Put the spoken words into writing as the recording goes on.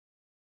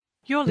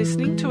You're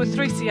listening to a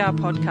 3CR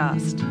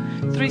podcast.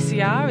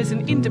 3CR is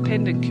an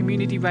independent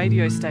community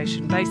radio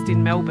station based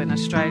in Melbourne,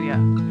 Australia.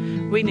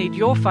 We need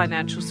your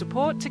financial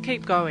support to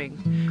keep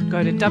going.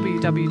 Go to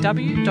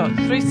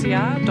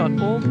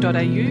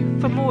www.3cr.org.au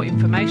for more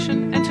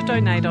information and to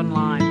donate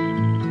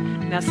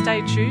online. Now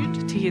stay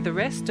tuned to hear the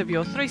rest of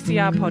your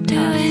 3CR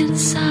podcast. Doing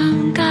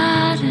some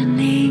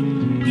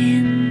gardening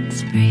in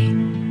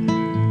spring.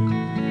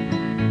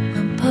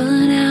 I'm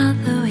pulling out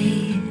the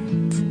weeds.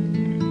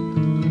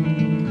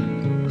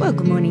 Well,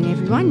 good morning,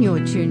 everyone.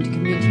 You're tuned to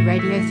Community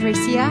Radio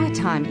 3CR.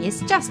 Time is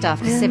just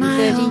after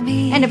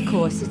 7:30, and of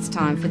course, it's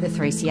time for the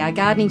 3CR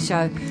Gardening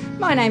Show.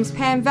 My name's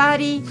Pam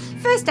Vardy.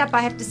 First up,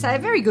 I have to say a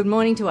very good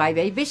morning to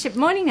AB Bishop.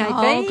 Morning, AB.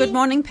 Oh, good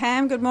morning,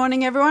 Pam. Good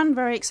morning, everyone.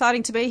 Very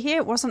exciting to be here.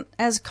 It wasn't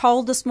as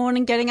cold this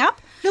morning getting up.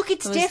 Look,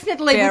 it's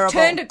definitely, we've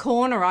turned a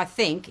corner, I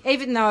think,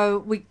 even though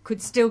we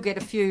could still get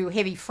a few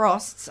heavy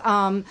frosts.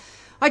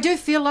 I do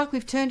feel like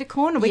we've turned a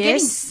corner. We're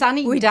getting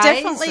sunny days. We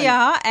definitely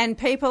are, and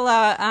people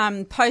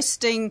are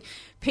posting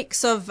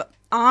pics of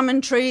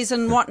almond trees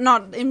and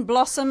whatnot in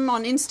blossom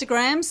on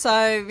Instagram.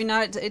 So, you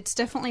know, it's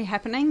definitely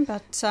happening.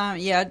 But, I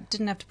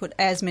didn't have to put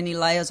as many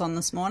layers on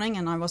this morning,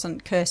 and I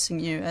wasn't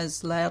cursing you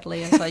as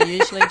loudly as I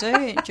usually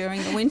do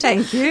during the winter.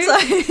 Thank you. So,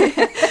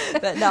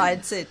 but no,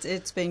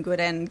 it's been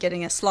good, and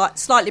getting a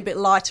slightly bit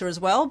lighter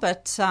as well,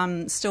 but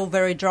still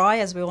very dry,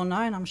 as we all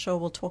know, and I'm sure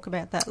we'll talk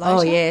about that later.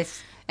 Oh,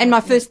 yes. And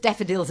my first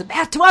daffodil's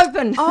about to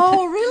open.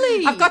 Oh,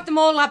 really? I've got them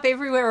all up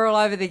everywhere all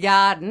over the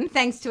garden,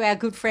 thanks to our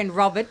good friend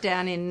Robert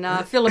down in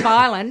Phillip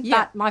Island.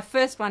 Yeah. But my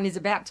first one is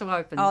about to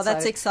open. Oh,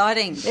 that's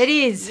exciting. It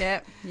is. Yeah.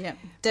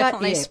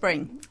 Definitely But,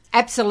 spring.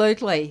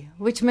 Absolutely,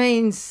 which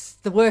means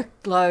the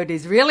workload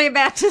is really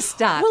about to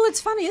start. Well,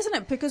 it's funny, isn't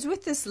it? Because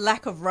with this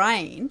lack of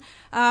rain,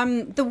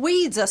 the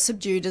weeds are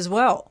subdued as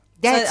well.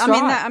 That's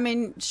I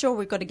mean, sure,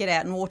 we've got to get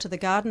out and water the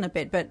garden a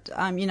bit, but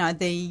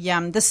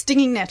the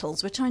stinging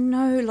nettles, which I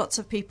know lots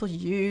of people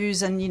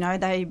use, and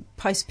they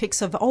post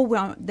pics of,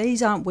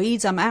 these aren't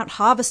weeds, I'm out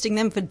harvesting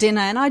them for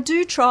dinner, and I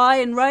do try,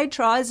 and Ray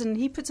tries, and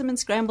he puts them in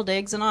scrambled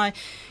eggs, and I,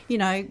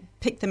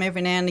 pick them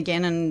every now and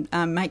again and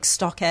make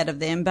stock out of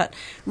them, but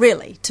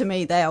really, to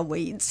me, they are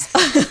weeds.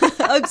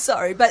 I'm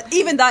sorry, but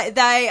even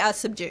they are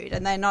subdued,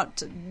 and they're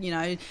not,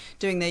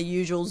 doing their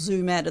usual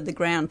zoom out of the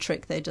ground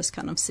trick. They're just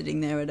kind of sitting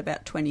there at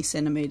about 20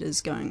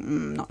 centimetres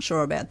going, not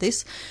sure about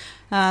this.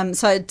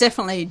 So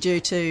definitely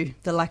due to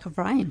the lack of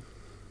rain.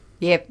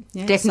 Yep,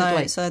 Yeah,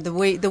 definitely. So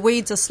the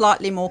weeds are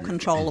slightly more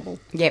controllable.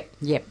 Yep.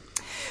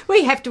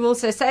 We have to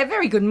also say a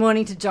very good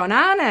morning to John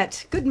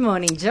Arnott. Good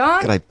morning,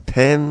 John. G'day,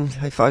 Pam.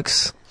 Hey,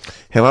 folks.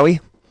 How are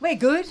we? We're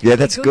good. Yeah,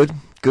 that's good.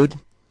 Good.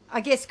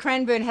 I guess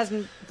Cranbourne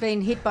hasn't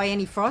been hit by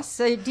any frost,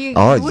 so you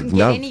wouldn't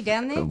get any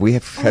down there? We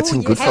have had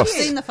some good frosts.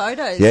 Have you seen the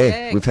photos?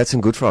 Yeah, we've had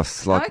some good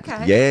frosts.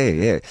 Okay.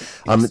 Yeah.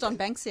 Just on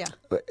Banksia.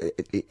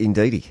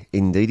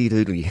 Indeedy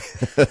doodly.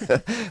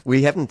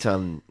 We haven't,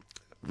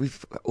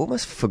 we've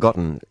almost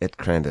forgotten at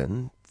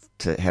Cranbourne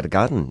how to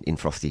garden in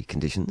frosty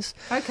conditions.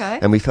 Okay.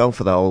 And we fell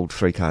for the old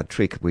 3-card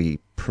trick. We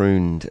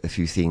pruned a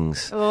few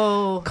things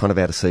kind of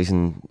out of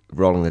season,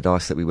 rolling the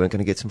dice that we weren't going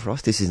to get some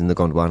frost. This is in the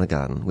Gondwana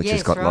garden, which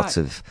has got lots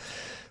of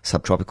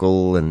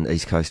subtropical and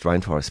east coast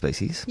rainforest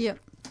species. Yep.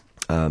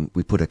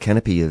 We put a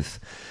canopy of,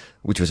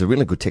 which was a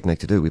really good technique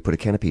to do, we put a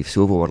canopy of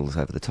silver wattles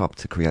over the top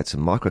to create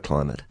some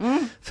microclimate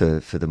for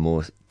the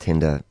more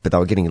tender, but they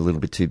were getting a little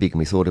bit too big, and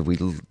we thought if we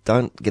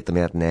don't get them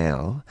out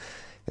now,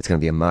 it's going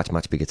to be a much,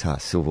 much bigger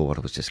task. Silver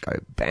wattles just go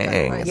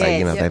bang.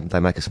 They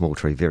make a small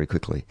tree very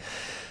quickly.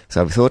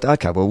 So we thought,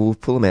 okay, well, we'll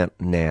pull them out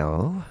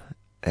now.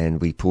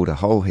 And we pulled a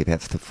whole heap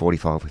out,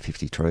 45 or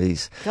 50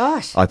 trees.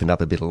 Gosh. Opened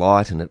up a bit of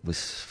light, and it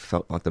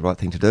felt like the right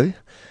thing to do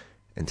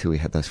until we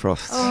had those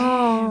frosts.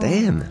 Oh.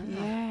 Damn.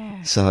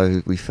 Yeah.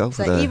 So we fell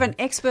for even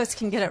experts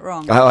can get it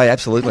wrong. Oh,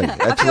 absolutely.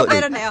 I feel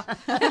better now.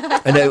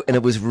 and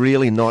it was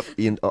really not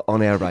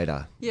on our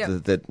radar. Yeah.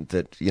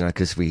 That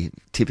because we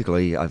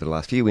typically, over the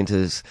last few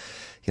winters,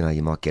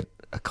 you might get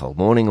a cold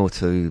morning or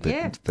two,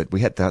 but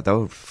we had they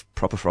were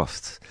proper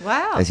frosts.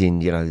 Wow. As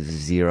in,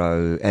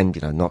 0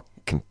 and, not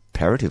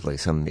comparatively,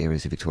 some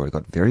areas of Victoria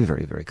got very,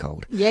 very, very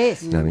cold.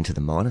 Yes. Into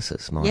the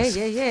minuses, minus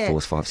 4s,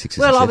 5s, 6s,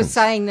 Well, and 7s. I was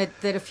saying that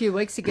a few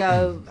weeks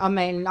ago,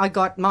 I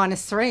got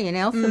 -3 in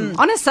Eltham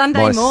on a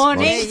Sunday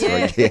morning.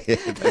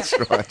 -3, that's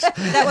right.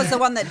 That was the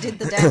one that did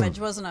the damage,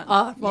 wasn't it?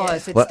 Oh, it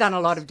was. It's done a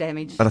lot of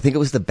damage. But I think it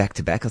was the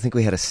back-to-back. I think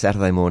we had a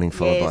Saturday morning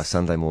followed by a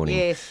Sunday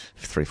morning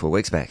 3-4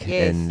 weeks back.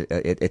 Yes. And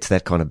it's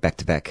that kind of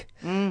back-to-back.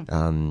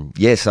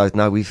 So,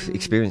 no, we've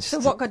experienced... So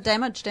what got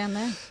damaged down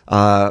there?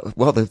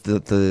 Well,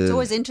 It's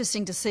always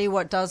interesting to see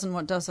what does and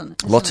what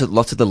doesn't. Lots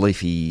of the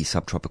leafy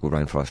subtropical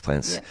rainforest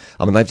plants. Yeah.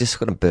 I mean, they've just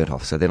got them burnt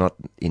off, so they're not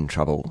in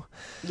trouble.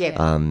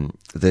 Yeah.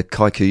 The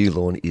Kaikuyu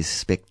lawn is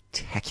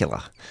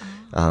spectacular.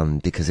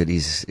 because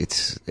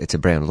it's a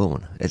brown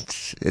lawn.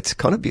 It's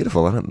kind of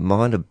beautiful. I don't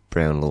mind a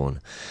brown lawn.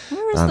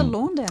 Where is the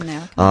lawn down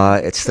now?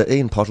 It's the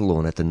Ian Potter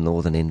lawn at the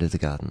northern end of the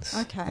gardens.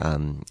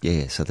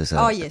 Okay. So there's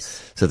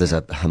yes. there's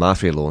a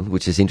Hamarthria lawn,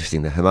 which is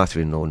interesting. The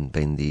Hamarthria lawn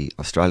being the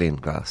Australian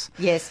grass.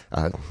 Yes.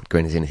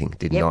 Green as anything,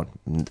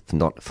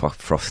 not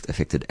frost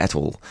affected at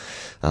all.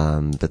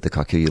 But the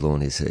Kikuyu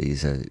lawn is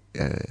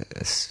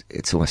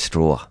it's almost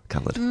straw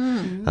covered.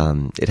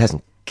 It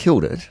hasn't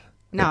killed it.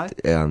 No.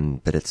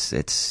 But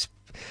it's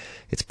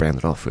browned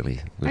it off really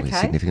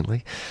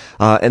significantly.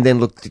 And then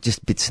look,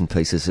 just bits and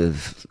pieces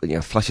of,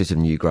 flushes of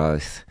new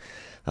growth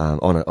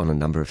on a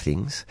number of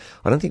things.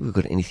 I don't think we've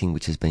got anything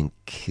which has been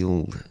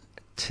killed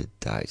to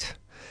date.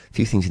 A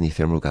few things in the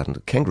ephemeral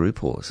garden. Kangaroo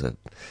paws are,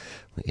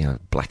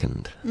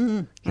 blackened.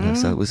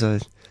 So it was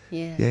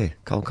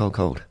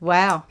cold.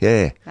 Wow.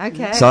 Yeah.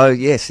 Okay. So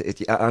yes,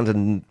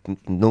 under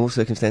normal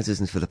circumstances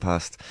and for the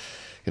past,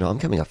 I'm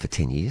coming up for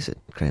 10 years at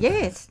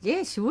Cranbourne.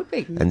 Yes, you would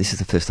be. And this is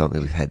the first time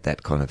that we've had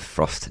that kind of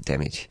frost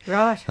damage.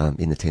 Right.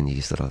 In the 10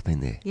 years that I've been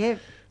there. Yeah.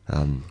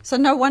 So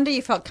no wonder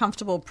you felt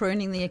comfortable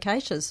pruning the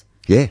acacias.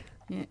 Yeah.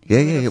 Yeah.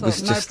 It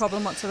was no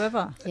problem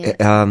whatsoever.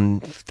 Yeah.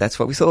 That's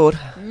what we thought.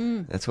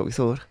 That's what we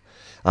thought.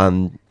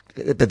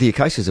 But the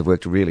acacias have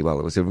worked really well.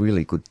 It was a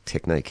really good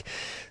technique.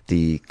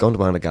 The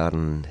Gondwana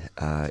garden,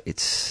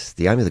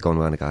 the aim of the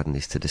Gondwana garden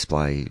is to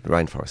display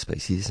rainforest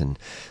species and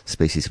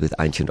species with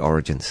ancient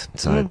origins.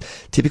 So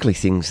typically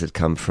things that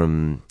come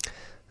from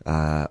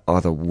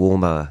either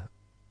warmer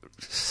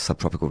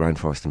subtropical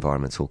rainforest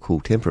environments or cool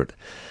temperate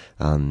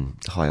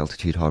high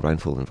altitude, high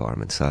rainfall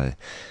environments. So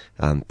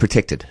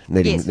protected,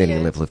 needing a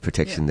level of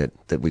protection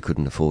that we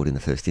couldn't afford in the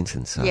first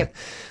instance. So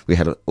we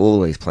had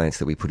all these plants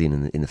that we put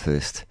in the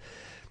first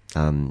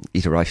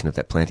iteration of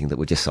that planting that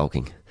were just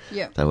sulking.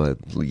 Yeah. They were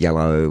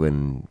yellow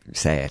and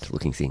sad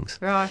looking things.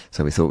 Right.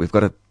 So we thought we've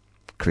got to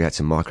create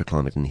some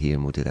microclimate in here,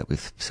 and we'll do that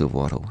with silver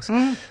whitehorse.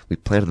 We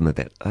planted them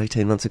about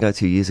 18 months ago,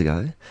 2 years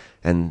ago,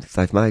 and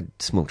they've made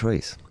small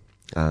trees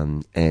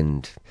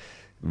and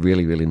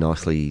really, really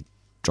nicely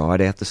dried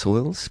out the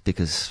soils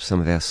because some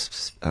of our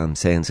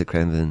sands at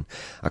Cranbourne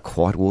are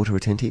quite water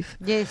retentive.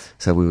 Yes.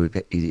 So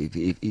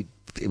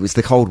it was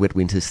the cold, wet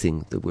winters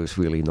thing that was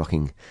really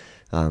knocking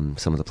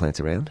some of the plants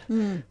around.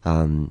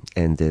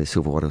 And the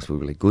silver whitehorse were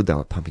really good. They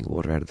were pumping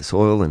water out of the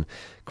soil and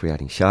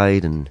creating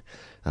shade and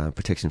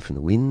protection from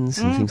the winds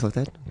and things like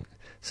that.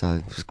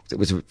 So it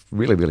was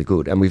really, really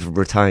good. And we've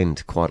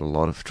retained quite a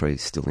lot of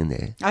trees still in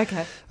there.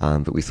 Okay.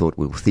 But we thought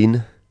we were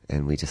thin,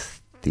 and we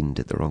just thinned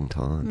at the wrong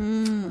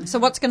time. So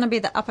what's going to be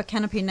the upper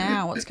canopy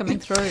now? What's coming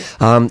through?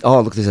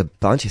 Look, there's a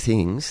bunch of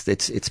things.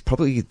 It's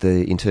probably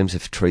in terms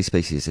of tree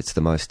species, it's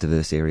the most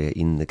diverse area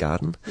in the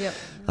garden. Yep.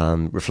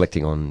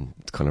 Reflecting on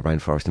kind of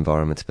rainforest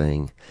environments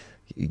being,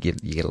 you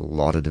get a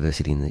lot of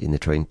diversity in the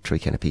tree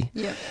canopy.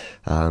 Yep.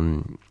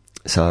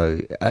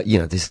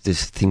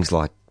 There's things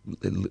like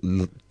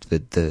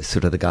the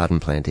sort of the garden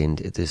plant end.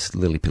 There's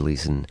lily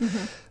pillies and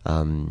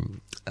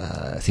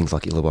things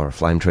like Illawarra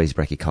flame trees,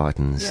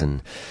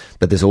 brachychitons,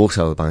 but there's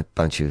also a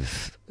bunch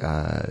of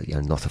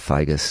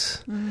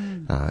Nothofagus,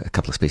 a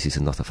couple of species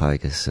of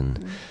Nothofagus,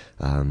 and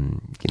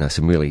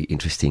some really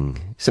interesting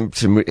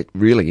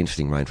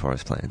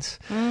rainforest plants.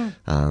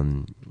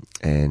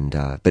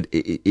 But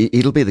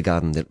it'll be the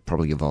garden that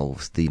probably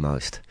evolves the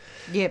most.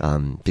 Yep.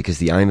 Because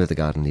the aim of the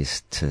garden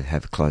is to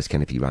have closed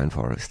canopy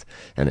rainforest,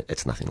 and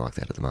it's nothing like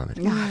that at the moment.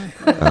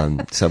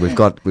 So we've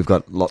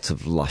got lots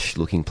of lush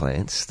looking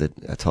plants that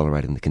are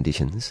tolerating the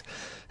conditions,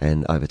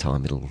 and over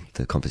time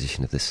the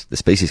composition of the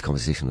species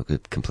composition will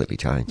completely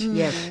change.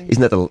 Yep.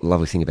 Isn't that the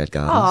lovely thing about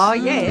gardens? Oh,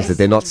 yes. Is that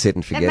they're not set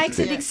and forget. That makes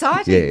it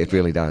exciting. Yeah, it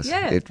really does.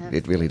 Yeah.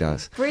 It really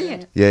does.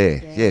 Brilliant.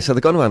 Yeah. So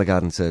the Gondwana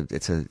garden's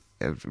it's a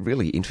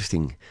really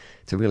interesting.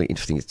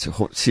 It's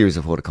a series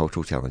of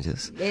horticultural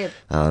challenges. Yep.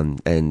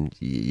 And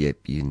you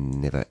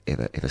never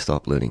ever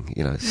stop learning.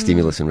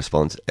 Stimulus and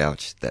response.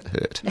 Ouch, that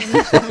hurt.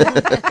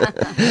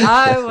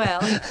 Oh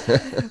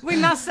well. We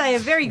must say a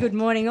very good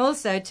morning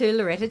also to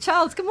Loretta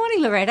Childs. Good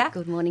morning, Loretta.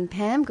 Good morning,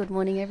 Pam. Good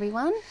morning,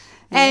 everyone.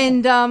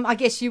 And I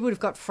guess you would have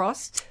got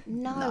frost.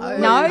 No,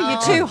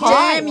 you're too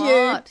high. Damn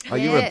you! Oh,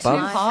 you're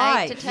above.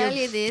 I hate to tell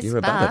you this, You're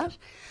above but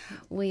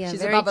we are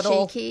She's very above it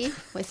all. cheeky.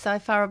 We're so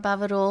far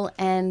above it all,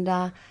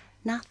 and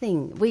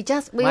nothing.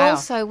 Wow.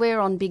 We're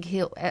on Big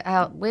Hill.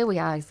 Where we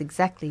are is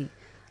exactly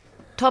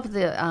top of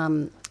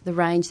the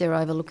range there,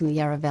 overlooking the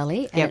Yarra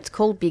Valley, and it's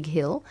called Big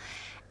Hill,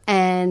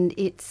 and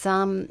it's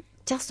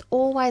just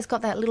always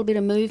got that little bit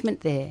of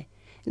movement there.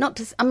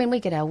 We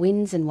get our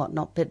winds and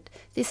whatnot, but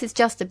this is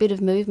just a bit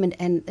of movement,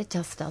 and it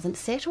just doesn't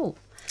settle.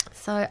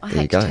 So I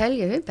hate to tell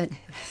you, but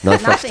No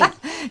nothing.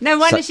 No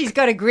wonder she's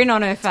got a grin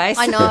on her face.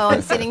 I know,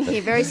 I'm sitting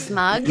here very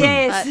smug.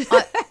 Yes.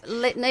 But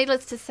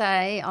needless to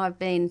say, I've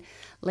been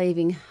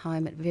leaving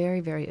home at very,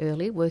 very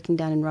early, working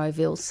down in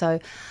Rowville. So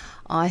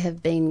I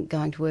have been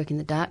going to work in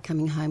the dark,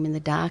 coming home in the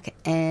dark,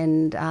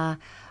 and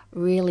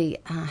really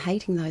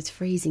hating those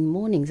freezing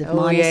mornings of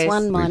Oh, yes.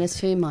 -1,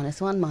 -2,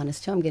 -1,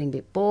 -2. I'm getting a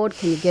bit bored.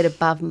 Can you get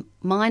above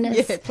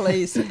minus? Yeah,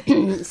 please.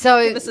 So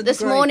us a this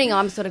degree. morning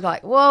I'm sort of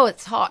like, whoa,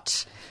 it's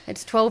hot.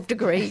 It's 12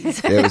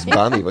 degrees. Yeah, it was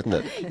balmy, wasn't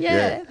it?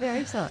 Yeah,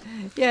 very hot.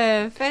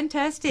 Yeah,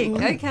 fantastic.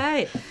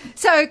 Okay.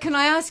 So can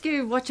I ask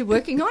you what you're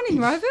working on in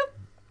Rowville?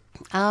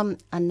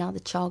 Another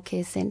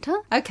childcare centre.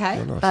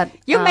 Okay. But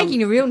You're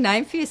making a real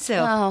name for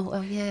yourself. Oh,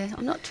 well, yeah,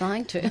 I'm not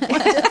trying to.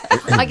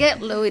 I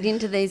get lured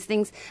into these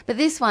things. But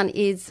this one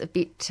is a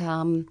bit,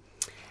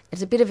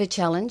 it's a bit of a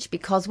challenge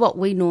because what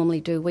we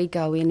normally do, we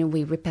go in and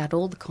we rip out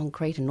all the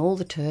concrete and all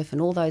the turf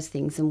and all those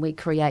things and we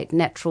create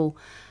natural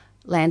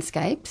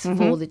landscapes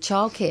for the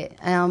childcare.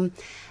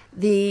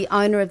 The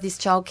owner of this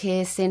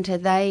childcare centre,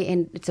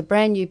 it's a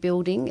brand new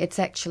building. It's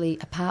actually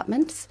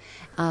apartments,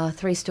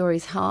 3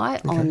 stories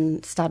high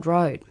on Stud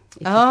Road.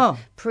 Oh.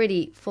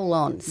 Pretty full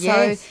on.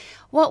 Yes. So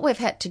what we've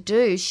had to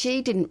do,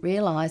 she didn't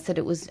realise that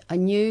it was a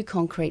new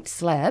concrete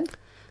slab,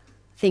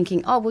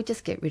 thinking, oh, we'll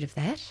just get rid of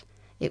that.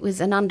 It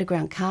was an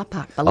underground car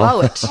park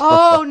below it.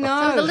 Oh, So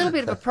no. there's a little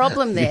bit of a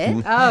problem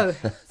there. Oh.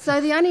 So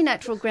the only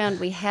natural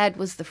ground we had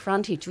was the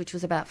frontage, which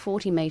was about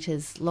 40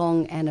 metres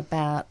long and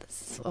about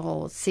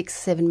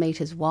 6-7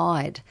 metres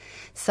wide.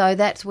 So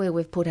that's where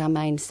we've put our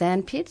main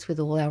sand pits with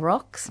all our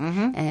rocks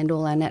and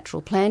all our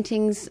natural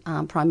plantings,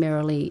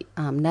 primarily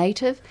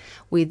native.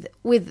 With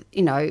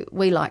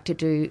we like to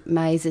do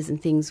mazes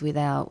and things with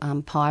our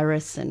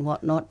pyrus and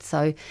whatnot.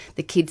 So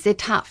the kids, they're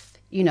tough.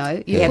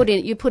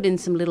 You put in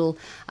some little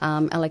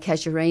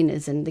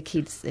alocasurinas and the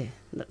kids,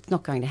 it's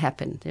not going to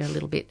happen. They're a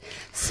little bit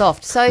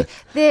soft. So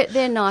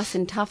they're nice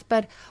and tough,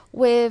 but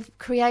we're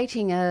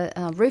creating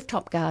a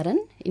rooftop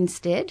garden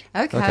instead.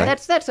 Okay.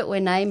 That's what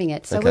we're naming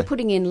it. So we're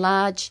putting in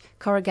large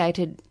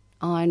corrugated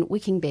iron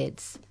wicking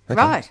beds.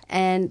 Right.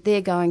 And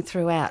they're going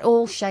throughout,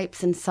 all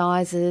shapes and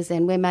sizes,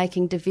 and we're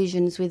making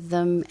divisions with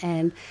them,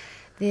 and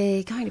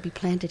they're going to be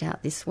planted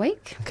out this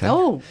week. Okay.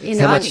 Oh,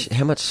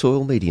 How much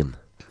soil medium?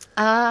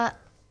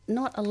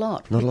 Not a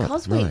lot. Not a lot,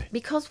 because no.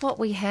 because what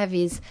we have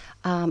is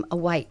a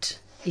weight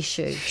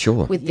issue.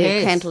 Sure. With the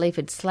Yes.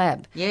 cantilevered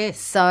slab. Yes.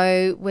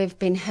 So we've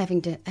been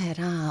having to add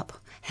up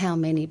how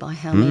many by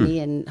how many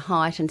and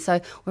height, and so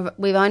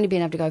we've only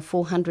been able to go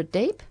 400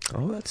 deep.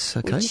 Oh, that's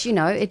okay. Which,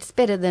 it's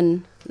better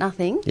than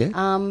nothing.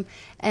 Yeah.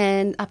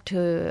 And up to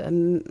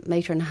 1.5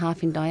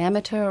 metres in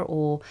diameter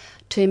or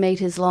 2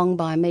 metres long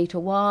by 1 metre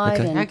wide.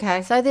 Okay. And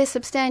Okay. So they're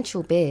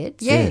substantial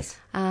beds. Yes.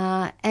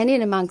 And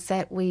in amongst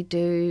that we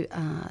do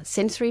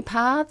sensory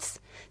paths.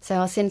 So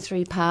our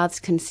sensory paths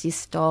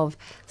consist of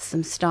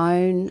some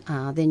stone,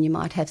 then you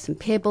might have some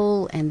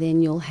pebble, and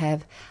then you'll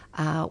have,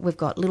 we've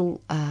got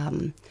little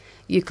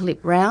eucalypt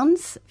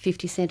rounds,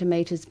 50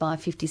 centimetres by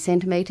 50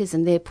 centimetres,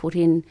 and they're put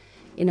in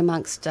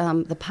amongst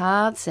the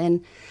paths.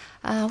 And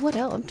what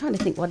else? I'm trying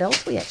to think what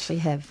else we actually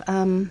have.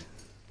 And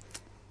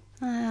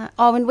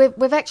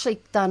we've actually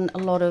done a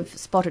lot of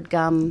spotted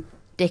gum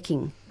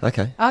decking.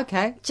 Okay.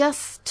 Okay.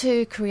 Just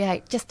to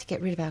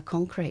get rid of our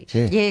concrete.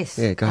 Yeah. Yes.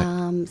 Yeah,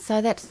 great.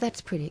 So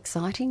that's pretty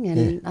exciting,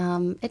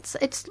 and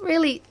it's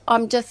really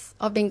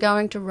I've been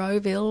going to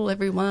Rowville,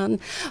 everyone,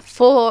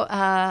 for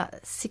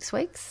 6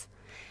 weeks,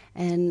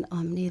 and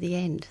I'm near the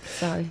end.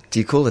 So Do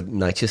you call it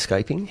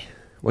naturescaping?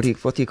 What do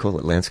you call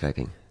it?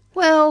 Landscaping?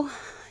 well,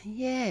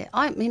 yeah.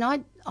 I mean,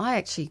 I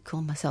actually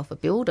call myself a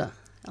builder.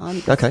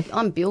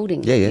 I'm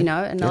building, Yeah.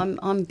 and Yeah.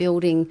 I'm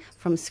building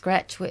from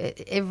scratch.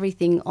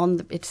 Everything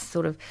it's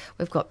sort of,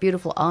 we've got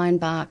beautiful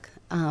ironbark,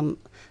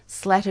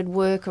 slatted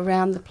work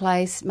around the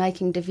place,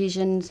 making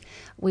divisions.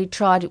 We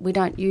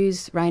don't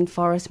use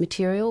rainforest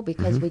material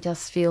because we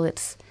just feel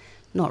it's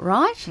not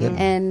right.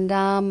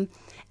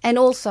 And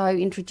also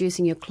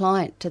introducing your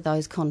client to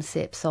those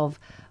concepts of,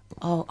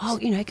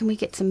 can we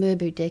get some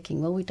Merbau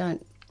decking? Well, we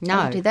don't.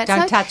 No, do that.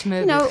 don't touch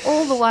Merbau.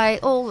 All the way,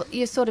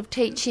 you're sort of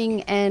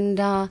teaching, and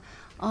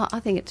I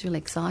think it's really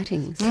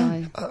exciting.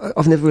 So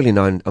I've never really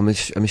known. I'm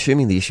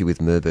assuming the issue with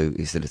Merbau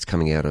is that it's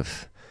coming out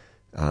of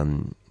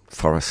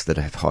forests that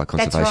have high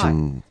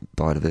conservation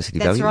biodiversity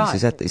That's values. right.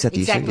 Is that the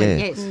Exactly,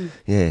 issue?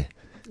 yes.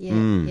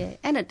 Yeah. yeah.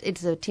 And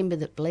it's a timber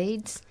that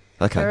bleeds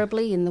Okay.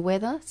 terribly in the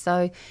weather,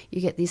 so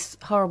you get this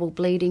horrible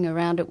bleeding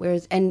around it.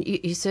 Whereas, and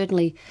you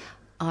certainly,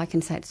 I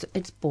can say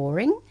it's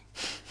boring.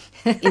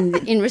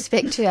 in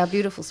respect to our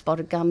beautiful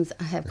spotted gums,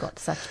 have got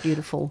such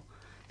beautiful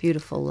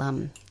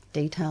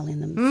detail in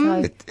them.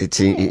 So, It's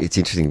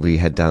interesting. We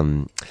had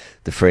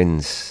the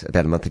Friends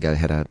about a month ago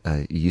had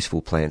a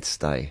useful plants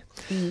day,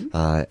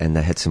 and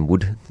they had some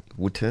wood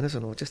turners,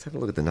 and I'll just have a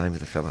look at the name of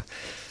the fella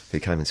who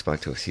came and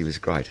spoke to us. He was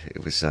great.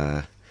 It was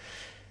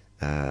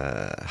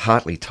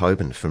Hartley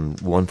Tobin from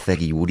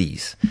Wonthaggi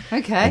Woodies.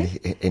 Okay.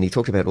 And he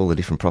talked about all the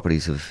different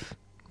properties of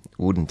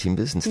wood and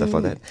timbers and stuff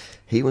like that.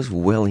 He was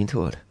well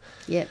into it.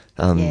 yeah.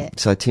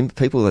 So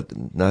people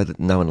that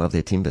know and love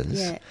their timbers.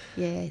 Yeah.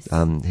 Yes.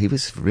 He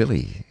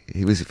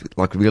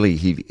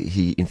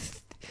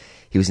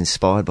was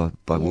inspired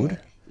by wood.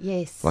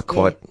 Yes. Like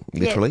quite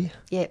literally?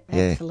 Yeah,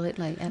 Yeah.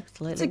 absolutely.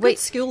 It's a good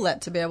skill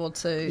to be able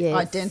to Yes.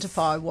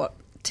 identify what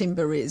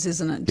timber is,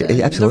 isn't it?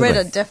 Yeah, absolutely.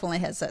 Loretta definitely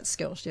has that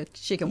skill.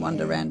 She can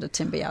wander around a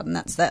timber yard, and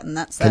that's that, and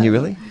that's that. Can you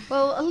really?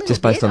 Well, a little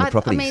Just based bit. on the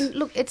properties? I mean,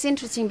 look, it's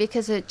interesting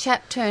because a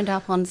chap turned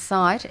up on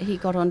site. He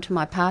got onto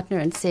my partner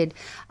and said,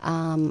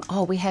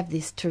 we have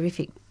this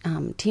terrific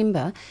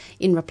timber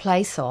in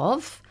replace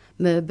of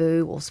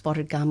merbau or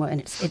spotted gum,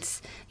 and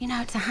it's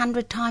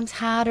 100 times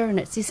harder, and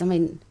it's this. I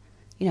mean,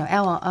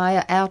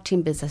 our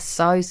timbers are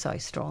so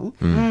strong.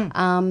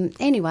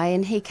 Anyway,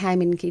 and he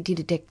came in and he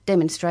did a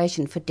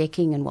demonstration for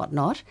decking and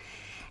whatnot.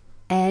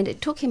 And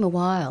it took him a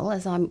while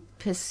as I'm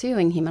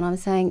pursuing him, and I'm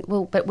saying,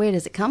 well, but where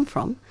does it come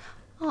from?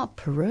 Oh,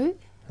 Peru.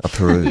 Oh,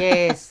 Peru.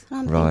 Yes.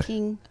 And I'm Right.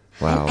 thinking...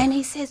 Wow. And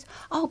he says,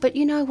 but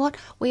you know what?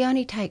 We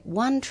only take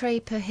 1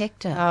 tree per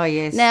hectare. Oh,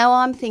 yes. Now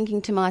I'm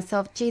thinking to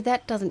myself, gee,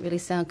 that doesn't really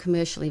sound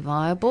commercially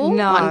viable.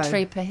 No. 1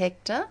 tree per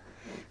hectare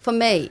for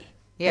me.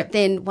 Yep. But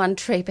then 1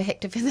 tree per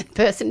hectare for the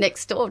person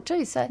next door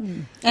too. So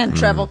And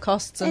travel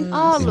costs and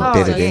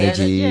Embedded yeah.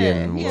 energy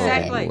and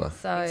Exactly. well,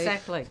 So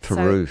Exactly.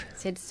 Peru.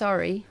 said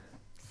sorry.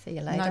 See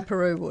you later. no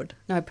Peru wood.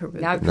 No Peru.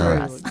 No, for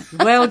Peru. us.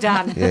 Well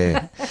done.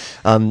 Yeah.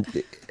 And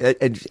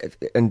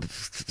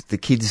the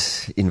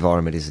kids'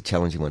 environment is a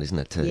challenging one, isn't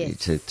it,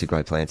 Yes. to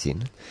grow plants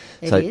in?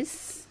 It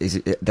is. Is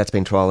it, that's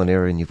been trial and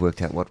error, and you've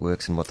worked out what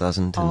works and what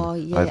doesn't? And Oh,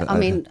 yeah. I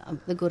mean,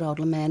 the good old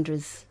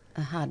Lomandras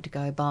are hard to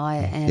go by,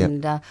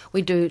 and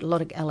we do a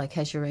lot of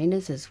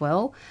alocasuarinas as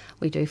well.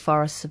 We do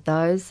forests of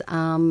those.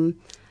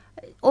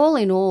 All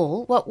in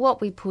all,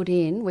 what we put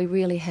in, we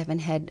really haven't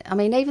had... I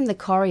mean, even the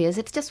correas,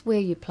 it's just where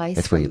you place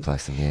them. That's where you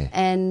place them, yeah.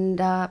 And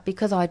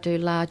because I do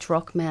large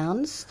rock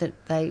mounds that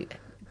they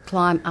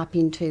climb up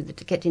into,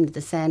 to get into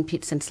the sand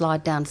pits and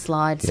slide down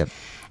slides. Yep.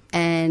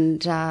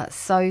 And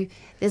so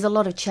there's a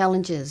lot of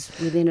challenges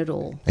within it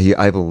all. Are you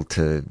able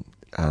to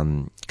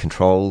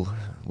control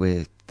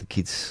where the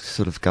kids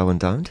sort of go and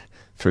don't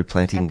through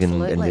planting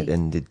Absolutely.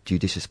 and the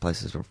judicious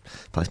placement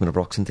of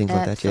rocks and things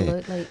like that? Yeah.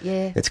 Absolutely,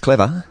 yeah. It's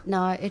clever.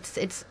 No, it's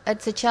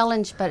a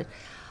challenge, but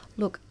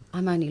look,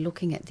 I'm only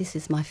looking at this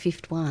is my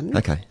 5th one.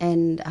 Okay.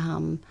 And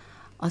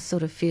I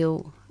sort of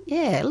feel,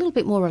 a little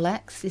bit more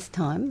relaxed this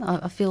time.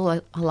 I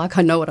feel like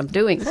I know what I'm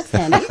doing. That's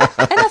handy.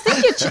 And I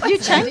think you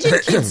change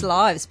your kids'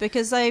 lives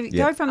because they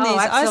go from these.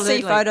 I see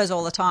absolutely. photos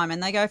all the time,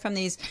 and they go from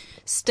these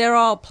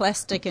sterile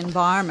plastic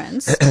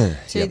environments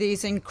to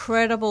these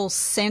incredible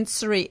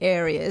sensory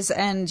areas.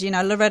 And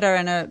Loretta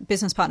and a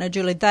business partner,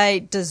 Julie,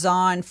 they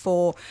design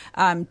for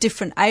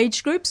different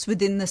age groups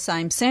within the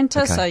same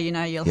centre. Okay. So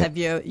you'll have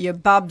your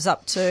bubs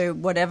up to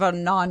whatever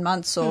 9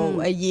 months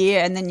or a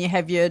year, and then you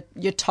have your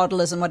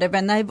toddlers and whatever,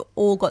 and they've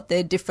all got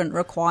their different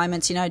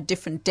requirements,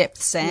 different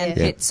depth sand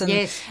pits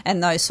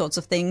and those sorts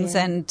of things.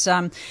 Yeah. And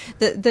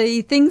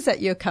the things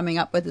that you're coming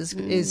up with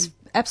is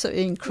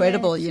absolutely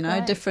incredible. Yeah,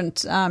 great.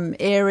 Different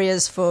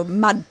areas for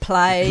mud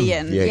play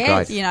and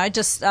great.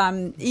 just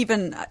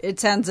even it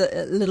sounds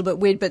a little bit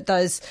weird, but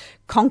those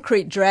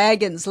concrete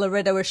dragons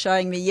Loretta was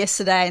showing me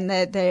yesterday, and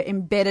they're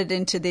embedded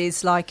into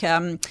these like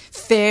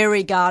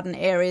fairy garden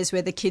areas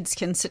where the kids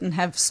can sit and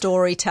have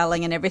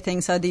storytelling and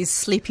everything. So these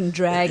sleeping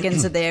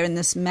dragons are there in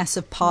this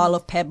massive pile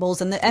of pebbles,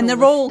 and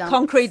they're all stumps.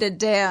 concreted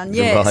down.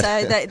 Right.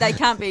 So they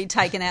can't be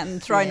taken out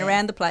and thrown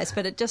around the place,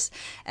 but it just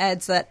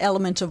adds that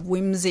element of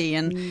whimsy,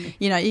 and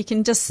you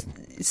can just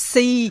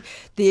see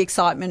the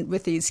excitement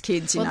with these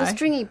kids. The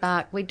stringy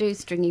bark, we do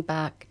stringy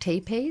bark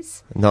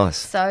teepees. Nice.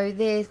 So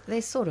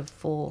they're sort of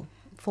 4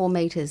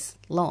 metres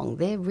long.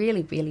 They're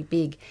really, really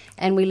big.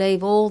 And we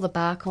leave all the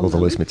bark on All the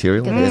them. loose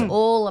material, Because yeah. it's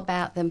all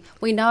about them.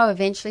 We know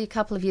eventually, a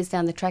couple of years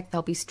down the track,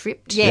 they'll be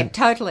stripped. Yeah,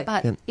 totally.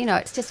 But,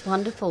 it's just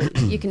wonderful.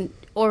 You can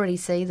already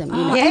see them.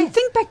 And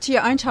think back to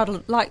your own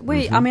childhood. Like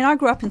I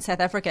grew up in South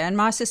Africa, and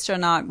my sister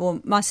and I,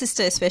 my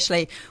sister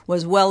especially,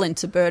 was well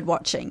into bird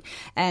watching,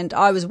 and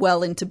I was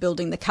well into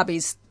building the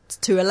cubbies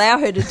to allow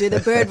her to do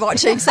the bird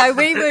watching. So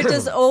we were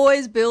just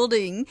always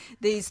building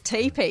these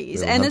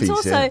teepees. Little And it's hubbies,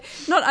 also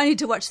not only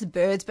to watch the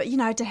birds, but,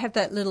 to have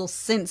that little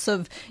sense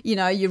of,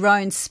 your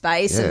own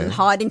space and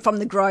hiding from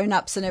the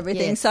grown-ups and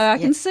everything. Yes, so I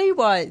can see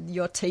why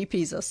your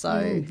teepees are so,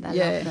 They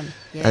love them.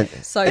 Yeah. And-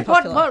 so But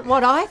popular.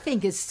 what I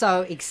think is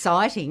so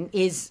exciting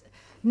is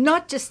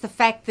not just the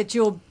fact that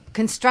you're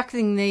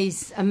constructing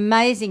these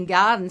amazing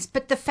gardens,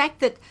 but the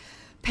fact that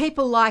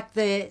people like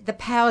the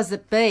powers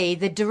that be,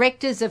 the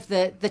directors of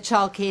the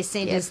childcare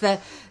centres,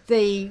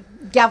 the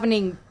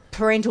governing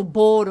parental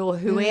board or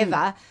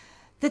whoever,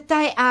 that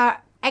they are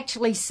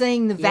actually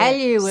seeing the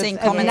value seeing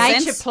of common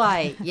nature sense.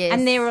 play, Yes,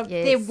 and they're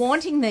yes.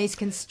 wanting these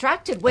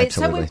constructed.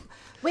 Absolutely. So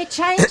we're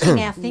changing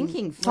our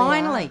thinking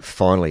finally.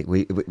 Finally,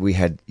 we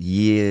had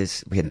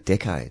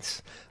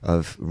decades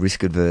of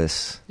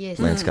risk-adverse Yes.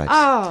 landscapes.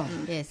 Oh,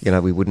 Yes.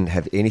 We wouldn't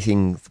have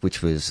anything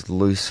which was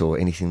loose or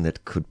anything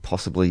that could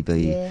possibly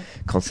be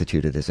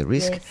constituted as a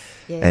risk. Yes,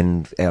 yes.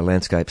 And our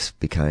landscapes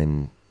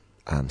became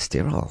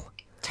sterile.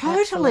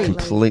 totally.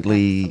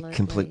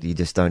 Completely, you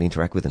just don't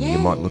interact with them. You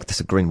might look, there's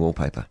a green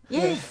wallpaper.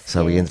 Yes.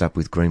 So we ended up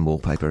with green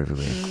wallpaper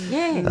everywhere.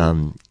 Yeah.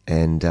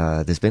 And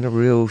there's been a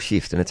real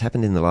shift, and it's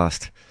happened in the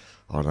last,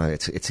 I know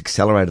it's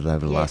accelerated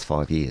over the last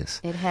 5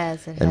 years. It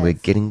has. And we're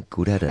getting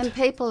good at it. And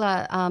people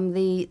are,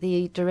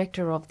 the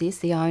director of this,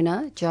 the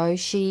owner, Jo,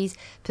 she's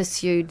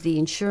pursued the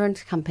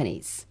insurance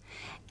companies.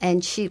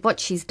 And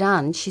what she's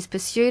done, she's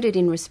pursued it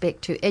in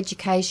respect to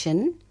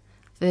education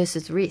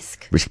versus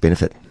risk.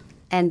 Risk-benefit.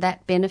 And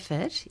that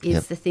benefit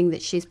is the thing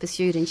that she's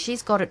pursued, and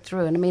she's got it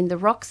through. And I mean, the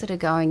rocks that are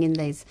going in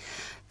these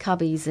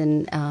cubbies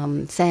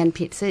and sand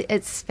pits,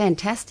 it's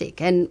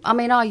fantastic. And I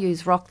mean, I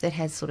use rock that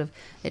has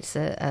it's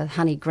a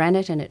honey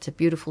granite, and it's a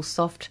beautiful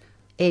soft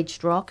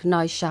edged rock,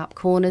 no sharp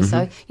corners.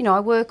 So, I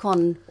work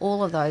on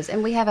all of those.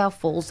 And we have our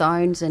fall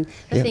zones and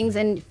the things,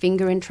 and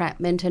finger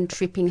entrapment and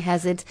tripping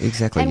hazards.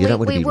 Exactly. And you don't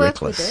want to be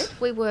reckless.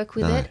 We work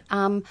with it.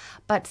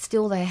 But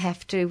still they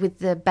have to, with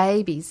the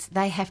babies,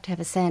 they have to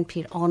have a sand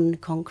pit on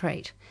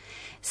concrete.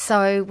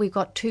 So we've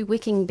got 2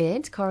 wicking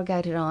beds,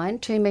 corrugated iron,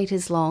 2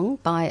 metres long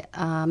by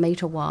a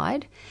metre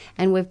wide,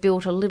 and we've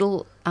built a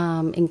little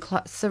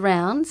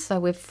surround, so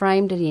we've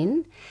framed it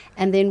in,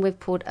 and then we've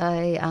put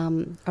a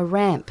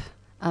ramp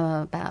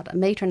about 1.5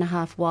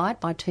 metres wide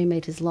by 2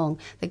 metres long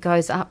that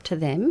goes up to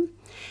them,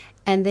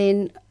 and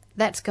then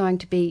that's going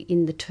to be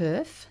in the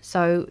turf,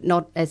 so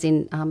not as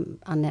in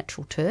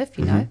unnatural turf,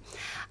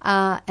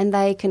 and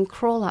they can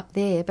crawl up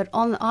there. But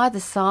on either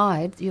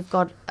side, you've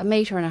got 1.5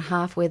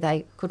 metres where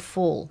they could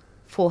fall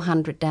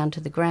 400 down to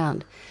the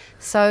ground.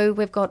 So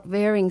we've got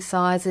varying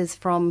sizes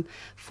from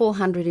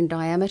 400 in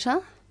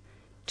diameter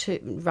to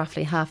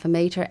roughly 0.5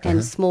 metre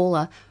and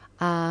smaller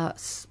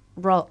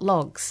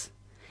logs.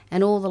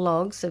 And all the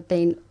logs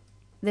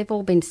they've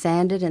all been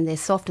sanded and they're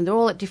soft and they're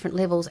all at different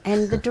levels.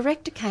 And the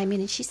director came in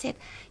and she said,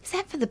 "Is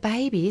that for the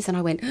babies?" And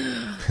I went,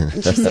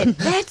 and she said,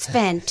 "That's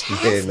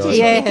fantastic."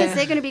 Nice. Because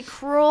they're going to be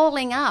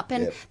crawling up,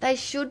 and they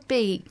should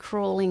be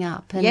crawling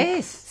up. And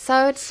Yes.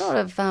 so it's sort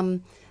of,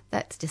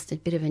 that's just a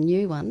bit of a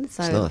new one.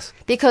 So, It's nice.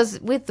 Because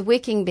with the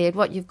wicking bed,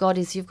 what you've got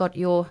is you've got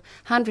your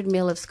 100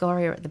 mil of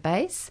scoria at the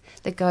base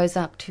that goes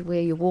up to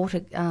where your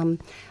water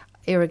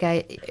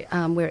irrigate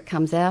where it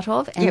comes out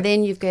of, and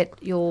then you've got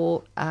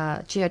your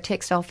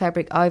geotextile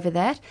fabric over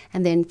that,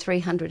 and then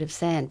 300 of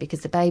sand,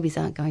 because the babies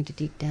aren't going to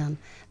dig down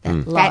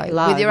that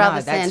low. With your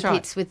other sand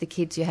pits with the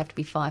kids, you have to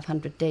be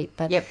 500 deep.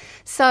 But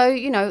so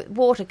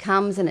water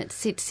comes and it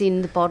sits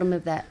in the bottom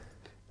of that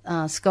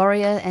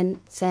scoria, and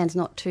sand's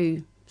not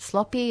too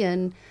sloppy,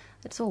 and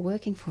it's all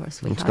working for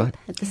us. We hope.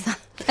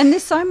 And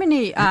there's so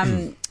many.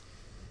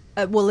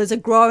 There's a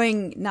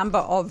growing number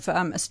of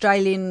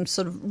Australian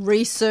sort of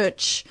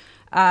research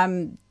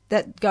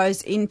that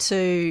goes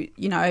into,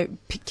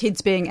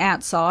 kids being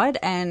outside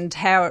and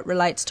how it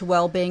relates to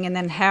well-being, and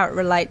then how it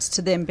relates to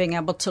them being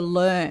able to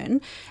learn.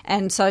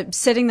 And so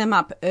setting them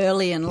up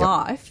early in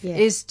life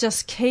is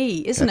just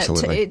key, isn't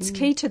Absolutely. it? It's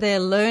key to their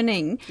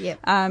learning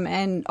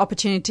and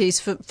opportunities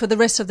for the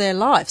rest of their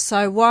life.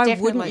 So why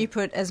wouldn't you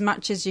put as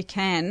much as you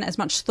can, as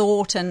much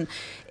thought and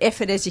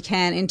effort as you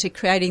can into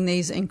creating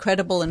these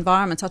incredible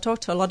environments? I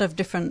talk to a lot of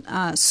different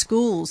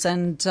schools,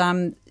 and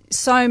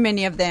so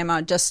many of them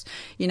are just,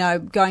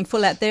 going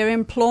full out. They're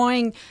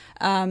employing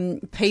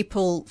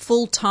people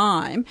full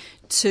time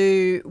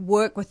to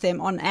work with them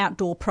on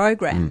outdoor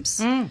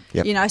programs.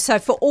 So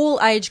for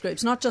all age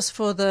groups, not just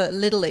for the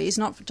littlies,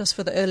 not just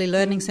for the early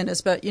learning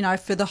centres, but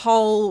for the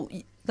whole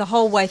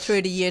way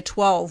through to year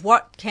 12.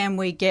 What can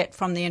we get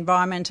from the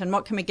environment, and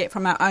what can we get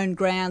from our own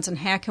grounds, and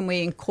how can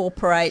we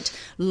incorporate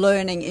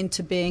learning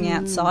into being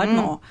outside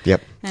more?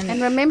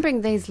 And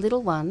remembering these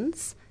little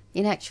ones,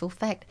 in actual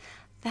fact,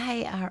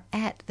 they are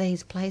at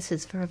these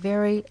places for a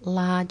very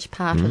large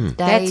part of the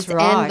days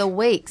and the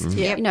weeks.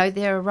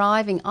 They're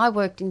arriving. I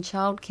worked in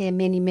childcare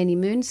many, many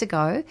moons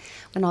ago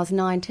when I was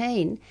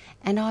 19,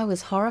 and I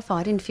was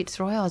horrified. In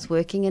Fitzroy I was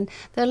working, and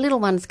the little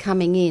ones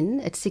coming in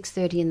at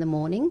 6:30 in the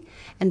morning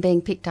and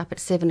being picked up at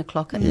 7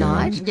 o'clock at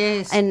night.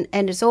 Yes. And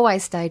it's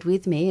always stayed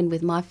with me, and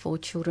with my 4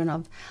 children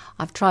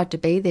I've tried to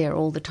be there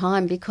all the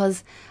time,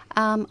 because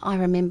I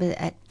remember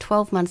at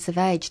 12 months of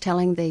age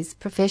telling these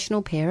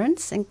professional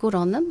parents, and good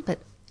on them, but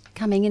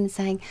coming in and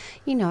saying,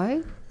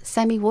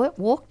 Sammy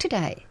walked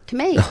today to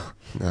me.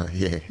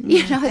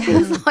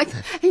 Things like,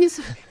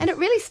 and it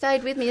really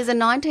stayed with me as a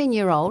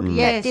 19-year-old.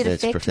 That did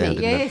affect me.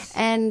 Yes.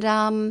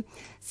 And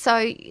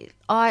so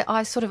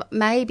I sort of,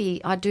 maybe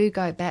I do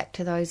go back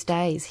to those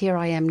days. Here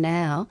I am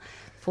now,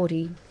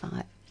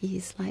 45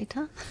 years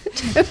later.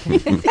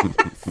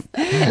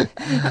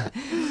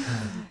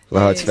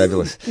 Well, it's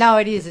fabulous. No,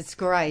 it is. It's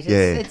great.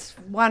 It's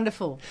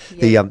wonderful.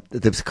 The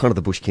kind of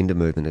the Bush Kinder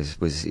movement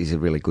is a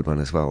really good one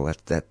as well.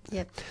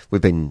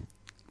 We've been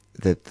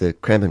the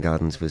Cranbourne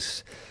Gardens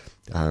was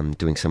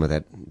doing some of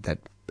that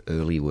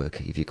early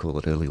work, if you call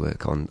it early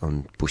work,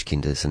 on Bush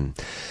Kinders, and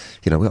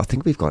I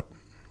think we've got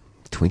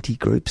 20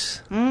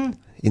 groups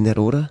in that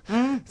order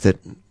that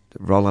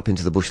roll up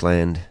into the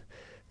bushland.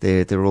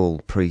 They're all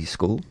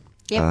preschool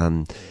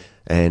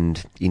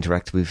and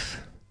interact with.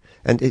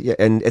 And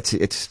it's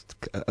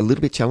a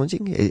little bit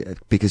challenging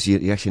because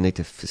you actually need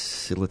to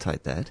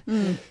facilitate that.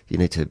 You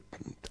need to,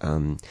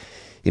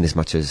 in as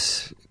much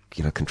as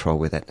control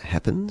where that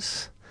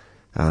happens.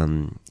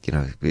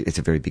 it's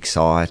a very big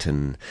site,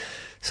 and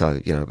so,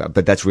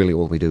 but that's really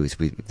all we do is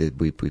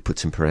we put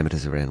some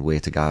parameters around where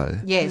to go.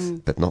 Yes.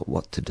 But not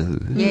what to do.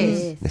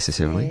 Yes.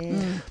 Necessarily.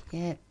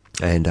 Yeah.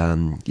 And,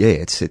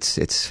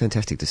 it's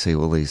fantastic to see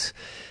all these,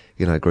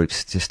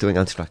 groups just doing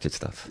unstructured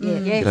stuff.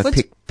 Yeah.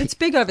 It's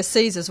big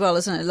overseas as well,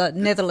 isn't it? Like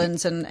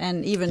Netherlands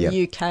and even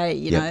UK,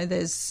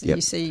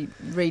 you see,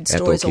 read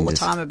stories all the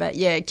time about,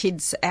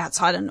 kids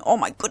outside and, oh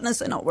my goodness,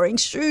 they're not wearing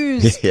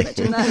shoes.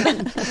 Imagine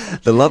that.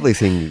 The lovely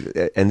thing,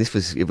 and it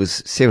was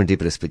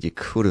serendipitous, but you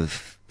could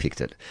have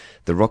picked it.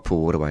 The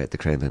Rockpool Waterway at the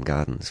Cranbourne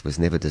Gardens was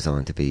never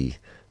designed to be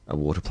a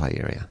water play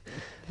area.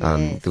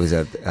 There was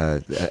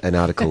an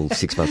article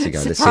 6 months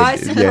ago that said,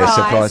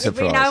 surprise.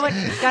 We know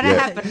what's going to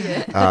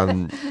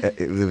happen.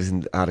 There was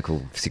an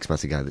article 6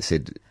 months ago that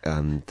said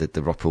that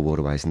the Rockpool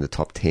Waterway is in the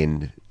top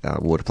 10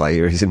 water play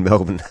areas in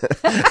Melbourne,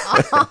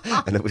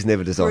 and it was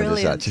never designed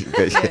as such.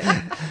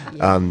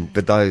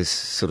 But those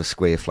sort of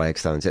square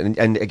flagstones,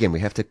 and again, we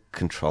have to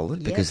control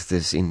it because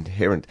there's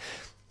inherent.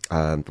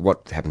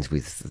 What happens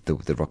with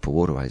the Rockpool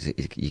Waterways,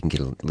 you can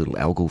get a little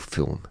algal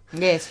film.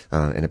 Yes.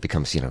 And it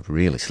becomes,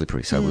 really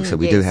slippery. So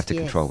we do have to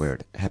control where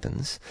it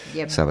happens.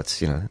 Yep. So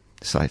it's,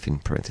 safe in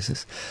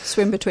parentheses.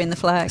 Swim between the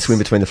flags.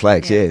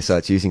 So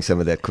it's using some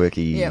of that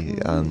quirky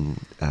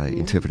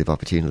interpretive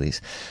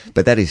opportunities.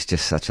 But that is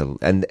just such a...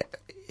 And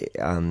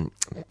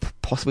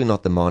possibly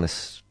not the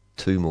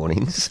 -2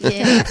 mornings,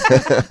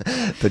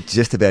 but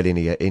just about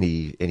any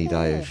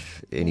day of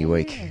any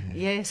week.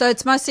 Yeah. So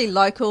it's mostly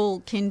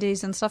local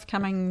kindies and stuff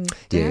coming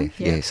down?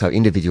 Yeah. So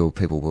individual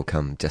people will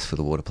come just for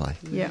the water play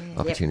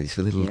opportunities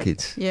for the little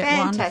kids. Yeah,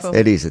 fantastic. wonderful.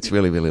 It is. It's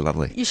really, really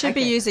lovely. You should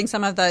be using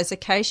some of those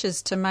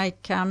acacias to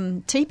make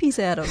teepees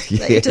out of.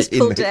 That you just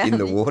pull down. In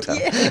the water. In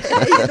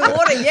the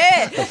water,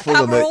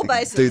 cover all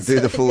bases. Do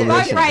the full Boat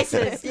immersion.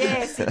 races,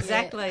 yes,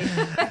 exactly.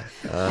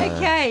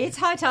 Okay, it's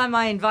high time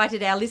I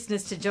invited our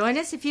listeners to join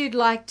us. If you'd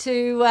like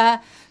to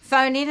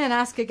phone in and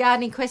ask a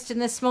gardening question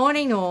this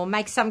morning or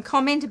make some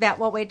comment about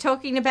what we're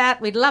talking about,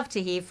 we'd love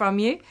to hear from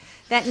you.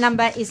 That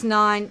number is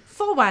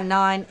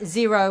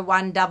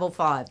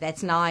 94190155.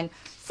 That's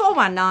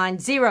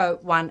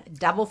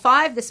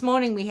 94190155. This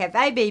morning we have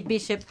A.B.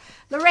 Bishop,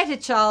 Loretta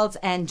Childs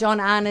and John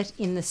Arnott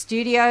in the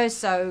studio,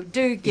 so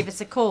do give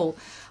us a call.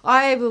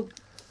 I will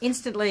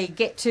instantly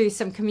get to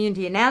some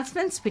community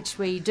announcements, which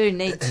we do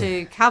need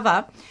to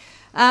cover.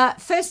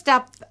 First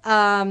up,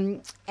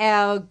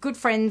 our good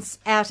friends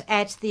out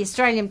at the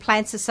Australian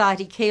Plant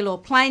Society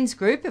Keilor Plains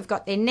Group have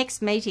got their next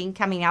meeting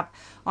coming up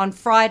on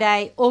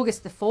Friday,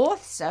 August the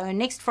 4th, so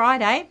next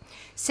Friday,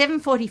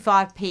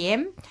 7:45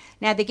 p.m.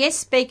 Now, the guest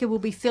speaker will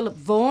be Philip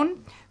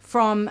Vaughan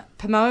from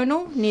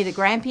Pomonal, near the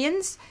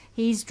Grampians.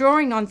 He's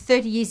drawing on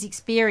 30 years'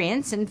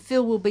 experience, and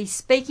Phil will be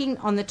speaking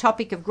on the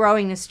topic of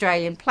growing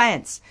Australian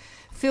plants.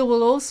 Phil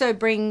will also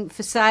bring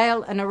for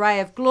sale an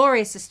array of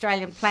glorious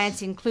Australian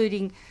plants,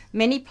 including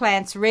many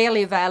plants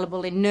rarely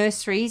available in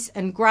nurseries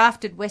and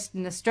grafted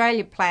Western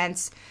Australia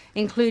plants,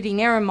 including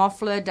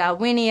Eremophila,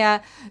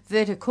 Darwinia,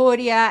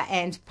 Verticordia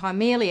and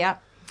Pimelia.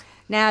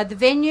 Now, the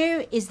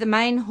venue is the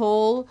main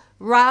hall,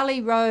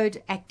 Raleigh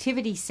Road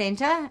Activity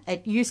Centre.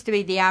 It used to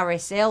be the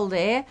RSL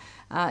there.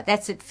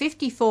 That's at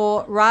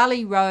 54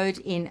 Raleigh Road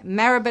in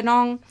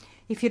Maribyrnong.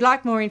 If you'd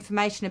like more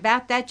information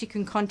about that, you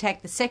can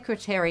contact the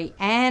Secretary,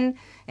 Anne,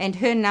 and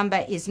her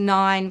number is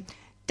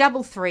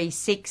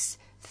 9336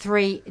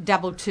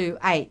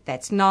 3228.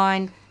 That's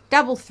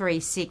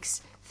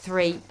 9336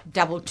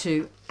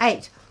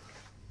 3228.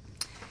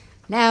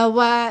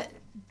 Now,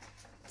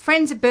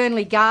 Friends of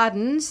Burnley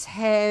Gardens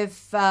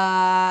have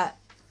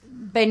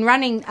been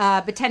running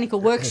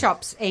botanical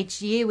workshops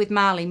each year with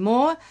Marley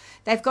Moore.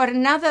 They've got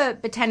another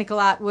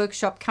botanical art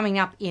workshop coming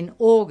up in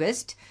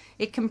August.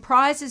 It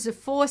comprises of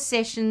 4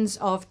 sessions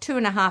of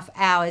 2.5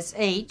 hours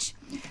each.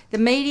 The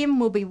medium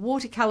will be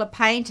watercolour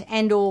paint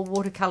and or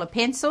watercolour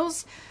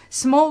pencils,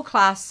 small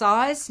class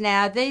size.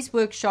 Now, these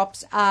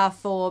workshops are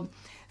for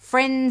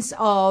Friends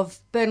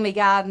of Burnley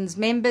Gardens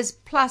members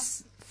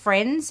plus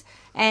friends,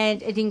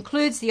 and it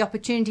includes the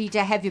opportunity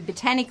to have your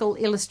botanical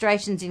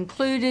illustrations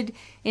included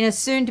in a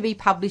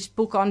soon-to-be-published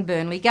book on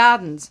Burnley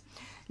Gardens.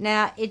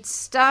 Now, it's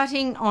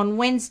starting on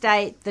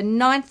Wednesday, the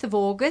 9th of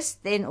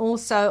August, then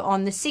also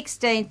on the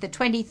 16th, the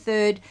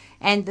 23rd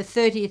and the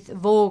 30th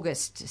of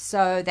August.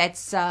 So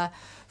that's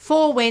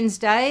 4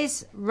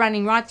 Wednesdays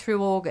running right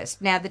through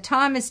August. Now, the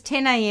time is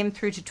 10 a.m.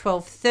 through to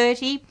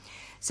 12:30.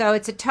 So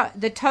it's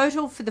the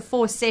total for the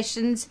 4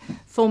 sessions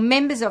for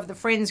members of the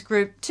Friends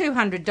Group,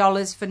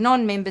 $200. For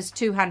non-members,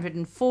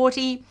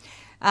 $240.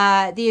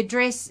 The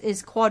address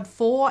is Quad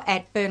 4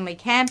 at Burnley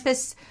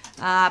Campus.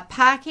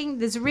 Parking,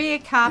 there's a rear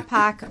car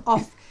park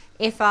off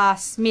F.R.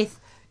 Smith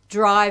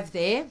Drive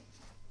there.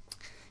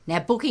 Now,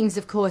 bookings,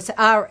 of course,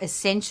 are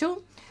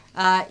essential.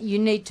 You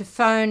need to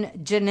phone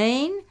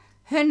Janine.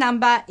 Her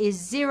number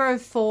is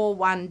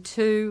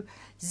 0412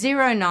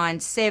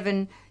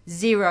 097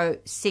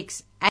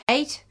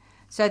 068.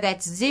 So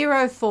that's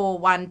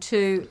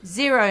 0412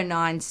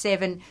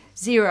 097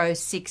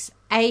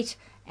 068.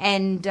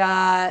 And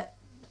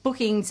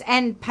bookings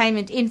and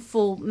payment in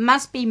full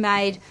must be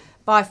made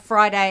by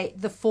Friday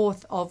the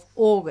 4th of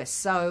August.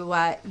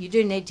 So you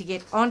do need to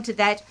get onto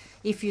that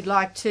if you'd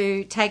like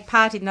to take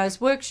part in those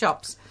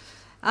workshops.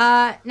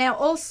 Now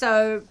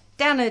also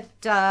down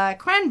at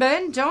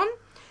Cranbourne, John,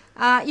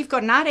 you've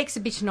got an art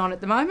exhibition on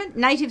at the moment,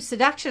 Native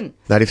Seduction.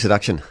 Native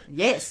Seduction.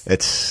 Yes.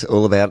 It's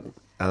all about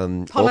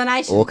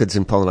pollination. Orchids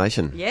and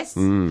pollination. Yes.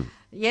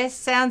 Yes,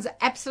 sounds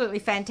absolutely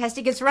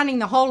fantastic. It's running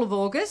the whole of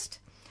August,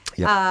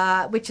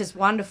 which is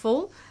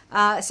wonderful.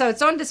 So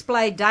it's on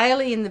display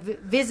daily in the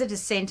visitor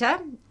centre,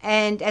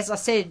 and as I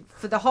said,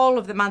 for the whole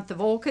of the month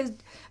of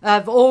August,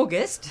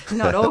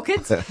 not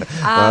orchids.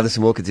 There's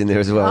some orchids in there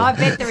as well. I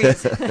bet there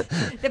is.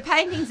 The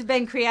paintings have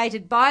been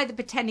created by the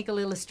Botanical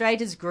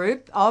Illustrators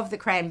Group of the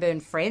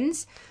Cranbourne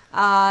Friends.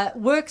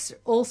 Works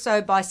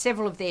also by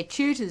several of their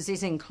tutors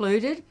is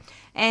included,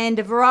 and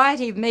a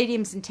variety of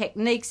mediums and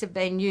techniques have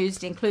been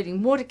used,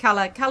 including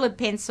watercolour, coloured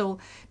pencil,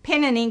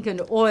 pen and ink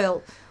and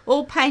oil.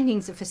 All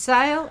paintings are for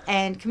sale,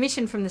 and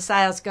commission from the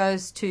sales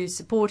goes to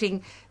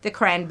supporting the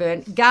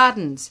Cranbourne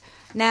Gardens.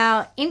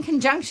 Now, in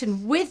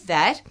conjunction with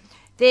that,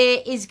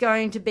 there is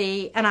going to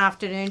be an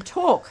afternoon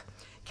talk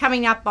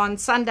coming up on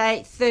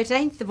Sunday,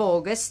 13th of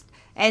August,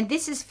 and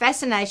this is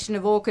Fascination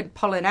of Orchid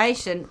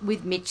Pollination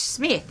with Mitch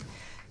Smith.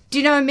 Do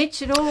you know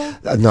Mitch at all?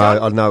 No,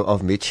 I know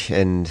of Mitch,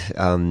 and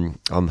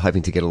I'm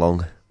hoping to get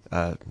along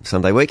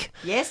Sunday week.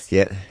 Yes.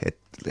 Yeah, it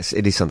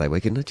is Sunday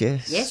week, isn't it?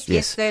 Yes.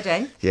 Yes,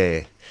 13.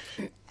 Yeah.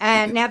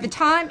 Now, the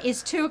time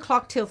is 2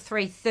 o'clock till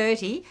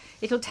 3:30.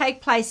 It'll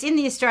take place in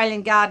the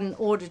Australian Garden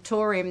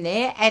Auditorium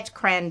there at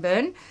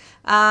Cranbourne,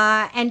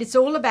 and it's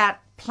all about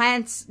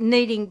plants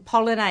needing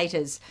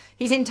pollinators.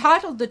 He's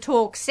entitled the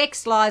talk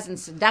Sex, Lies and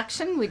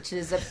Seduction, which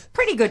is a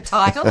pretty good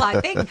title,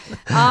 I think.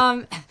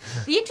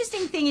 The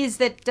interesting thing is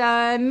that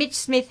Mitch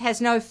Smith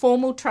has no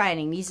formal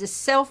training. He's a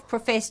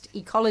self-professed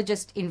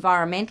ecologist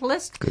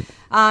environmentalist. Good.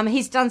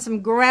 He's done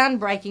some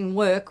groundbreaking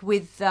work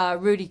with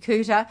Rudy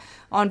Cooter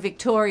on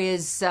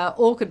Victoria's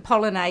orchid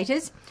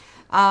pollinators.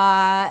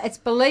 It's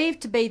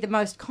believed to be the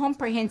most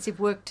comprehensive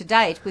work to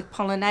date, with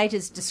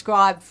pollinators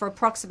described for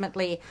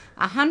approximately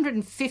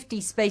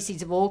 150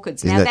 species of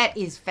orchids. That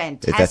is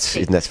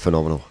fantastic. That's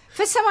phenomenal.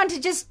 For someone to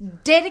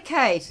just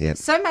dedicate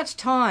so much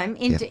time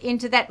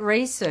into that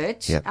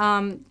research,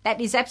 that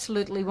is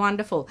absolutely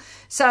wonderful.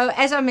 So,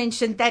 as I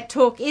mentioned, that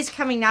talk is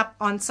coming up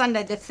on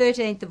Sunday the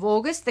 13th of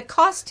August. The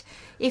cost,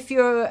 if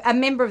you're a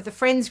member of the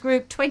Friends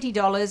Group,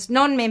 $20,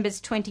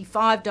 non-members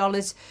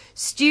 $25,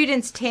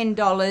 students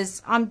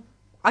 $10.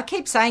 I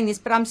keep saying this,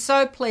 but I'm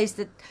so pleased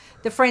that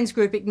the Friends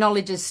Group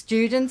acknowledges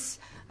students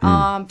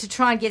to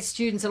try and get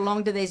students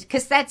along to these,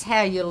 because that's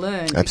how you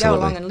learn. Absolutely. You go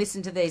along and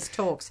listen to these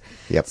talks.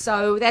 Yep.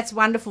 So that's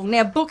wonderful.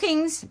 Now,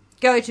 bookings,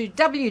 go to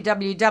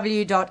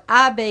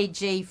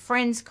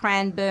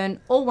www.rbgfriendscranbourne,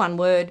 all one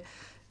word,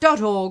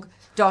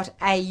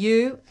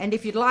 .org.au. And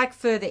if you'd like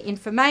further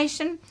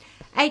information,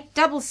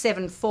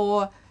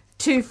 8774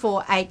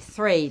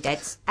 2483.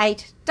 That's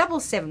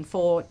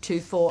 8774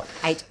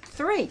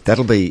 2483.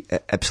 That'll be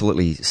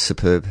absolutely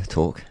superb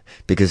talk,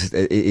 because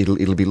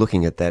it'll be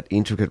looking at that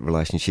intricate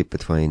relationship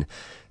between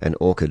an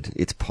orchid,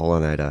 its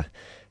pollinator,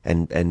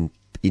 and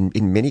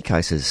in many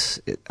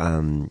cases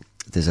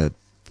there's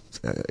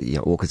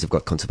orchids have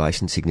got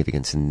conservation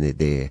significance, and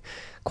they're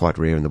quite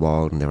rare in the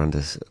wild, and they're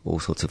under all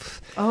sorts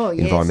of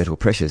environmental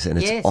pressures,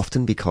 and it's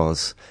often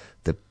because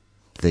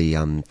the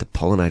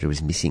pollinator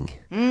is missing,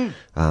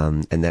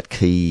 and that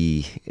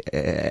key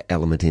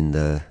element in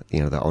the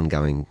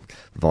ongoing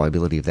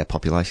viability of that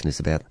population is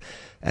about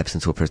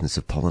absence or presence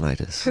of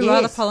pollinators. Who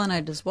are the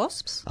pollinators?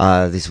 Wasps?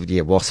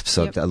 Wasps.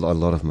 Yep. A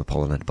lot of them are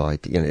pollinated by,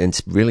 and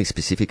it's really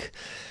specific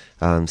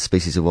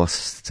species of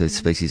wasps to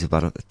species of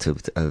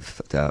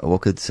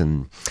orchids,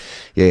 and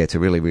it's a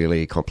really,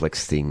 really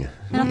complex thing.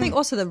 And I think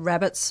also the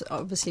rabbits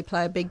obviously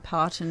play a big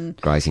part in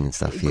grazing and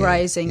stuff.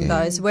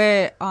 Those.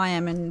 Where I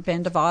am in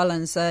Bendive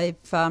Islands, they've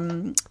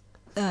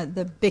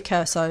the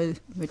BICA,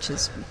 which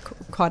is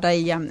quite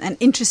an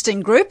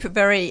interesting group, a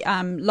very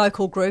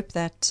local group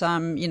that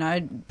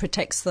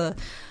protects the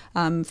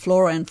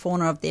flora and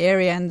fauna of the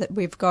area, and that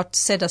we've got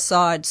set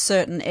aside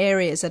certain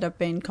areas that have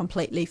been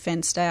completely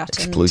fenced out.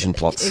 Exclusion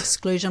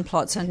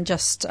plots, and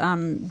just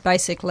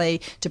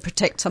basically to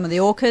protect some of the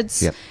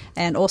orchids,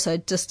 and also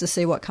just to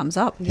see what comes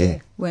up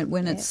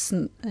when it's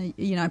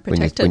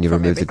protected. When you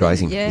remove the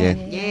grazing.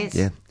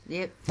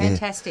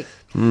 Fantastic.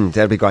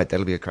 That'll be great.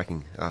 That'll be a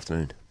cracking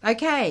afternoon.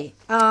 Okay,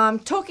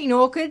 talking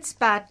orchids,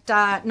 but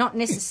not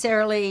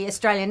necessarily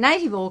Australian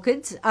native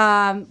orchids.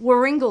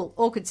 Warringal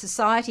Orchid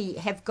Society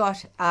have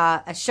got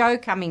a show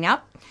coming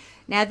up.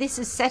 Now, this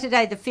is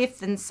Saturday the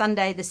 5th and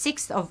Sunday the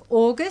 6th of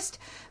August.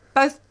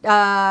 Both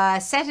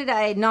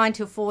Saturday 9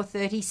 till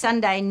 4:30,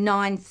 Sunday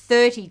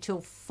 9:30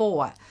 till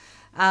 4.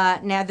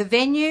 Now, the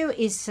venue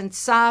is St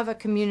Sava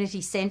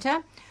Community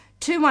Centre,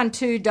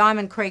 212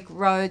 Diamond Creek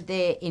Road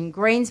there in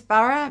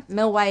Greensborough.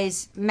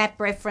 Melway's map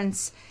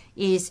reference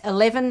is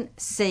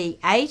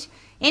 11C8.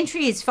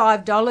 Entry is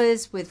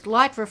 $5 with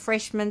light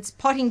refreshments,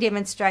 potting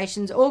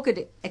demonstrations,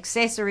 orchid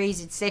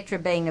accessories, etc.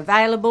 being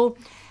available.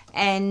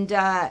 And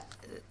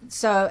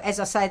so, as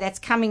I say, that's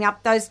coming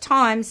up. Those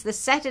times, the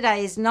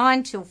Saturday is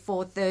 9 till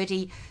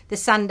 4:30, the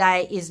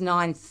Sunday is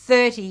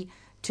 9:30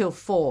 till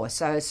 4,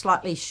 so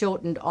slightly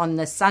shortened on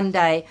the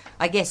Sunday,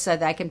 I guess, so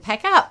they can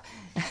pack up.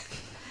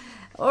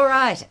 All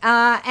right,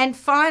 and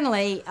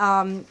finally,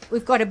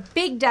 we've got a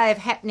big day of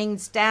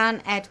happenings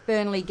down at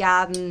Burnley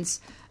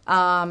Gardens.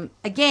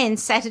 Again,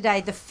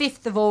 Saturday, the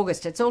 5th of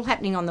August. It's all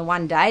happening on the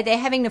one day. They're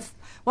having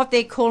what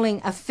they're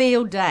calling a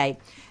field day.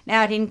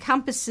 Now, it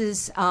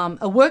encompasses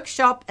a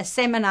workshop, a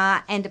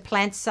seminar, and a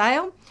plant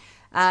sale.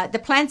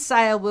 The plant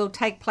sale will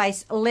take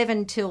place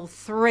 11 till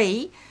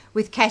 3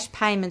 with cash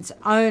payments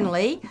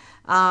only,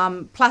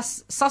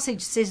 plus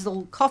sausage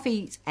sizzle,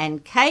 coffees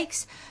and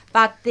cakes.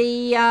 But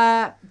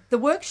the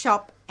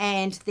workshop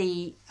and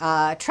the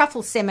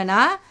truffle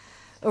seminar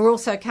are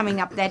also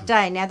coming up that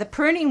day. Now, the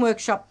pruning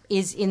workshop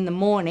is in the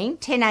morning,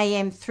 10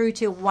 a.m. through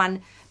till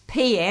 1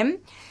 p.m.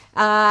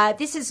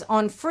 This is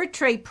on fruit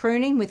tree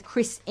pruning with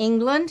Chris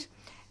England,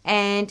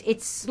 and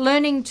it's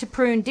learning to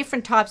prune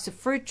different types of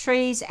fruit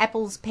trees,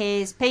 apples,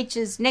 pears,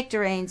 peaches,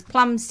 nectarines,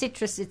 plums,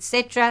 citrus,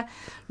 etc.,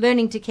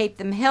 learning to keep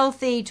them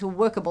healthy to a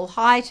workable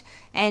height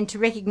and to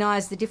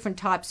recognise the different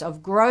types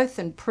of growth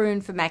and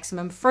prune for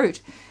maximum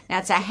fruit. Now,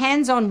 it's a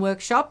hands-on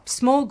workshop,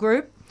 small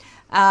group.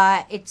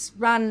 It's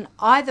run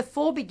either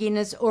for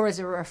beginners or as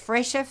a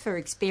refresher for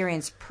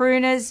experienced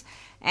pruners,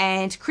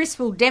 and Chris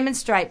will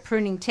demonstrate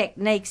pruning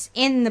techniques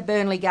in the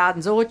Burnley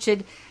Gardens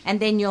orchard, and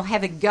then you'll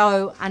have a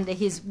go under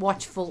his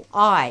watchful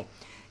eye.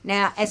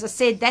 Now, as I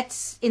said,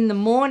 that's in the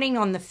morning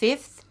on the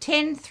 5th,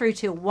 10 through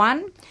till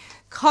 1.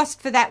 Cost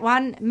for that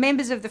one,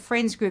 members of the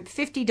Friends Group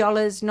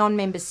 $50,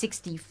 non-members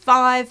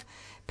 $65.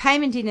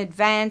 Payment in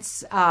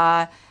advance,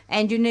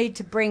 and you need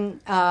to bring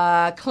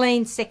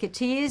clean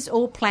secateurs.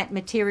 All plant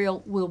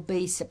material will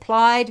be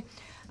supplied.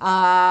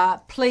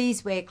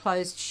 Please wear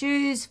closed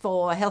shoes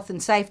for health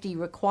and safety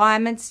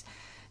requirements.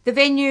 The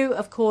venue,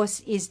 of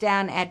course, is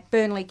down at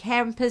Burnley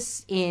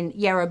Campus in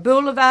Yarra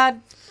Boulevard.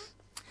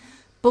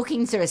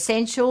 Bookings are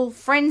essential.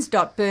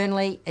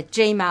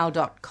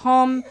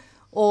 friends.burnley@gmail.com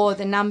or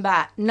the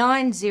number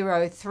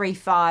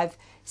 9035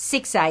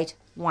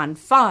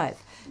 6815.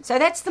 So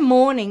that's the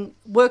morning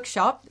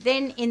workshop.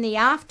 Then in the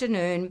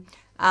afternoon,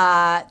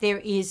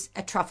 there is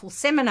a truffle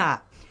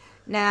seminar.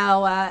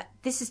 Now,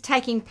 this is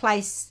taking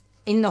place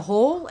in the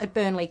hall at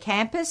Burnley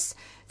Campus,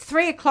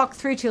 3 o'clock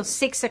through till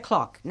 6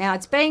 o'clock. Now,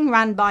 it's being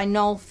run by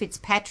Noel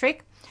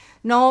Fitzpatrick.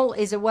 Noel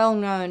is a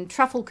well-known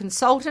truffle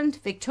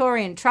consultant,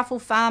 Victorian truffle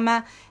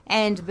farmer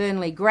and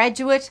Burnley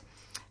graduate.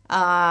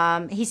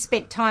 He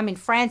spent time in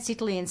France,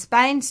 Italy and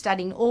Spain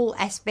studying all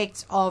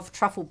aspects of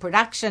truffle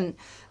production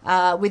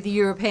with the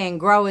European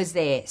growers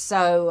there.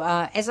 So,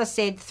 as I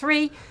said,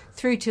 3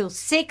 through till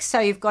 6, so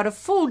you've got a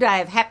full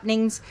day of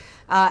happenings.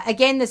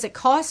 Again, there's a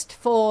cost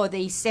for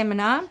the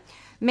seminar.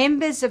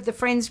 Members of the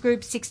Friends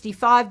Group,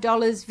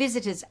 $65,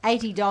 visitors,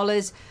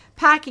 $80,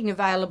 parking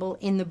available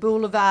in the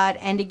boulevard,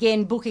 and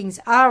again, bookings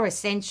are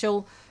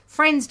essential.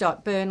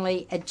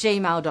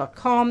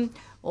 friends.burnley@gmail.com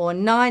or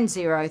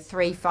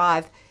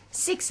 9035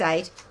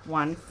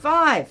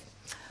 6815.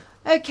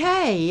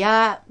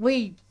 Okay,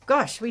 we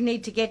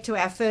need to get to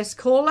our first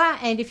caller,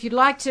 and if you'd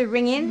like to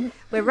ring in,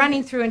 we're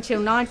running through until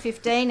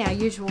 9:15, our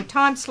usual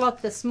time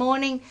slot this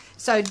morning,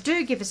 so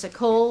do give us a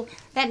call.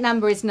 That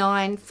number is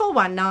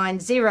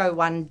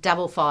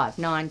 94190155,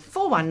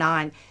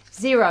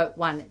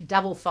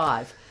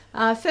 94190155.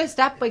 First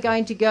up, we're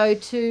going to go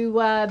to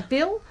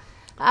Bill.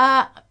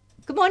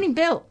 Good morning,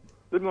 Bill.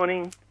 Good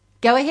morning.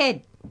 Go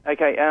ahead.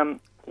 Okay,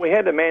 we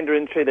had a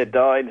mandarin tree that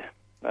died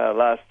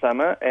last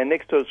summer, and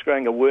next to it's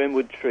growing a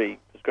wormwood tree.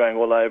 It's growing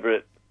all over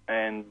it,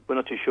 and we're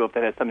not too sure if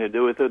that has something to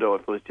do with it or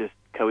if it was just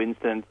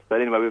coincidence.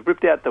 But anyway, we've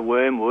ripped out the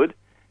wormwood,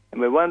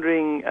 and we're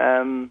wondering,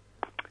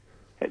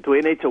 do we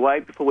need to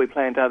wait before we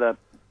plant other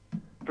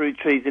fruit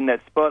trees in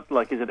that spot?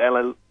 Like, is it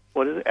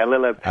allelopathic?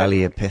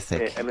 Allelopathic.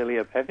 Yeah,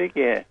 allelopathic,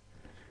 yeah.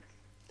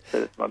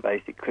 So that's my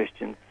basic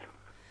questions.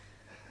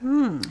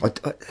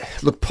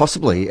 Look,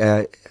 possibly.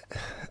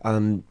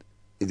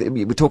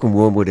 We're talking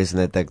wormwood, isn't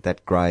it?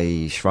 That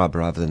grey shrub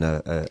rather than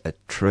a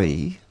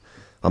tree,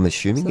 I'm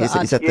assuming. Is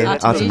that the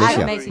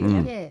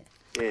Artemisia?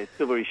 Yeah,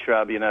 silvery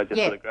shrub, just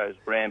sort of grows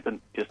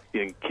rampant. Just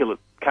kill it,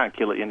 can't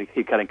kill it.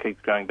 Keep cutting, keeps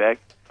growing back.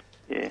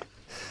 Yeah.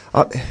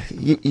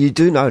 You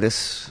do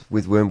notice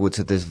with wormwoods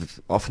that there's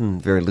often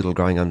very little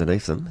growing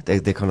underneath them.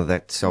 They're kind of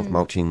that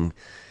self-mulching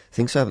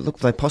thing. So, look,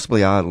 they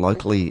possibly are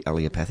locally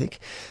allelopathic,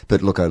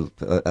 but look, a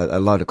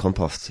load of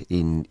compost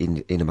in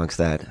amongst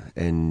that,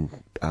 and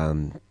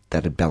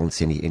that'd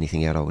balance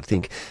anything out, I would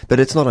think. But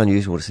it's not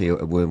unusual to see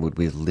a wormwood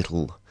with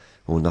little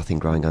or nothing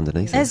growing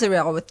underneath it. As there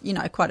are with,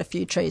 quite a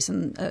few trees,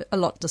 and a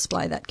lot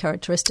display that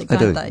characteristic,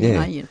 don't they?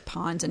 Yeah.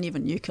 Pines and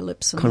even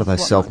eucalypts. And kind of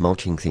those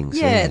self-mulching things.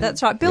 Yeah,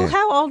 that's right. Bill,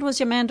 how old was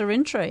your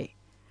mandarin tree?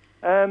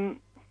 It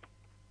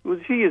was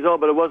a few years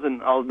old, but it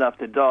wasn't old enough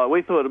to die.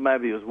 We thought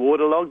maybe it was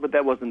waterlogged, but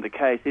that wasn't the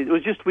case. It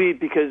was just weird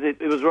because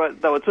it was right.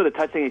 They were sort of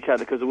touching each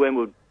other because the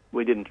wormwood,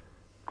 we didn't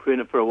prune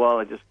it for a while.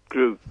 It just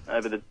grew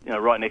over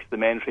right next to the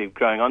mandarin tree,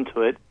 growing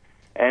onto it.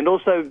 And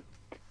also,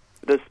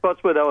 the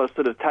spots where they were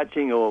sort of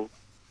touching or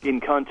in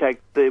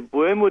contact, the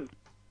wormwood,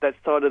 that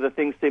side of the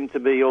thing seemed to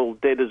be all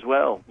dead as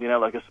well,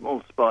 like a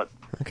small spot.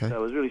 Okay. So it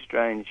was really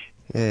strange.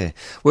 Yeah.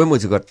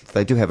 Wormwoods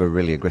they do have a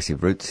really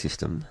aggressive root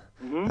system.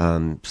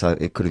 So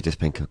it could have just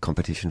been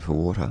competition for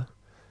water.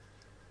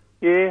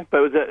 Yeah,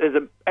 but there's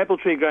an apple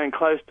tree growing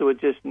close to it,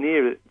 just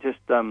near it, just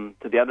to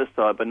the other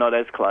side, but not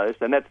as close,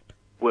 and that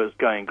was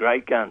going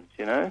great guns,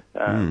 That's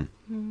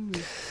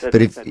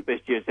But if- the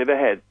best year it's ever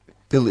had.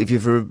 Bill, if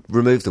you've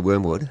removed the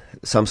wormwood,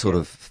 some sort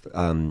of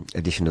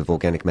addition of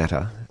organic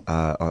matter,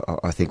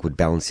 I think would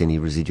balance any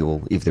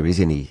residual, if there is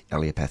any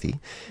allelopathy,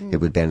 it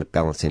would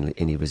balance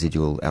any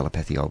residual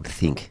allelopathy, I would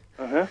think.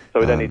 So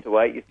we don't need to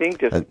wait, you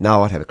think?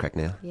 No, I'd have a crack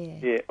now.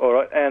 Yeah, all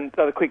right. And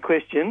another quick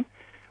question.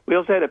 We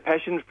also had a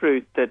passion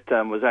fruit that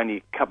was only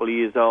a couple of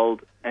years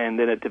old, and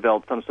then it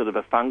developed some sort of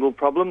a fungal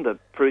problem. The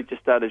fruit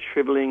just started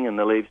shrivelling and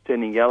the leaves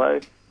turning yellow.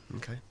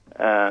 Okay.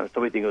 So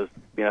we think it was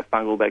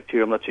fungal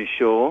bacteria. I'm not too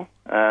sure.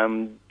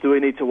 Do we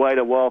need to wait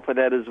a while for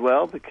that as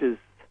well? Because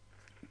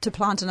To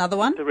plant another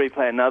one? to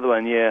replant another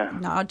one, yeah.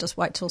 No, I'd just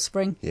wait till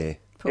spring. Yeah.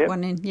 Put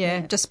one in,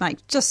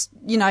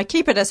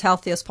 keep it as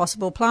healthy as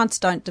possible. Plants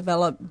don't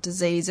develop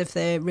disease if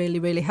they're really,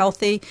 really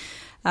healthy.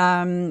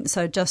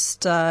 So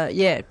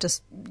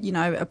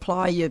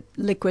apply your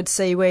liquid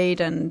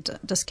seaweed and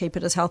just keep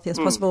it as healthy as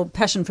possible.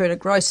 Passion fruit are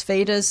gross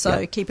feeders,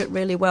 so keep it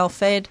really well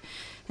fed.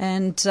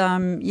 And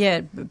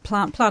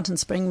plant in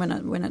spring when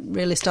it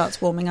really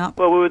starts warming up.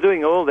 Well, we were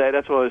doing all that.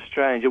 That's why it was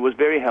strange. It was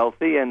very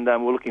healthy, and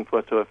we're looking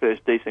forward to our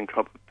first decent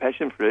crop of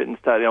passion fruit. And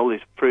starting all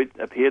this fruit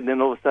appeared, and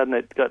then all of a sudden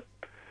it got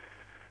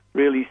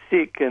really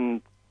sick,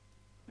 and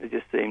it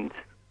just seemed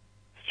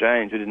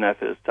strange. We didn't know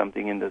if it was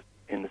something in the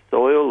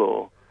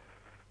soil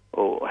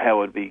or how it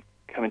would be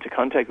come into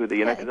contact with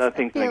it. Because other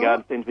things in the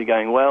garden seem to be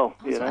going well.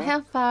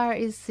 How far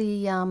is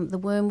the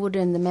wormwood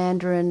and the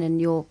mandarin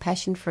and your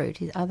passion fruit?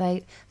 Are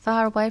they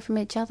far away from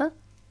each other?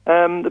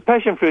 The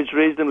passion fruit's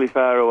reasonably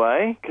far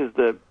away,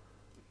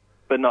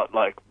 but not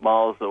like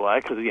miles away,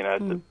 because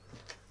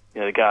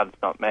the garden's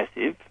not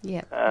massive.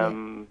 Yeah.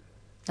 I'm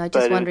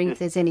just wondering if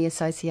there's any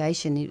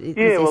association. Is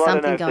there I don't know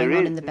something if going there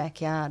on is. in the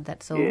backyard?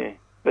 That's all. Yeah,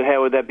 but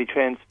how would that be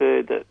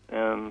transferred?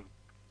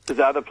 Because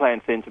other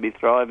plants seem to be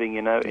thriving,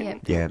 in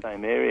the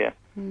same area.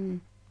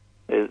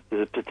 There's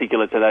a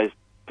particular to those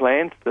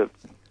plants that,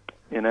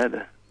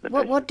 the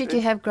What did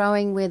you have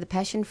growing where the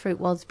passion fruit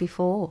was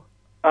before?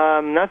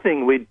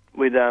 Nothing. We'd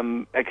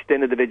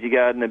extended the veggie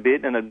garden a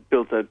bit, and had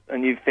built a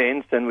new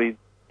fence, and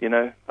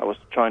I was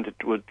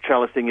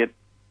trellising it,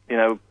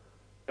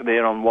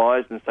 there on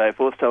wires and so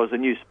forth. So it was a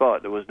new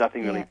spot. There was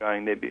nothing really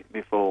growing there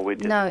before.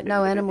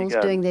 No animals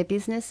doing their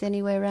business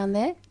anywhere around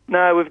there?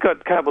 No, we've got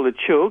a couple of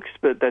chooks,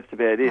 but that's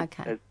about it.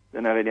 Okay.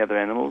 Don't have any other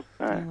animals.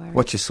 No.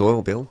 What's your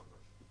soil, Bill?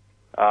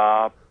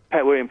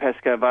 We're in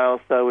Pascoe Vale,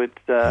 so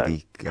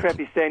it's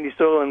crappy sandy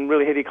soil and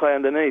really heavy clay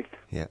underneath.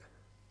 Yeah.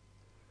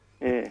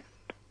 Yeah.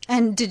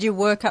 And did you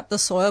work up the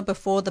soil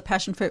before the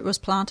passion fruit was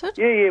planted?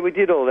 Yeah, we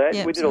did all that.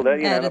 Yeah, we did so all that.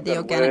 added I've the got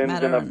organic worms,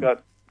 matter and I've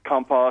got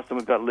compost, and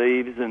we've got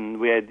leaves, and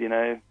we had,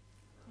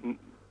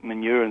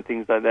 manure and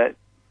things like that.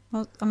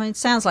 Well, it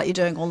sounds like you're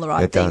doing all the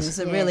right It does. things.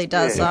 It really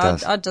does. Yeah.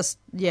 So I'd just,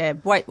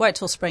 wait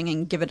till spring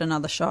and give it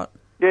another shot.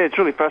 Yeah, it's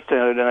really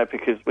frustrating, I don't know,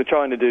 because we're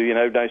trying to do,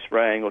 no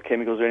spraying or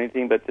chemicals or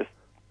anything, but just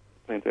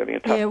seems to be having a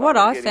tough time what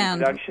I getting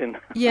found, production.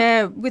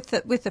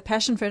 with the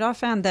passion fruit, I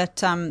found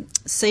that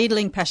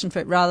seedling passion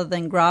fruit rather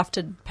than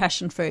grafted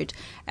passion fruit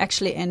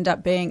actually end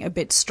up being a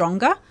bit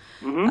stronger.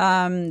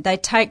 Mm-hmm. They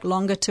take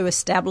longer to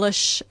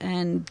establish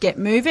and get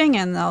moving,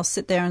 and they'll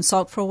sit there and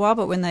sulk for a while.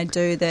 But when they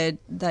do, they've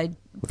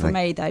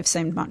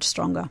seemed much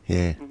stronger.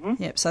 Yeah. Mm-hmm.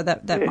 Yep. So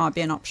that might be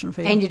an option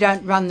for you. And you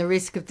don't run the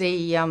risk of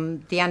the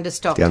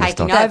understock The understock.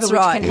 taking over, That's which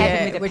right, can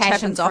happen with a which passion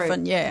happens fruit.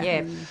 often.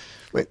 Yeah.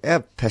 Well, our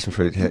passion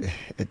fruit,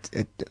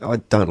 I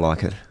don't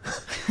like it.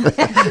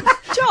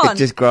 John, It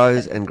just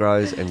grows and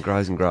grows and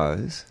grows and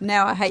grows,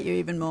 now I hate you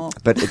even more.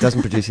 but it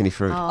doesn't produce any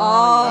fruit.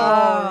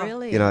 Oh,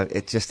 really?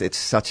 It's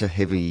such a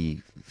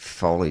heavy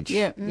foliage.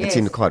 Yeah. It's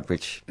in quite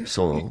rich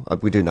soil.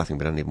 We do nothing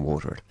but don't even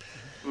water it.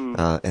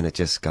 And it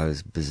just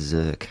goes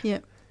berserk. Yeah.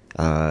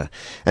 And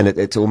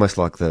it's almost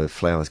like the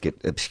flowers get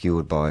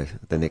obscured by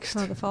the next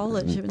By the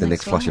foliage of the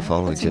next flush of one.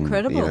 foliage. That's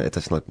incredible. And,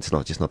 it's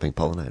not just not being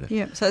pollinated.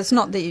 Yeah. So it's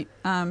not the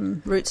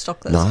rootstock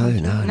that's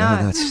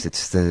No.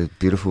 It's the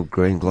beautiful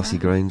green, glossy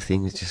green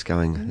thing. It's just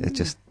going. It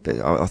just.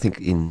 I think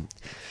in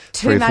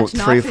Too much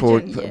three or four.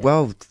 nitrogen, yeah.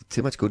 Well,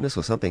 too much goodness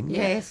or something.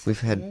 Yes. We've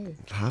had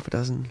half a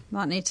dozen.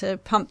 Might need to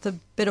pump the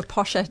bit of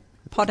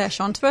potash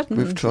onto it. And,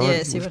 We've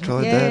tried. see We've what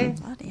tried happens.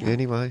 that. Bloody hell.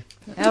 Anyway,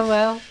 Oh,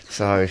 well.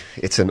 so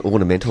it's an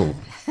ornamental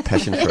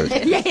passion fruit.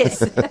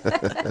 Yes.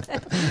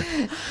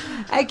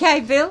 Okay,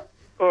 Bill.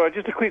 All right,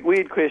 just a quick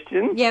weird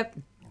question. Yep.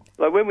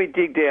 Like when we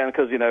dig down,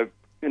 because,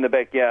 in the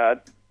backyard,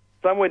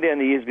 somewhere down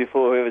the years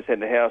before, whoever's had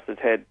the house has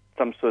had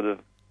some sort of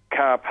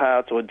car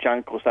parts or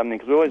junk or something,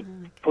 because we're always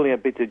pulling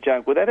out bits of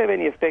junk. Would that have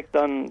any effect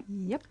on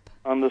Yep.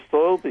 on the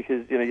soil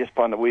because, you just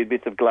find the weird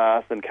bits of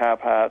glass and car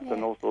parts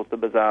and all sorts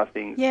of bizarre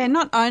things. Yeah,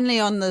 not only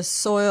on the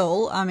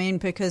soil,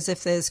 because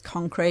if there's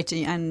concrete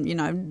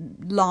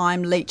and,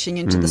 lime leaching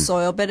into the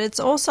soil, but it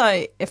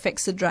also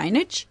affects the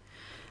drainage.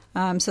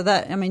 So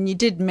that, you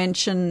did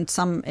mention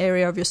some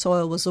area of your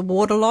soil was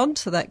waterlogged,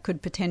 so that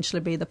could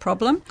potentially be the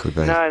problem. Could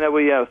be. No,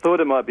 we thought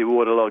it might be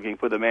waterlogging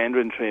for the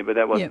mandarin tree, but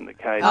that wasn't the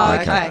case. Oh,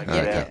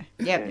 Okay.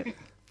 Yep.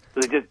 So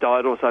they just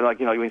died also, like,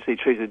 when you see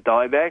trees that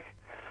die back,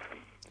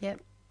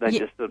 Yep. they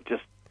just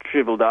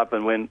shriveled up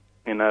and went,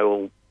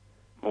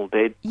 all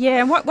dead.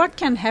 Yeah, and what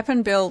can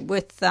happen, Bill,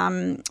 with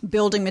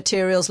building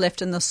materials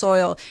left in the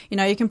soil?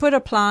 You can put a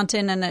plant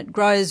in and it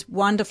grows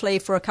wonderfully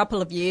for a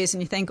couple of years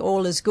and you think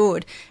all is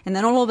good. And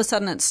then all of a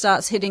sudden it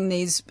starts hitting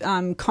these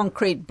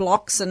concrete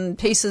blocks and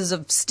pieces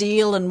of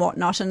steel and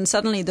whatnot, and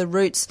suddenly the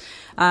roots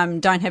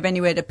don't have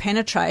anywhere to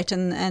penetrate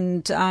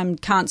and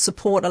can't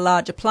support a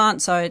larger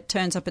plant, so it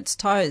turns up its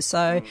toes.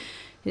 So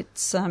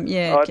it's,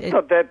 it's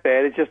not that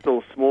bad. It's just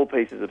all small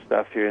pieces of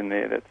stuff here and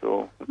there, that's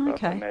all. It's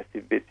not a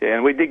massive bit, yeah.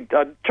 And I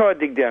try to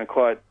dig down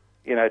quite,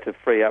 to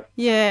free up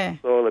the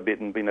soil a bit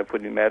and,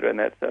 put in matter and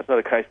that. So it's not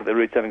a case that the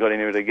roots haven't got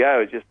anywhere to go.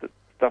 It's just that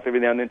stuff every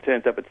now and then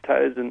turns up its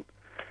toes and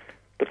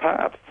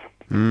departs.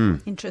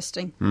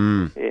 Interesting.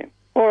 Yeah.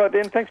 All right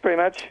then, thanks very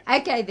much.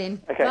 Okay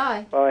then.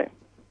 Okay. Bye.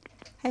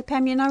 Hey,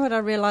 Pam, you know what I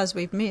realise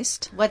we've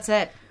missed? What's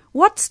that?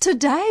 What's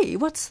today?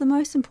 What's the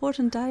most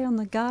important day on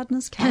the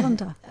gardener's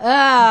calendar?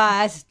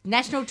 It's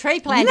National Tree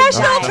Planting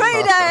National Day.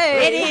 Tree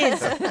Day! It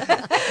is.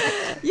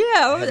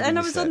 Yeah, and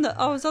I was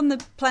on the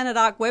Planet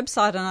Ark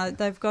website, and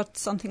they've got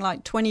something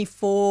like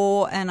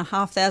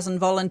 24,500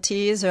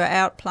 volunteers who are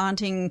out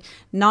planting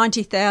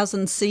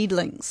 90,000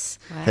 seedlings.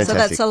 Wow. So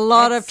that's a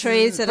lot of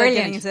trees that brilliant. are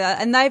getting into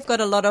that. And they've got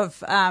a lot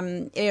of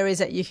areas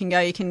that you can go.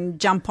 You can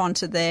jump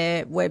onto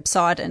their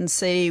website and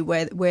see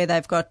where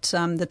they've got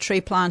the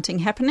tree planting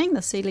happening,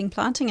 the seedling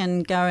planting,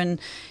 and go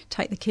and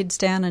take the kids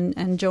down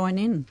and join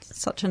in.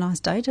 It's such a nice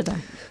day today.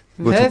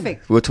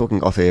 Perfect. We were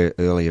talking off air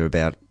earlier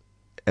about,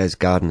 as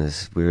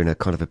gardeners, we're in a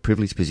kind of a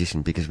privileged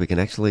position because we can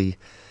actually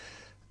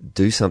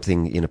do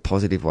something in a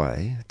positive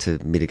way to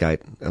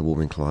mitigate a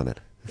warming climate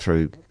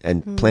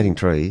planting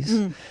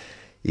trees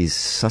is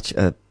such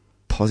a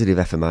positive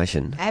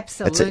affirmation.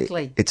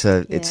 Absolutely. It's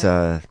a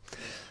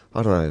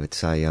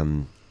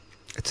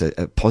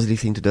positive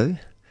thing to do.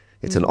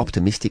 It's an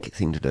optimistic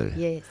thing to do.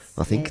 Yes.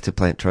 I think, to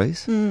plant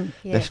trees. Yeah.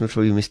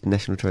 We missed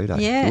National Tree Day.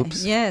 Yeah,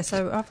 Whoops. yeah.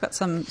 So I've got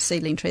some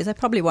seedling trees. They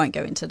probably won't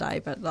go in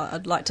today, but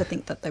I'd like to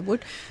think that they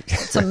would.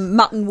 Some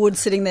mutton wood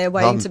sitting there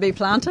waiting to be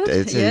planted.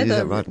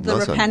 The right. the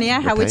Nice one.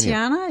 Rapania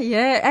howitiana.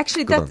 Yeah,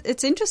 actually, Good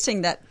it's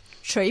interesting, that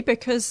tree,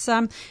 because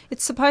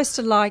it's supposed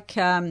to like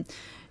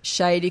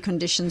shady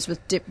conditions with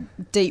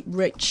deep,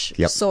 rich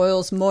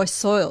soils, moist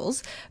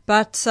soils.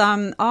 But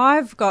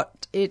I've got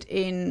it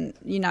in,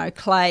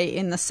 clay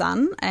in the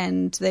sun,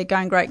 and they're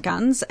going great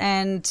guns.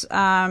 And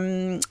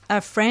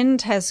a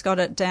friend has got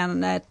it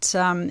down at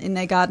in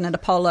their garden at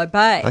Apollo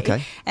Bay.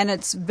 Okay. And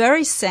it's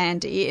very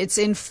sandy. It's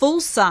in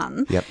full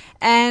sun. Yep.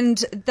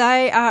 And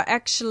they are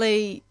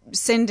actually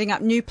sending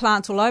up new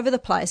plants all over the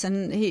place.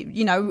 And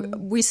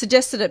we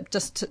suggested it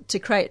just to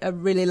create a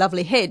really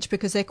lovely hedge,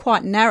 because they're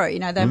quite narrow.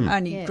 They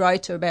only grow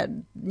to about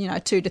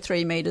 2 to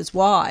 3 metres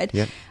wide.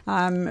 Yep.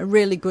 A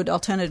really good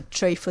alternative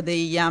tree for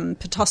the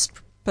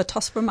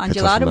Pittosporum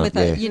undulatum with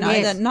the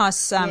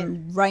nice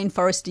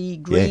rainforesty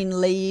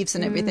green leaves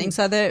and everything.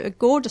 So they're a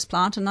gorgeous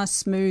plant, a nice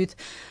smooth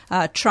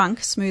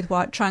smooth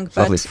white trunk.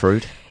 Lovely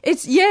fruit.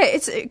 It's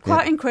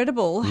quite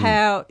incredible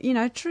how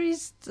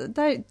trees,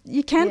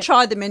 you can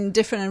try them in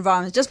different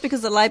environments. Just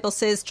because the label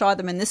says try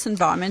them in this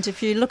environment,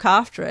 if you look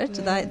after it,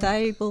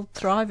 they will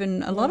thrive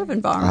in a lot of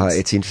environments.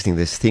 It's interesting.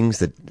 There's things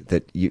that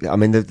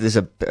there's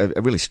a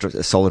really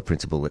solid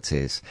principle that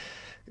says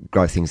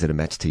grow things that are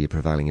matched to your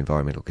prevailing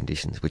environmental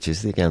conditions, which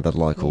is again the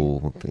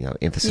local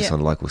emphasis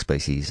on local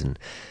species,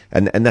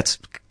 and that's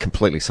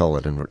completely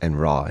solid and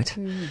right.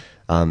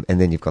 And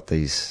then you've got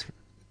these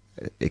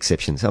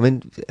exceptions.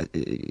 Corymbia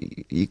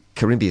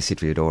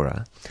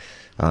citriodora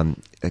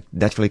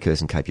naturally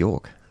occurs in Cape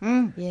York.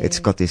 It's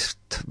got this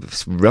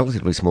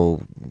relatively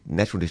small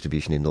natural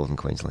distribution in northern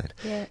Queensland.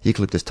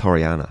 Eucalyptus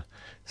torreana,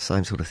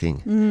 same sort of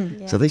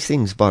thing. So these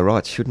things by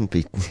rights shouldn't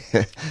be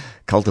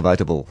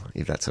cultivatable,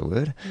 if that's a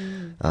word.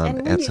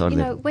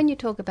 And when you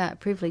talk about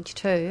privilege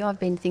too, I've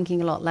been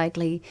thinking a lot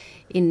lately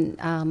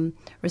in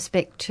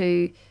respect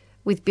to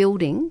with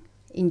building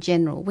in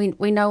general.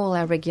 We know all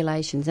our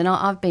regulations, and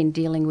I've been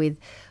dealing with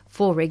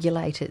 4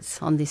 regulators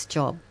on this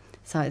job.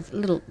 So it's a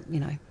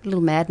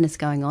little madness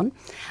going on.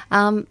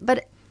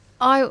 But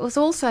I was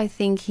also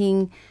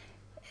thinking,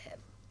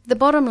 the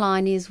bottom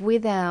line is,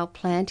 with our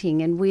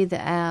planting and with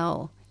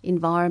our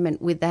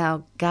environment, with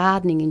our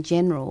gardening in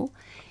general,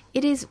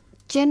 it is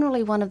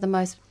generally one of the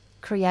most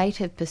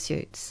creative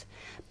pursuits.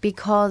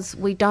 because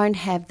we don't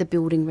have the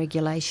building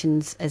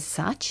regulations as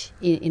such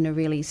in a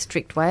really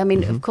strict way. I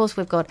mean, of course,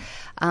 we've got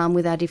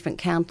with our different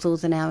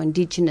councils and our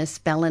Indigenous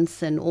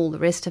balance and all the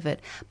rest of it.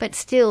 But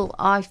still,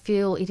 I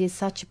feel it is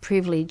such a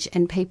privilege,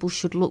 and people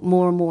should look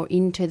more and more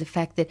into the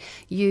fact that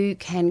you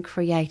can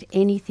create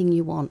anything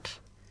you want.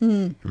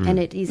 And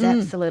it is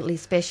absolutely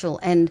special.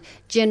 And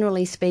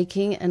generally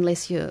speaking,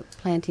 unless you're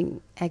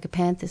planting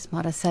agapanthus,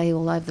 might I say,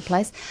 all over the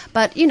place,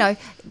 but, you know,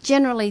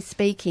 generally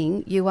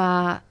speaking, you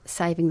are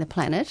saving the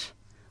planet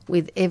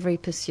with every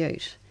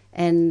pursuit.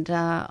 And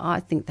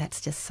I think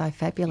that's just so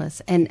fabulous.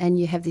 And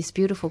you have this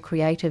beautiful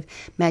creative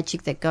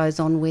magic that goes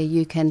on where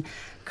you can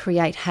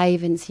create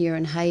havens here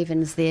and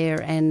havens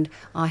there. And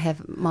I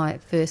have my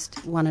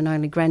first one and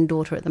only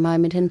granddaughter at the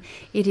moment. And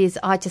it is,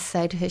 I just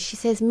say to her, she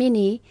says,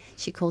 Minnie,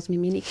 she calls me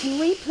Minnie,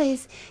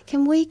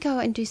 can we go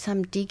and do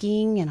some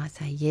digging? And I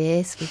say,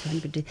 yes, we're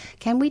going to do,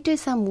 can we do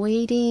some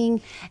weeding?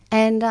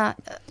 And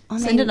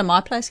send it to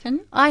my place, can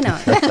you? I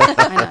know.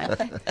 I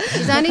know.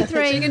 She's only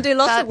 3. You can do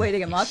lots of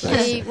weeding at my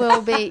place. She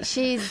will be.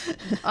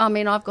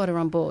 I've got her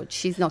on board.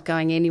 She's not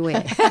going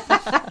anywhere.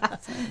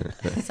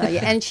 So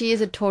yeah, and she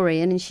is a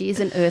Taurian and she is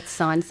an earth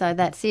sign, so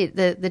that's it.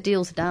 The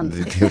deal's done.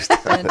 The deal's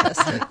done.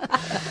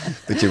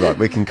 But you're right,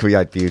 we can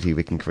create beauty,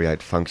 we can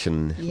create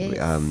function, Yes.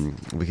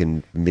 we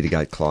can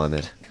mitigate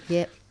climate,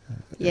 Yep.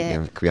 Yeah. you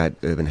know, create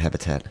urban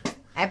habitat,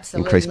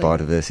 Absolutely. increase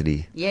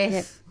biodiversity.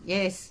 Yes,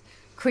 yes.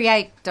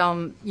 Create,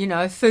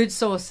 food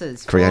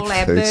sources for Create all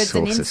our food birds sources.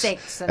 and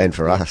insects. And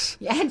for us.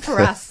 Yeah, and for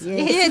us. Yes.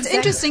 Yes, Yeah, it's exactly.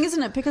 interesting,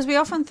 isn't it? Because we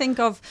often think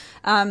of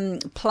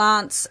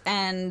plants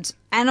and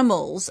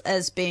animals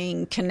as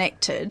being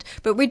connected,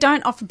 but we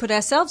don't often put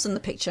ourselves in the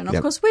picture. And of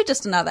Yep. course, we're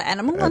just another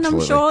animal. And I'm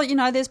Absolutely.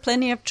 sure, there's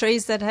plenty of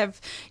trees that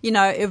have,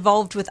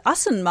 evolved with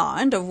us in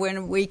mind of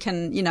when we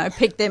can,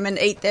 pick them and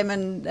eat them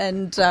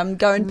and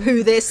go and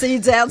poo their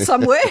seeds out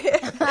somewhere.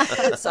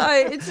 So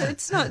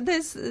it's not,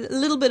 there's a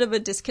little bit of a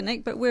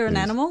disconnect, but we're an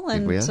animal,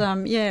 and we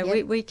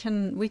are. we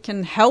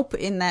can help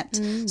in that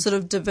sort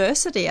of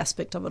diversity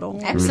aspect of it all.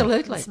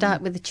 Absolutely.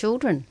 Start with the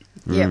children.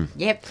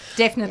 Yep,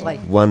 definitely.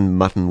 One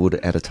muttonwood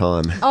at a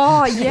time.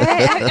 Oh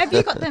yeah, have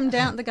you got them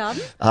down at the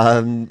garden?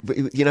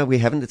 We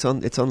haven't. It's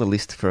on the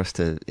list for us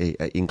to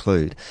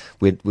include.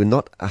 We're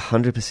not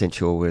 100%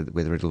 sure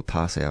whether it'll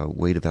pass our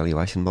weed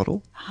evaluation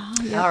model.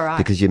 All right.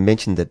 Because you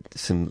mentioned that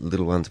some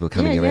little ones were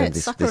coming Yeah, around.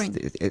 it's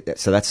suckering.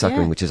 So that's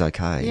suckering, Yeah. which is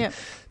okay. Yeah.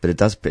 But it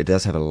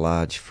does have a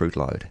large fruit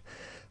load.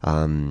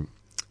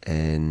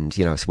 And,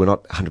 so we're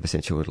not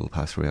 100% sure it'll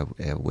pass through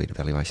our weed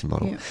evaluation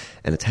model. Yeah.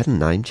 And it's had a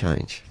name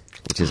change,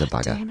 which is a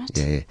bugger. damn it.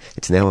 Yeah.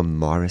 It's now a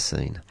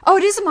myrcene. Oh,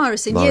 it is a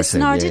myrcene. Yes, Myrcene,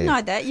 no, I yeah. did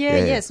know that. Yeah,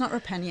 Yeah. it's not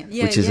Rapania.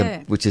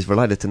 Yeah, which is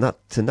related to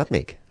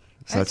nutmeg.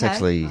 So it's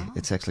Okay.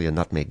 actually a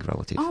nutmeg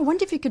relative. Oh, I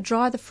wonder if you could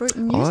dry the fruit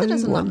and use it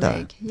as a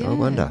nutmeg. Yeah. I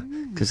wonder.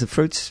 Because the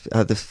fruits,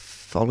 the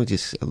foliage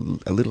is a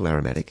little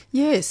aromatic.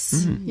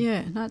 Yes.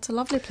 Yeah. No, it's a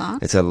lovely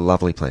plant. It's a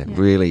lovely plant. Yeah.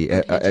 Really,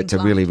 Good hedging it's a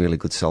plant. really, really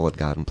good solid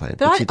garden plant.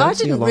 But you I don't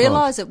see a didn't lot of.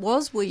 realise it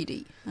was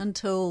weedy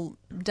until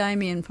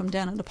Damien from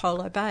down at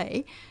Apollo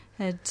Bay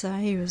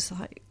he was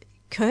like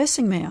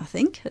cursing me, I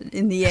think,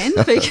 in the end,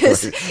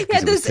 because he it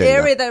had was this tender.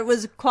 area that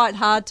was quite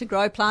hard to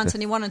grow plants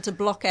and he wanted to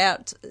block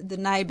out the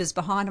neighbours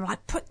behind him.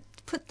 Like, put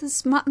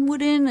this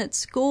muttonwood in,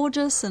 it's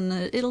gorgeous and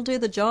it'll do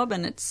the job,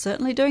 and it's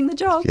certainly doing the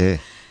job. Yeah.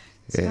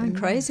 It's going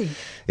crazy.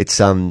 It's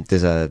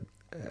it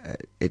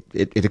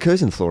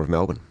occurs in the floor of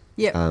Melbourne.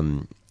 Yep.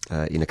 In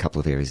a couple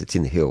of areas. It's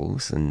in the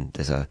hills, and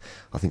there's I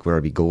think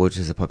Werribee Gorge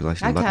there's a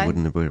population of Okay. muttonwood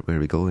in the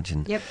Werribee Gorge,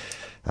 and Yep.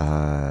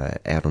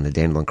 out on the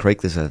Dandelion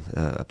Creek there's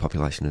a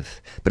population of,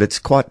 but it's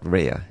quite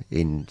rare.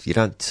 You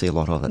don't see a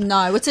lot of it.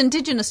 No, it's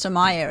indigenous to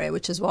my area,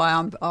 which is why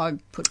I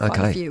put quite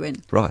a Okay. few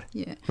in. Right.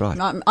 Yeah. Right.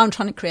 And I'm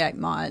trying to create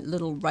my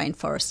little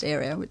rainforest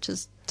area, which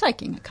is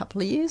taking a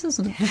couple of years,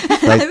 isn't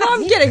it? They-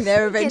 I'm getting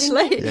there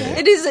eventually. Yeah.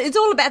 It is. It's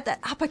all about that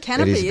upper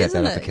canopy, It is about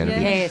isn't that it? upper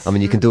canopy. Yeah. Yes. I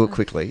mean, you can do it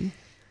quickly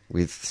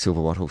with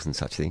silver wattles and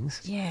such things.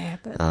 Yeah,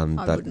 but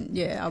but- I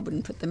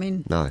wouldn't put them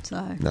in. No,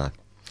 So. no.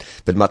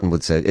 But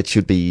muttonwood, it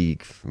should be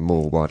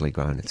more widely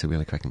grown. It's a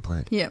really cracking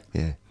plant. Yeah.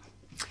 Yeah.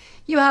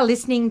 You are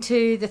listening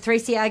to the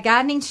 3CR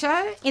Gardening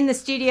Show. In the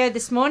studio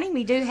this morning,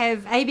 we do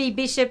have A.B.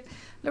 Bishop,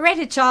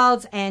 Loretta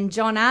Childs and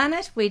John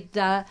Arnott. We'd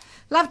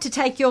love to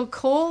take your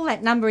call.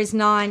 That number is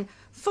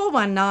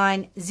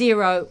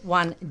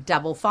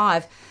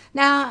 94190155.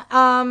 Now,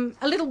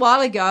 a little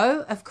while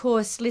ago, of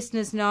course,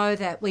 listeners know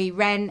that we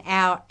ran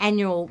our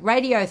annual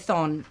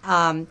radiothon.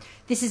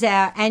 This is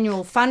our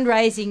annual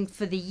fundraising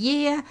for the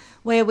year,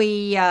 where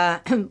we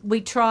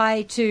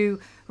try to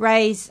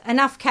raise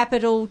enough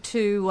capital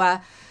to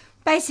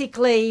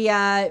basically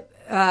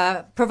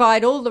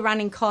provide all the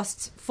running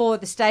costs for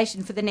the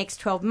station for the next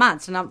 12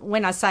 months. And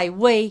when I say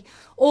we,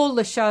 all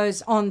the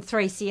shows on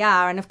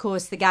 3CR, and of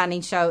course the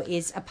Gardening Show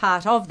is a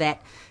part of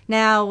that.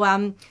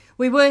 Now,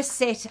 we were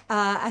set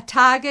a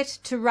target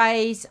to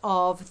raise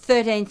of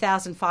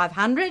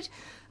 $13,500.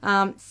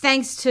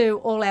 Thanks to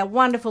all our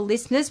wonderful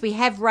listeners, we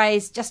have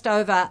raised just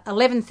over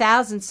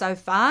 $11,000 so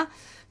far.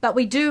 but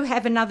we do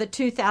have another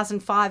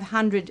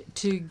 2,500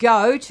 to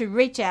go to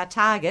reach our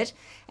target,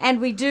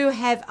 and we do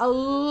have a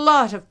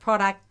lot of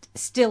product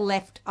still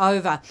left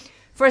over.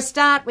 For a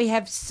start, we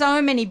have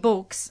so many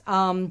books.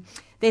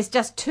 There's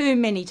just too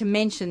many to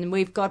mention.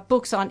 We've got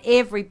books on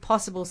every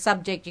possible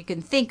subject you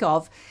can think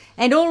of,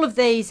 and all of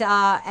these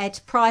are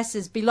at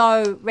prices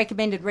below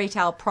recommended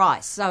retail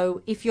price.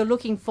 So if you're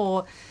looking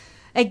for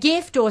a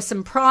gift or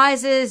some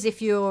prizes,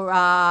 if you're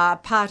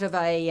part of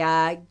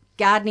a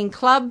gardening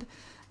club,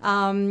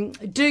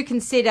 do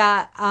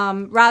consider,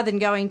 rather than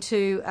going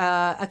to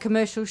a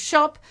commercial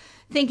shop,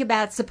 think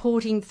about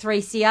supporting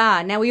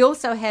 3CR. Now, we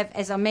also have,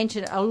 as I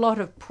mentioned, a lot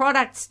of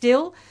product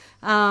still.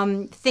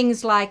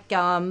 Things like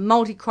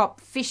multi-crop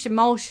fish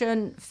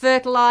emulsion,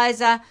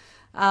 fertiliser,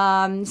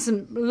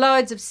 some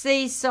loads of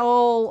sea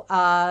salt.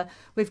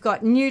 We've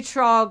got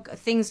Nutrog,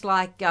 things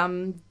like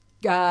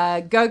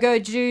go-go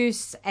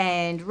juice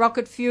and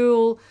rocket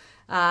fuel,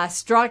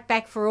 strike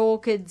back for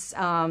orchids,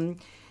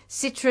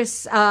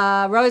 citrus,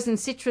 rose and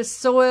citrus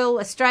soil,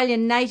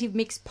 Australian native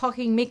mix,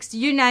 pocking mix,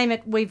 you name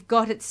it, we've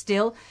got it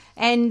still.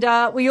 And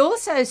we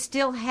also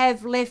still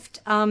have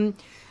left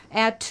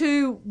our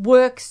 2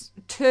 Works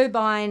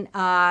turbine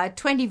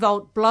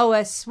 20-volt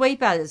blower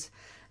sweepers.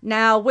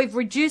 Now, we've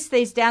reduced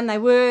these down. They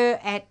were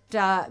at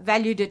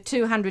valued at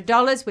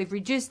 $200. We've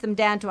reduced them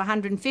down to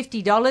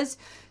 $150.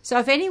 So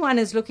if anyone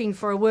is looking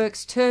for a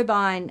Works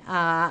turbine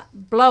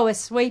blower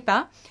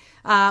sweeper,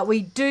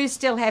 we do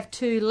still have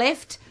 2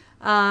 left.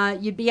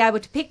 You'd be able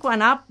to pick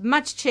one up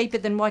much cheaper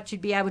than what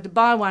you'd be able to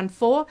buy one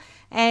for.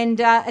 And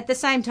at the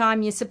same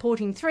time, you're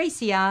supporting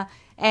 3CR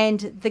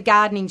and the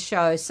gardening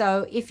show.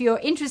 So if you're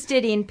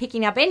interested in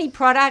picking up any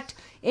product,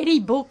 any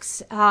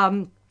books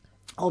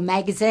or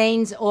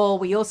magazines, or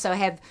we also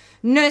have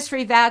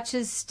nursery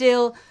vouchers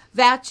still,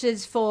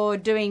 vouchers for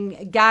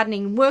doing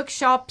gardening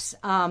workshops,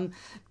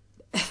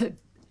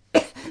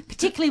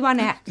 particularly one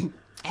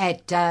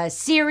at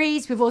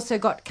Ceres. We've also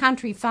got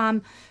Country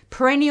Farm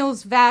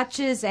Perennials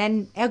vouchers,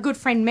 and our good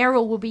friend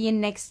Merrill will be in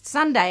next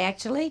Sunday,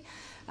 actually.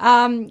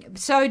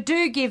 So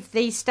do give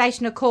the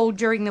station a call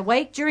during the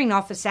week, during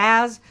office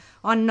hours,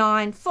 on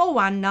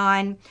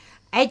 9419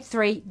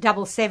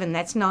 8377.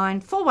 That's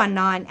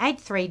 9419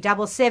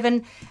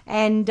 8377,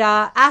 and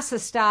ask the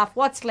staff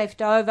what's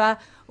left over,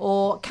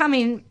 or come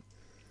in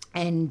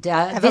and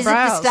visit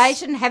the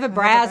station, have a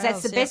browse.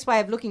 That's the best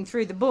way of looking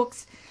through the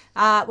books.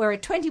 We're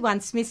at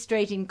 21 Smith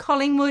Street in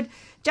Collingwood,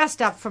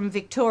 just up from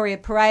Victoria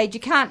Parade.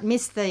 You can't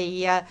miss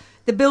the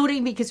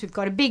building because we've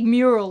got a big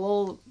mural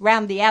all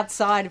round the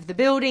outside of the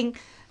building.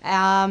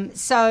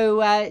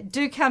 So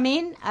do come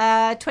in,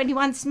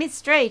 21 Smith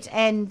Street,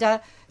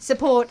 and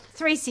support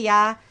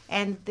 3CR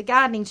and the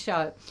gardening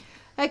show.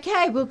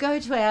 Okay, we'll go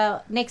to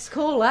our next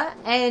caller,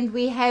 and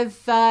we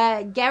have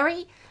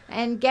Gary,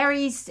 and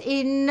Gary's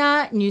in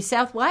New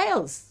South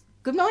Wales.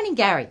 Good morning,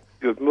 Gary.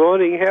 Good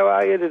morning. How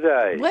are you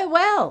today? We're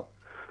well.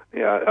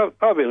 Yeah,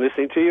 I've been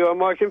listening to you on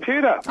my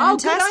computer. Oh,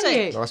 good on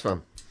you. Nice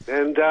one.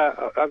 And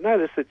I've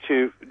noticed that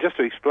you, just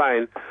to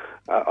explain,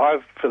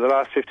 for the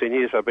last 15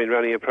 years, I've been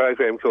running a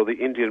program called the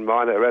Indian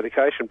Miner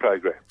Eradication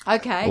Program.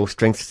 Okay. All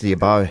strengths to your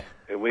bow.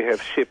 And we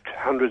have shipped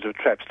hundreds of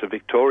traps to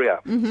Victoria.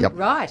 Mm-hmm. Yep.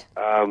 Right.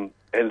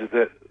 And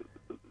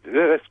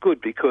that's good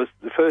because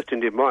the first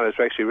Indian miners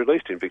were actually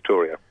released in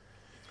Victoria.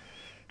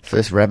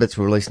 First rabbits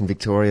were released in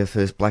Victoria,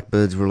 first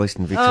blackbirds were released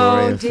in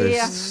Victoria, Oh, dear.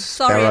 first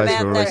Sorry sparrows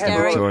about were that, released in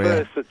Gary. Victoria.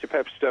 First that you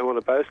perhaps don't want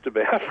to boast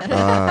about.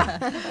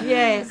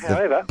 Yes.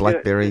 However,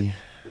 Blackberry.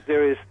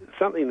 there is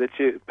something that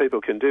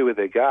people can do with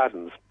their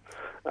gardens.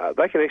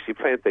 They can actually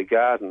plant their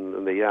garden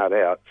and their yard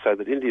out so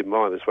that Indian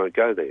miners won't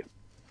go there.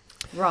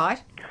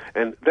 Right.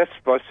 And that's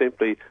by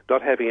simply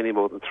not having any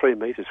more than 3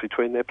 metres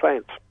between their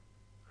plants.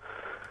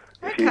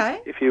 Okay.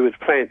 If you would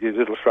plant your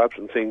little shrubs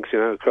and things,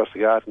 across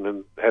the garden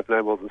and have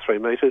no more than 3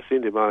 metres, the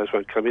Indian miners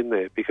won't come in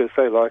there because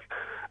they like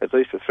at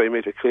least a 3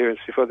 metre clearance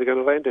before they're going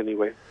to land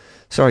anywhere.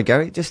 Sorry,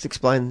 Gary, just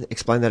explain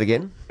that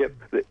again. Yep.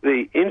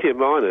 The Indian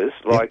miners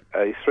like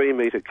a 3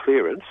 metre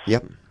clearance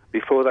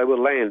before they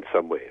will land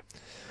somewhere.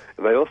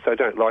 And they also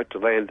don't like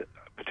to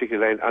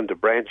particularly land under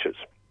branches.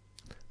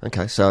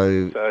 Okay,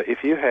 so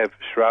if you have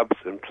shrubs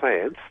and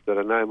plants that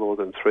are no more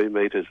than 3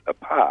 metres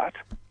apart,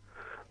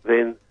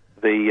 then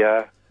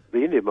the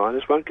Indian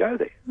miners won't go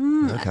there.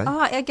 Okay. Oh,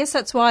 I guess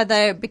that's why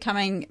they're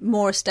becoming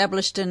more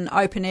established in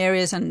open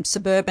areas and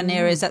suburban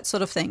areas, that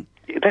sort of thing.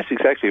 Yeah, that's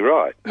exactly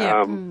right.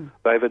 Yeah.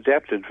 They've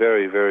adapted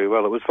very, very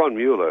well. It was von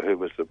Mueller, who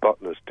was the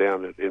botanist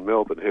down in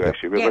Melbourne, who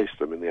actually released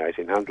them in the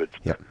 1800s.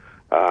 Yep.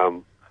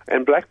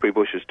 And blackberry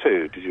bushes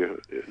too.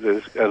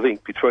 There's a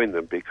link between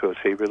them because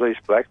he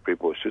released blackberry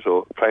bushes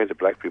or planted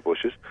blackberry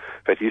bushes.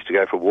 In fact, he used to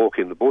go for a walk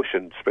in the bush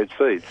and spread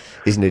seeds.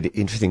 Isn't it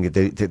interesting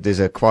that there's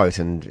a quote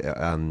and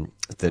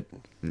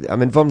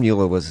von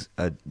Mueller was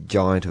a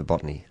giant of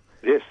botany.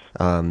 Yes.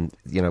 One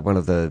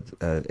of the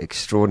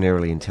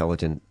extraordinarily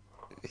intelligent,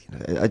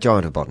 a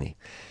giant of botany.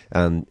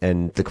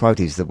 And the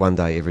quote is that one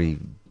day every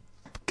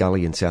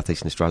gully in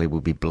southeastern Australia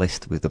will be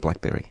blessed with the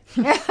blackberry.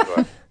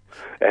 Right.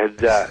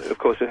 And, of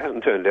course, it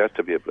hasn't turned out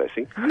to be a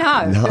blessing.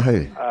 No.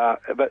 No.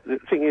 But the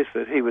thing is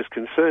that he was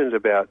concerned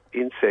about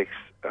insects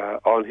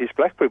on his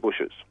blackberry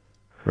bushes.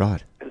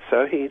 Right. And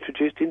so he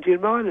introduced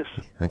Indian miners,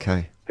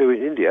 Okay. who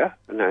in India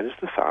are known as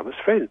the farmer's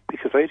friend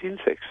because they eat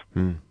insects.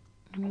 Mm.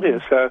 Yeah,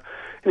 so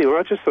anyway,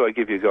 I just thought I'd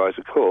give you guys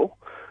a call.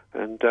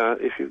 And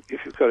if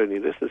you've got any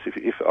listeners, if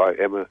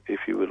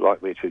you would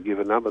like me to give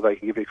a number, they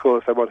can give me a call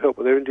if they want help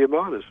with their Indian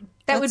miners.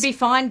 That would be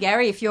fine,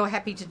 Gary, if you're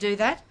happy to do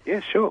that. Yeah,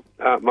 sure.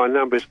 My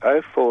number is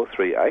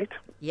 0438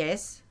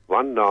 Yes.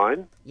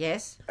 19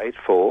 Yes.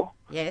 84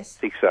 Yes.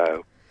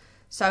 60.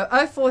 So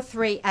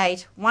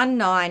 0438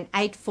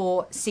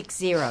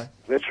 198460.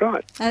 That's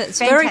right. It's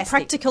very Fantastic.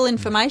 practical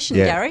information,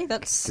 Yeah. Gary.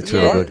 That's It's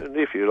really good. And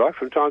if you like,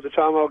 from time to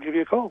time, I'll give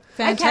you a call.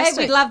 fantastic.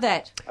 Okay, we'd love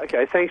that.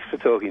 Okay, thanks for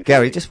talking.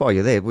 Gary, just while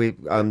you're there,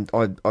 I'm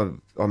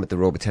at the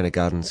Royal Botanic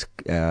Gardens,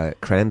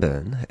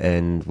 Cranbourne,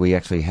 and we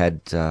actually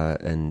had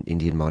an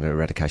Indian miner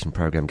eradication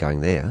program going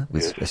there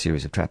with a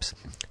series of traps,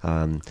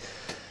 and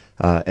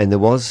there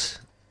was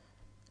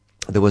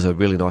a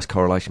really nice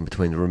correlation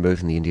between the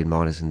removing the Indian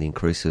miners and the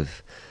increase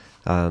of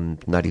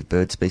native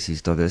bird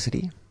species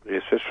diversity.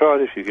 Yes, that's right.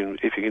 If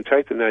you can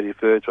take the native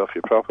birds off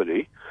your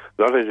property,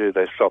 not only do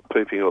they stop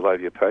pooping all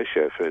over your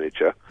patio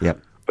furniture, Yep.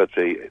 but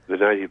the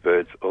native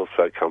birds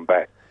also come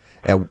back.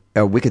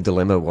 Our wicked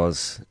dilemma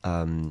was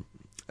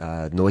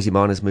noisy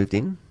miners moved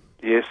in.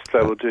 Yes,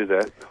 they will do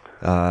that.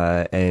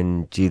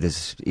 And gee,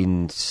 there's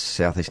in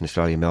southeastern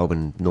Australia,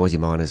 Melbourne, noisy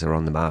miners are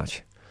on the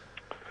march.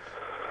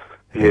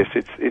 Yes,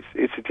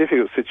 it's a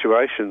difficult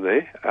situation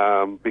there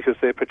because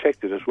they're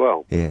protected as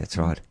well. Yeah, that's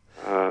right.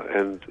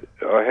 And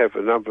I have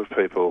a number of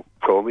people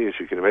call me, as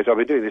you can imagine. I've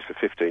been doing this for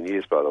 15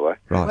 years, by the way.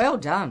 Right. Well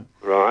done.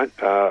 Right.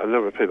 A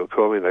number of people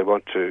call me and they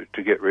want to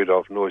get rid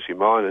of noisy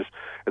miners.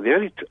 And the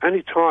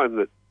only time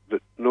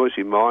that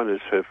noisy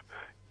miners have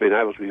been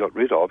able to be got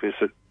rid of is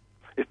that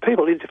if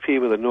people interfere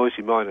with a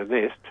noisy miner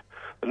nest,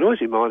 the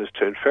noisy miners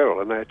turn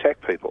feral and they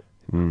attack people.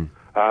 Mm.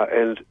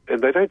 And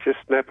they don't just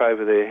snap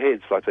over their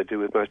heads like they do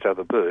with most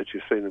other birds.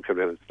 You've seen them come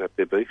down and snap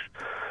their beaks.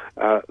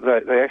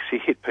 They actually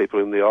hit people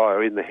in the eye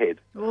or in the head.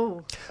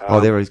 Ooh.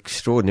 They're an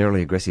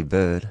extraordinarily aggressive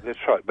bird. That's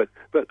right.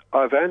 But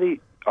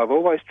I've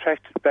always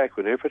tracked it back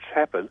whenever it's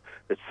happened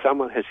that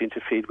someone has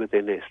interfered with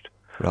their nest.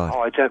 Right.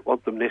 I don't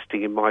want them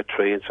nesting in my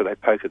tree, and so they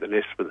poke at the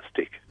nest with a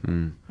stick.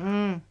 Mm.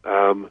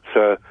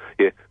 So,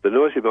 yeah, the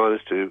noisy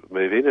miners do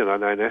move in, and I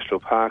know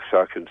national parks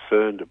are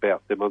concerned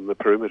about them on the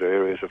perimeter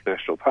areas of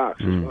national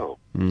parks as well.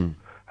 Mm.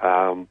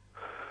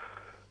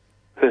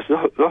 There's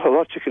not a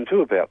lot you can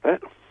do about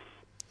that.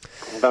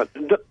 But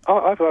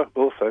I've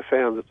also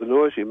found that the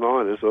noisy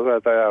miners, although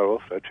they are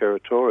also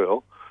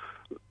territorial,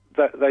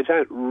 they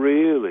don't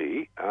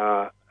really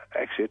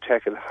actually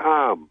attack and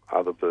harm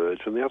other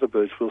birds, and the other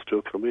birds will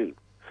still come in.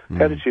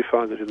 How did you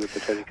find it in the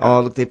botanic garden?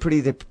 Oh,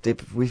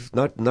 look, we've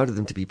noted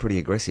them to be pretty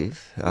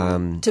aggressive.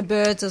 To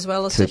birds as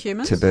well as to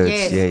humans? To birds,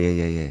 Yes.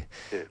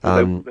 yeah.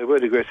 Well, they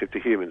weren't aggressive to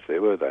humans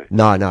there, were they?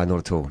 No, not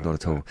at all, not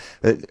at all.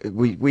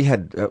 We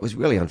had, it was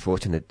really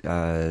unfortunate,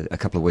 a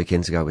couple of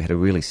weekends ago we had a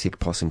really sick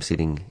possum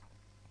sitting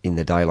in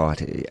the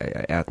daylight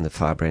out in the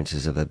far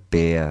branches of a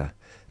bare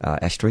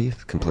ash tree,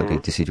 completely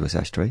deciduous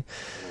ash tree.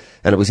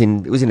 And it was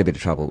in a bit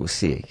of trouble. It was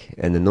sick,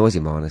 and the noisy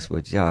miners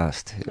were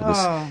just.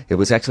 It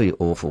was actually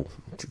awful.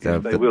 They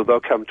will. They'll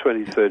come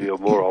 20, 30 or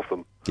more of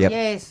them. Yep.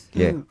 Yes.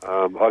 Yeah.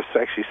 I've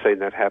actually seen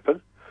that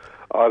happen.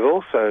 I've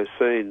also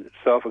seen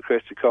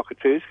sulphur-crested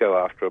cockatoos go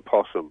after a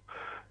possum,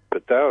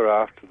 but they were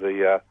after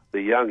the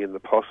young in the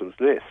possum's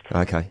nest.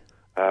 Okay.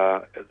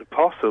 The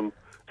possum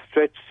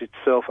stretched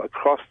itself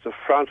across the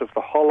front of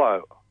the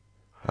hollow.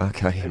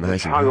 Okay. And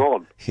Amazing. hung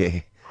on. Yeah.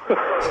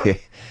 Yeah.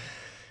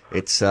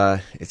 It's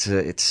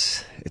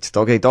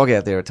dog eat dog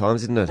out there at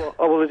times, isn't it?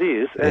 Well, it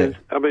is, and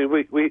I mean,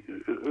 we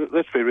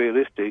let's be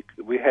realistic.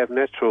 We have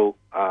natural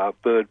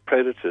bird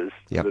predators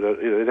Yep. that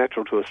are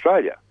natural to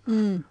Australia.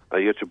 You got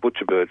your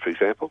butcherbird, for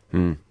example.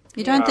 Mm.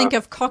 You don't think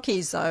of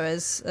cockies, though,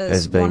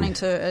 as being- wanting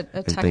to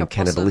attack being a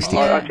possum. cannibalistic.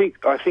 Yeah.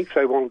 I think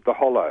they want the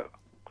hollow.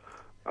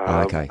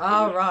 Okay.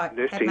 Oh, right.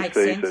 That Nesting makes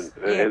season, sense.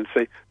 Yeah. and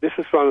see, this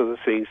is one of the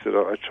things that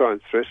I try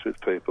and stress with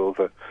people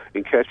that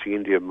in catching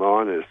Indian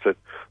miners that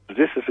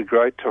this is a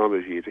great time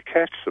of year to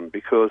catch them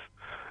because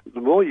the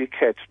more you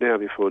catch now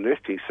before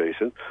nesting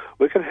season,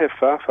 we're going to have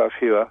far, far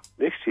fewer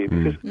next year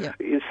because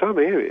in some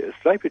areas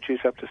they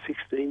produce up to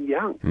 16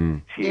 young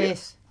each year.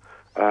 Yes.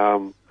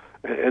 And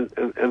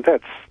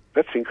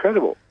that's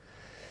incredible.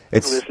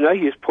 It's There's no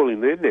use pulling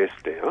their nest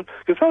down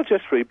because they'll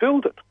just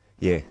rebuild it.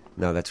 yeah.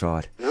 No, that's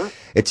right. You know?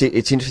 It's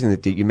interesting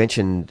that you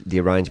mentioned the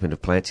arrangement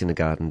of plants in the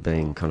garden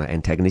being kind of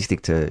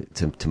antagonistic to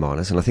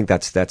miners, and I think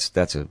that's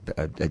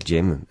a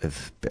gem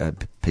of a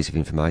piece of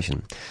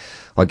information.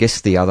 I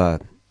guess the other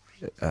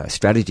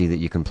strategy that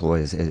you can employ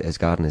as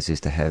gardeners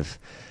is to have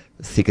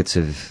thickets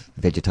of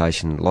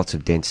vegetation, lots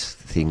of dense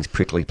things,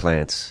 prickly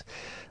plants,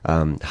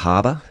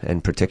 harbour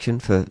and protection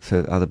for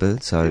other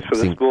birds. So It's for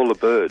the smaller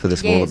birds. For the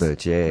smaller Yes.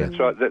 birds, yeah. That's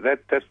right.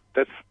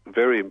 That's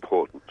very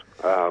important.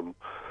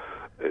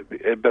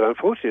 But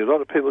unfortunately, a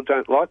lot of people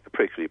don't like the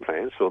prickly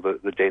plants or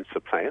the denser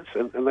plants,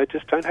 and they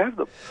just don't have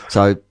them.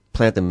 So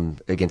plant them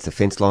against a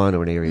fence line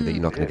or an area that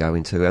you're not going to go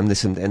into. And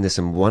there's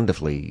some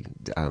wonderfully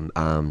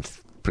armed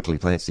prickly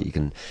plants that you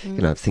can,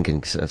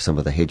 thinking of some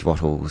of the hedge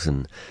wattles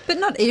and... But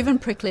not even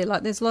prickly,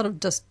 like there's a lot of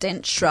just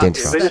dense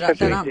shrubs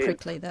that aren't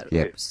prickly, that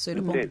are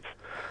suitable. Dense.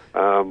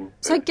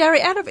 So,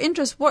 Gary, out of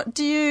interest, what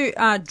do you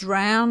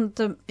drown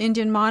the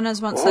Indian miners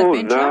once they've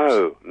been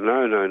trapped?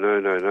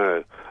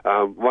 No.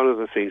 One of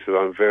the things that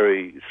I'm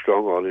very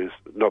strong on is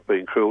not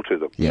being cruel to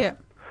them. Yeah.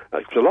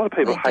 Because a lot of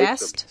people hate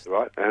gassed. them,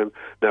 right?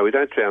 No, we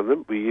don't drown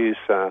them. We use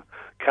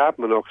carbon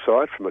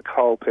monoxide from a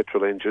coal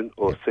petrol engine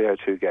or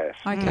CO2 gas.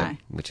 Okay.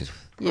 Which is...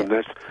 And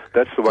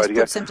that's the way to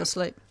go. Puts them to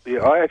sleep. Yeah,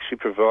 I actually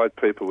provide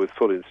people with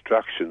full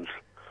instructions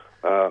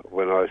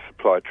when I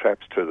supply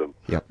traps to them.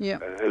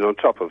 Yep. And on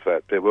top of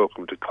that, they're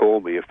welcome to call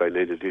me if they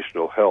need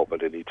additional help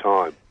at any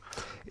time,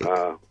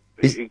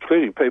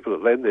 including people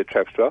that lend their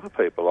traps to other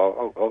people.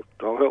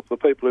 I'll help the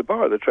people who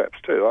borrow the traps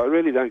too. I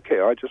really don't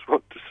care. I just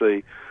want to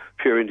see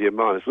pure Indian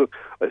miners. Look,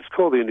 it's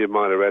called the Indian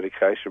Mine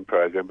Eradication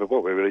Program, but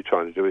what we're really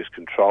trying to do is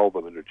control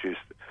them and reduce.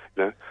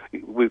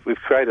 We've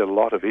created a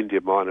lot of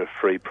Indian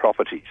miner-free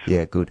properties.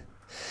 Yeah, good.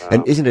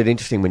 And isn't it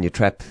interesting when you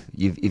trap?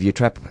 If you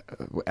trap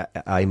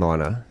a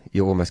miner,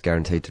 you're almost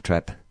guaranteed to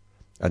trap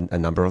a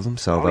number of them.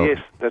 So yes,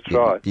 that's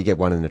right. You get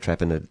one in a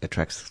trap, and it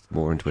attracts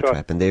more into a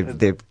trap, and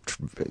they're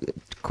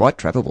quite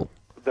trappable.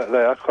 They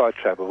are quite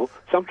trappable.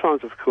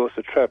 Sometimes, of course,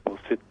 the trap will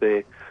sit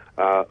there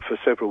for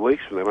several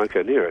weeks and they won't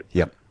go near it.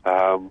 Yep.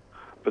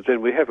 But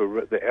then we have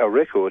our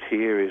record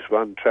here is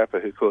one trapper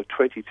who caught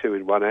 22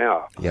 in 1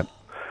 hour. Yep.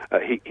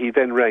 He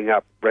then rang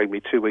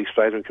me 2 weeks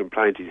later and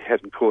complained he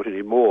hadn't caught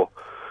any more.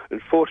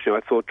 Unfortunately,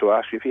 I thought to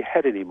ask you if he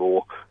had any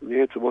more, and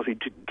the answer was he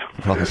didn't.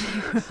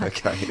 Right.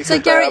 Okay. Because So,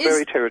 Gary, they are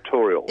very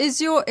territorial. Is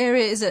your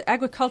area, is it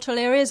agricultural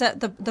area? Is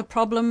that the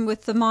problem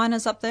with the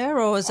miners up there,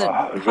 or is it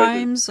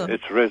homes?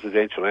 It's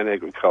residential and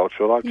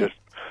agricultural. I've just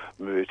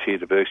moved here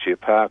to Berkshire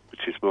Park,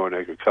 which is more an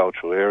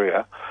agricultural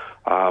area.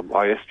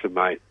 I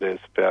estimate there's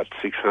about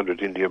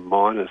 600 Indian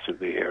miners in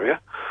the area,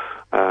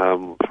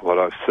 from what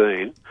I've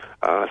seen.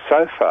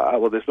 So far,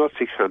 well, there's not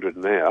 600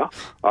 now.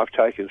 I've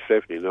taken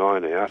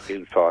 79 out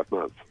in 5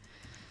 months.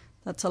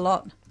 That's a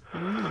lot.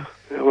 Yeah,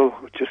 well,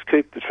 just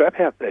keep the trap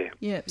out there.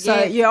 Yeah.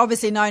 So you're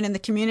obviously known in the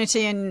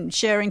community and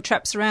sharing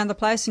traps around the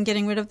place and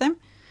getting rid of them?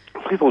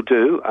 People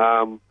do.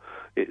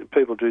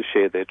 People do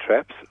share their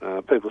traps.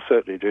 People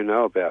certainly do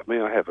know about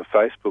me. I have a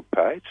Facebook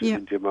page, the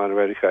Indian Mine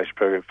Eradication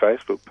Program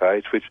Facebook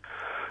page, which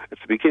at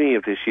the beginning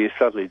of this year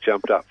suddenly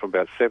jumped up from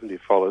about 70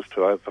 followers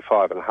to over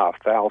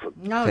 5,500.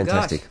 No,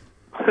 Fantastic. gosh.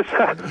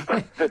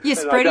 You're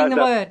spreading the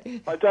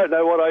word. I don't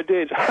know what I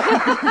did.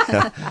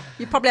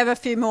 You probably have a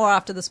few more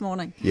after this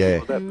morning. Yeah.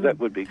 Well, that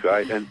would be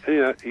great. And,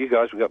 you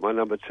guys have got my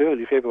number too,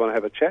 and if you ever want to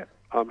have a chat,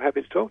 I'm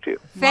happy to talk to you.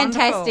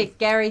 Fantastic, Wonderful.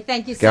 Gary.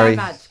 Thank you Gary,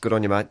 so much. good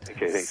on you, mate.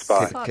 Okay, thanks.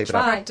 Bye. Keep it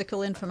up.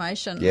 Practical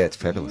information. Yeah, it's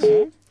fabulous.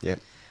 Yeah.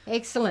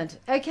 Excellent.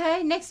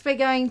 Okay, next we're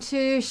going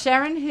to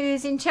Sharon,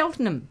 who's in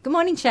Cheltenham. Good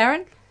morning,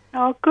 Sharon.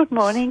 Oh, good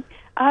morning.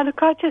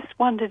 Look, I just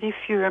wondered if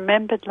you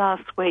remembered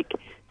last week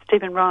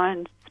Stephen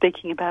Ryan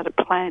speaking about a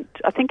plant.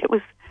 I think it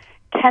was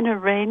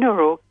Canarina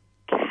or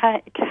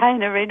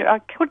Canarina. I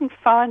couldn't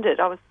find it.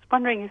 I was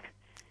wondering if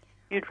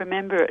you'd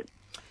remember it.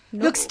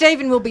 Look,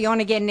 Stephen will be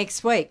on again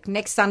next week,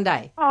 next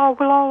Sunday. Oh,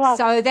 well, I'll ask.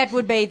 So that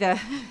would be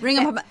Ring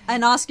him up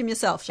and ask him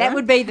yourself, Sharon. That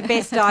would be the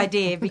best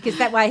idea, because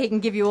that way he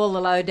can give you all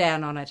the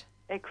lowdown on it.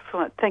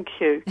 Excellent. Thank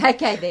you.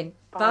 Okay, then.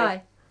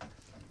 Bye.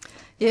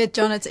 Yeah,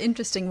 John, it's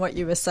interesting what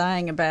you were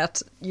saying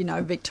about,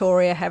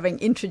 Victoria having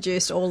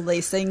introduced all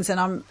these things.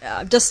 And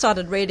I've just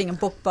started reading a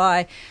book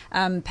by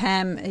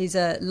Pam. He's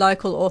a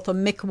local author,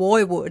 Mick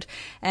Woywood,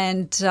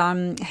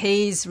 and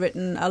he's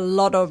written a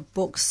lot of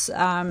books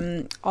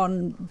on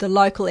the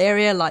local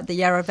area, like the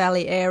Yarra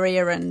Valley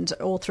area and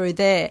all through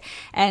there.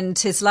 And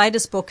his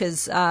latest book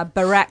is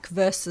Barack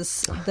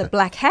versus the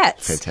Black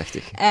Hats.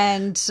 Fantastic.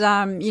 And,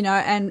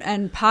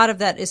 and part of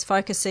that is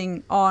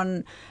focusing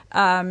on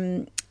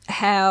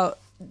how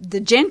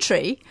the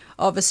gentry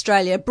of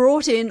Australia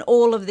brought in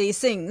all of these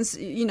things,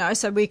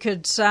 so we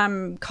could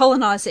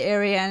colonise the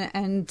area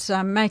and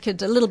make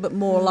it a little bit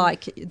more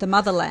like the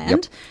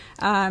motherland.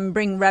 Yep.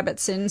 Bring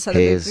rabbits in, so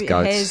hares, that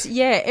goats,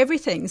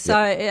 everything.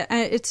 So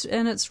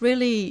it's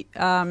really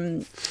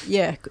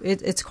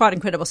it's quite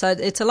incredible. So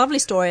it's a lovely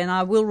story, and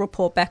I will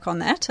report back on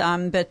that.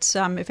 But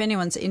if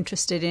anyone's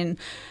interested in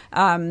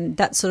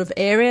that sort of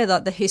area,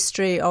 like the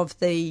history of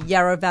the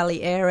Yarra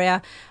Valley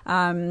area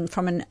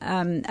from an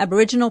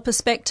Aboriginal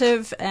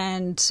perspective,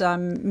 and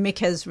Mick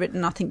has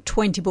written, I think,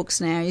 20 books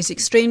now. He's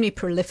extremely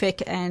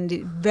prolific and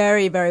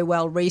very, very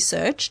well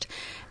researched.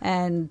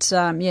 And,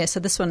 so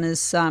this one is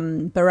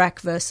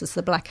Barack versus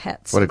the Black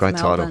Hats. What a great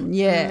title.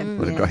 Yeah.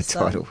 What a great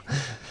title.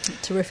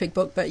 terrific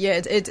book. But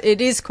yeah,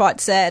 it is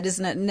quite sad,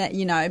 isn't it?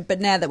 You know, but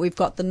now that we've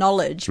got the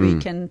knowledge, we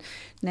can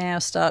now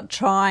start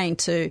trying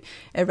to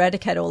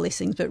eradicate all these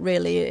things. But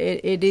really,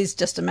 it is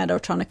just a matter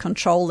of trying to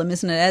control them,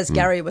 isn't it? As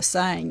Gary was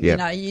saying, you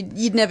know,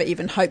 you'd never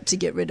even hope to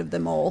get rid of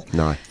them all.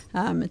 No.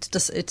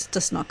 It's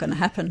just not going to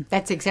happen.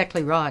 That's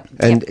exactly right.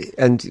 And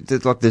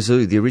like the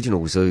zoo, the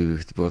original zoo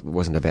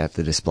wasn't about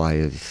the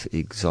display of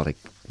exotic,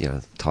 you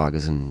know,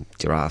 tigers and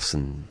giraffes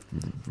and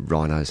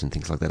rhinos and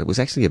things like that. It was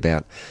actually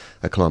about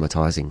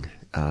acclimatising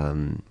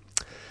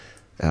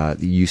the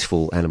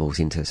useful animals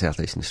into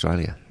southeastern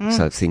Australia.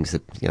 So things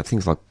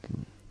like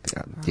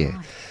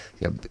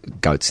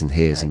goats and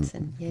hares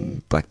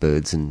and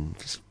blackbirds and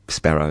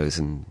sparrows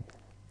and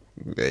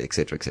et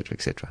cetera, et cetera,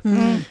 et cetera.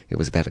 It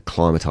was about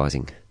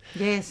acclimatising.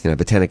 Yes. You know,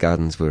 botanic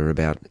gardens were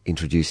about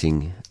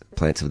introducing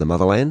plants of the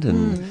motherland,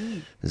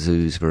 and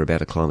zoos were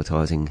about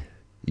acclimatising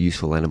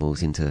useful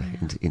animals into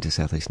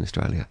southeastern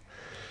Australia.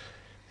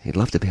 You'd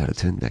love to be able to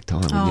turn back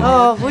time.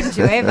 Oh, wouldn't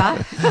you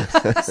ever?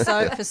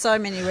 For so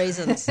many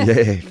reasons.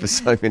 Yeah, for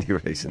so many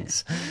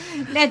reasons.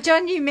 Now,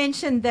 John, you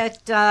mentioned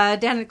that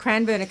down at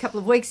Cranbourne a couple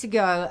of weeks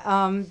ago,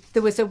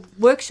 there was a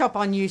workshop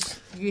on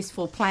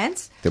useful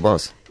plants. There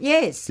was.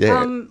 Yes.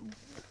 Yeah.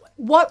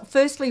 What,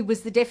 firstly,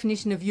 was the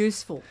definition of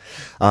useful?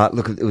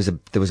 Look,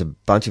 there was a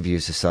bunch of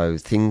uses. So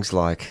things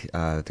like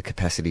the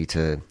capacity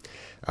to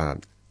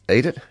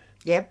eat it.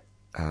 Yep.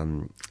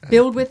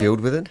 Build with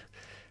it.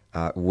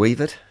 Weave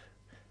it.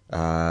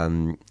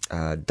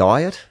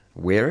 Dye it.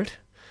 Wear it.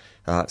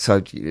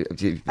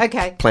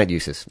 Plant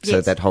uses. Yes.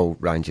 So that whole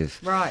range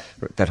of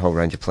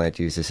plant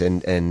uses,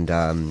 and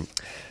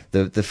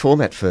the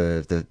format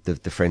for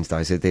the Friends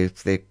Days,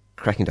 they're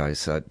cracking days.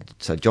 So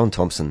John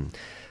Thompson,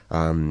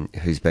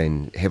 who's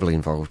been heavily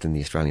involved in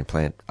the Australian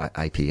plant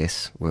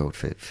APS world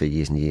for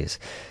years and years,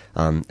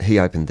 he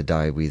opened the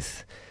day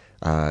with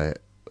a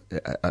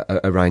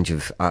range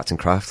of arts and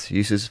crafts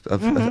uses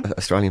of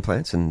Australian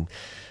plants, and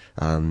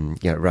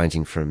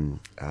ranging from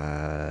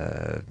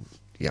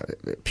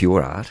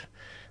pure art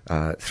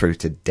through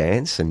to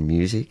dance and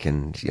music,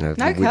 and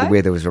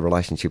where there was a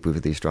relationship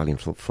with the Australian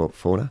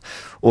fauna,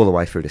 all the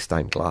way through to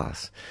stained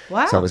glass.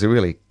 Wow! So it was a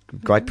really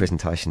great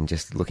presentation,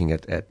 just looking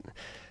at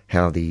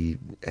how the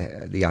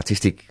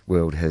artistic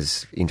world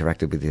has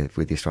interacted with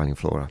the Australian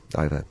flora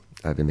over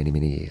many,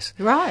 many years.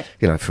 Right.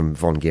 You know, from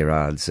Von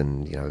Gerard's,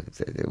 and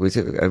it was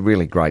a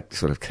really great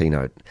sort of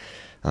keynote,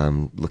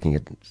 looking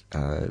at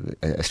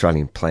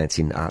Australian plants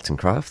in arts and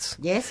crafts.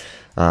 Yes.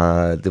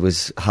 There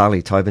was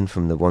Harley Tobin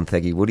from the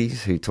Wonthaggi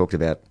Woodies, who talked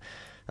about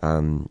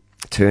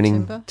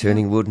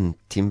turning wood and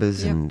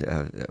timbers, and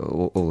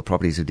all the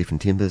properties of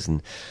different timbers,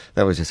 and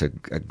that was just a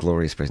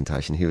glorious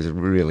presentation. He was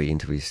really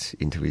into his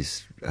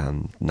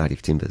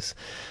native timbers.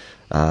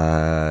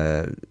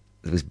 There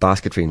was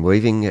basketry and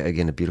weaving,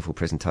 again a beautiful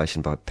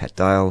presentation by Pat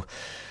Dale.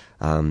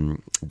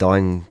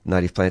 Dyeing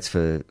native plants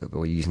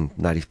or using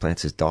native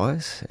plants as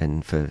dyes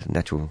and for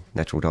natural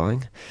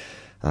dyeing.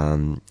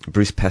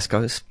 Bruce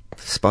Pascoe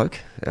spoke,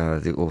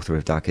 the author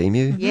of Dark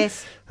Emu.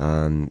 Yes.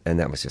 And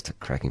that was just a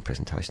cracking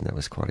presentation. That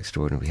was quite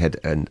extraordinary. We had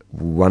a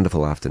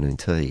wonderful afternoon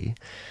tea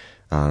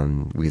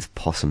with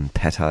possum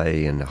pate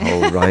and a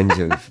whole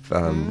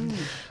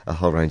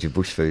range of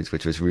bush foods,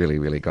 which was really,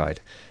 really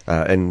great.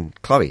 And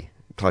Chloe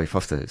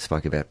Foster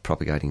spoke about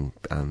propagating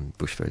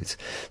bush foods.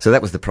 So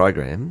that was the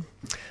program.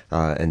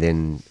 And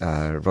then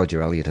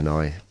Roger Elliott and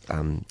I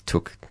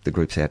took the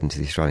groups out into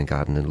the Australian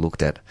garden and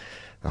looked at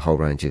a whole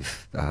range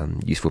of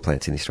useful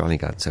plants in the Australian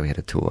garden. So we had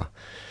a tour,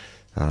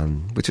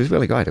 which was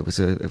really great. It was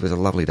a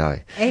lovely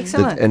day.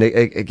 Excellent. And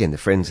again, the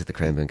Friends at the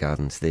Cranbourne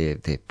Gardens, their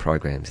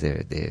programs,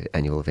 their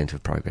annual event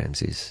of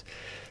programs it's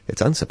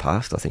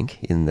unsurpassed, I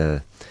think, in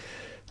the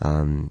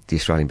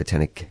Australian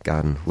Botanic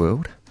Garden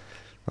world.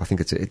 I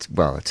think it's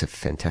a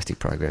fantastic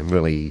program,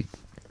 really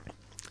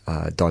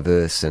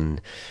diverse,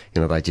 and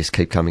they just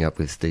keep coming up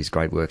with these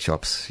great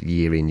workshops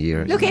year in,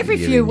 year out. Look, every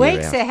few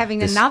weeks they're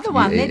having another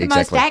one. They're the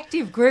most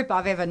active group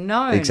I've ever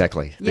known.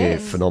 Exactly. Yes. They're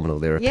phenomenal.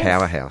 They're a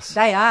powerhouse.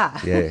 They are.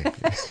 Yeah.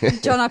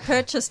 John, I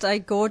purchased a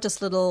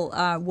gorgeous little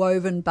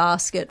woven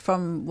basket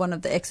from one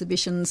of the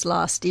exhibitions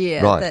last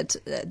year that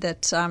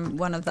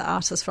one of the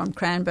artists from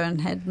Cranbourne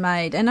had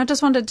made. And I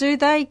just wondered, do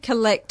they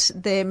collect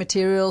their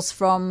materials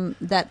from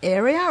that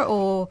area,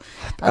 or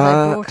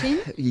are they brought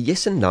in?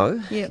 Yes and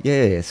no. Yeah.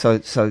 Yeah. So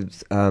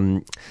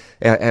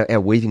our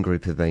weaving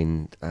group have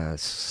been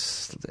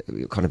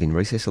kind of in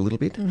recess a little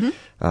bit,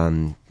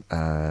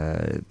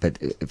 but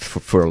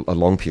for a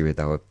long period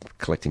they were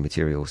collecting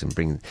materials and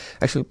bringing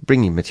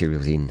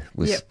materials in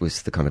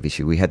was the kind of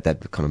issue. We had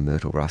that kind of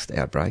myrtle rust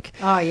outbreak.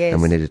 Oh yes,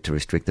 and we needed to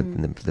restrict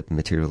the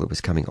material that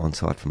was coming on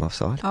site from off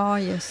site. Oh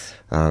yes.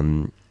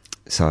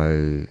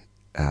 So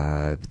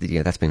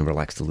that's been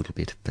relaxed a little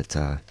bit, but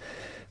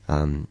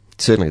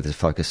certainly the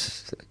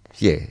focus.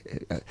 Yeah,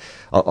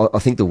 I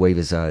think the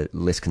weavers are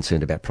less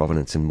concerned about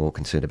provenance and more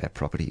concerned about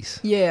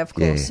properties. Yeah, of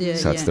course. Yeah,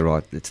 so it's the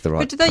right.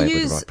 But do they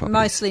use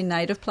mostly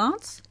native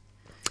plants?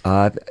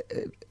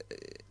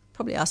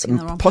 probably asking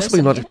the wrong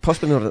possibly person. not,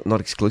 possibly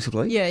not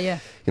exclusively. Yeah.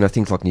 You know,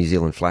 things like New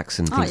Zealand flax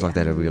and things like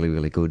that are really,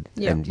 really good.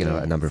 Yeah. And, you know,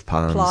 a number of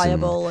palms.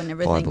 Pliable and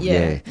everything,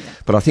 yeah.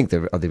 But I think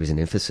there is an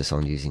emphasis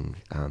on using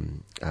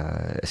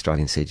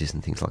Australian sedges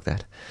and things like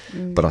that.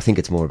 But I think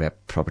it's more about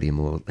property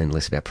and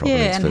less about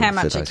provenance. Yeah, and for how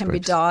much those it can be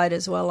groups. dyed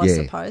as well, I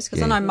suppose.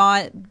 Because I know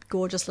my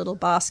gorgeous little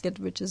basket,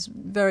 which is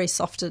very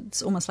soft,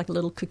 it's almost like a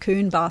little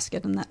cocoon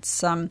basket, and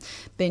that's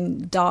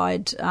been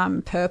dyed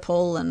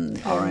purple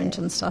and orange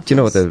and stuff. Do you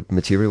know what the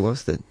material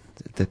was, the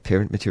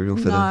parent material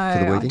for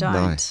the weaving?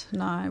 I don't.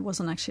 No, it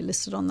wasn't actually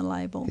listed on the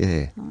label.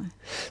 Yeah. No.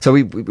 So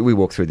we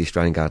walked through the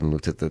Australian garden and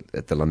looked at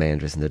the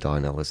lamandras and the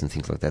dianellas and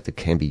things like that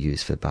can be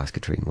used for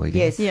basketry and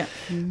weaving. Yes. Yeah.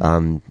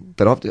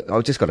 But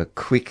I've just got a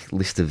quick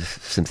list of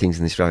some things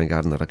in the Australian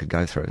garden that I could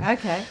go through.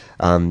 Okay.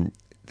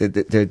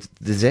 The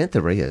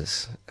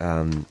xanthorrheas,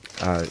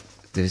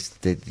 there's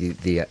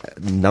the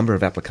number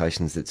of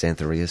applications that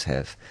xanthorrheas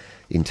have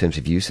in terms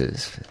of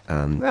uses,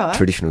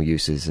 traditional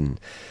uses and,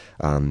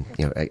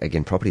 you know,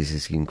 again, properties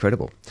is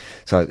incredible.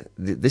 So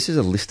this is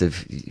a list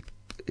of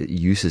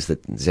uses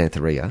that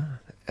xanthorrhea,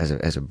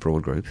 as a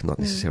broad group, not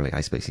necessarily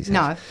a species,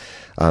 has.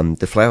 No.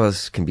 The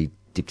flowers can be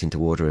dipped into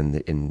water and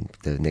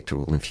the nectar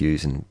will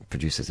infuse and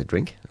produce as a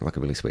drink, like a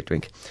really sweet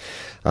drink.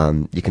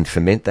 You can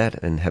ferment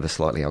that and have a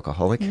slightly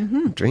alcoholic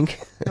drink.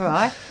 All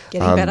right.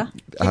 Getting better.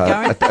 Keep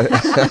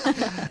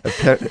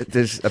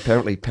going.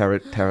 Apparently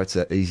parrots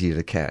are easier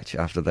to catch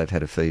after they've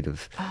had a feed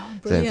of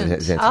brilliant.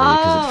 xanthorrhea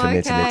because it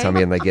ferments in their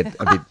tummy and they get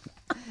a bit...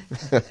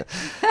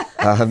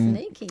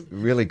 Sneaky.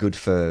 Really good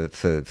for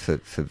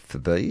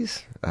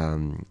bees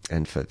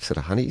and for sort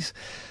of honeys.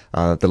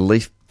 The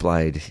leaf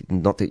blade,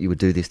 not that you would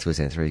do this to a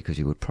xanthorrhea because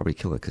you would probably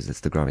kill it because it's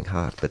the growing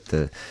heart, but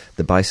the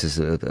bases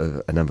of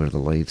a number of the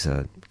leaves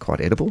are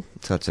quite edible,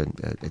 so it's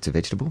a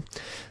vegetable.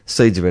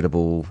 Seeds are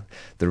edible.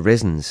 The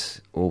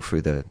resins all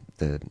through the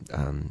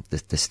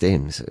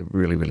stems are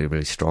really, really,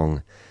 really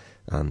strong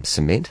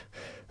cement.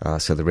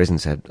 So the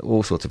resins had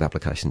all sorts of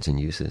applications and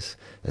uses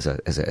as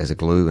a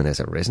glue and as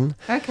a resin.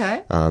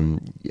 Okay.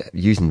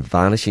 Used in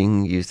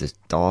varnishing, used as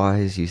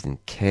dyes, used in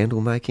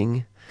candle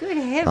making. Good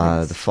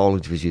heavens. The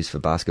foliage was used for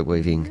basket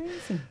weaving.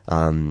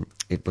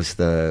 It was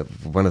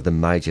one of the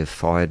major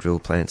fire drill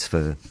plants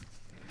for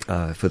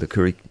the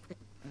Koori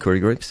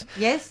groups.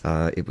 Yes.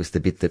 It was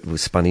the bit that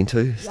was spun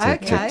into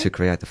to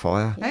create the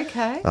fire.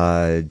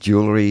 Okay.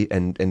 Jewellery,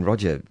 and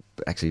Roger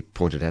actually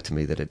pointed out to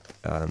me that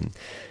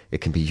it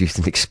can be used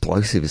in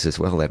explosives as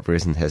well. That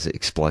resin has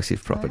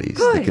explosive properties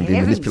that can be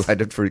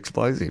manipulated for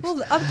explosives. Well,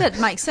 that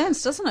makes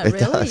sense, doesn't it? It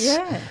Really? does.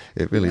 Yeah.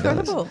 It really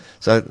Incredible. does.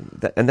 So,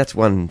 that's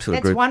one sort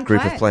of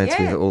group of plants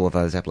with all of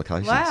those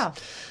applications. Wow.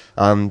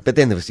 But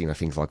then there was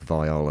things like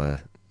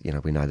viola.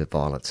 We know that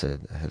violets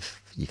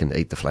you can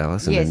eat the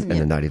flowers, and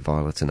the native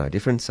violets are no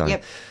different. So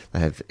they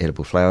have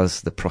edible flowers.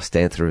 The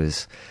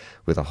prostantheras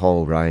with a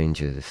whole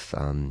range of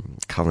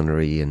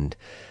culinary and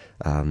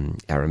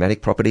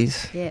aromatic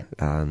properties. Yeah.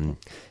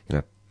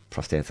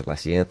 Prostanther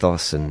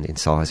lasianthus and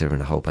incisor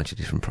and a whole bunch of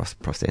different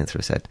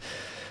prostantheras had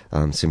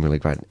some really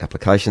great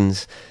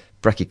applications.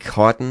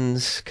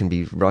 Brachychitons can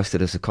be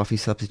roasted as a coffee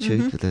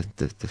substitute with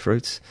the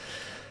fruits.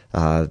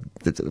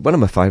 One of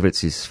my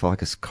favourites is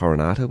Ficus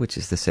coronata, which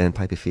is the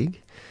sandpaper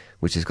fig,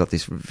 which has got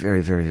this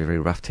very, very, very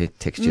rough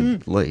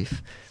textured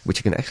leaf, which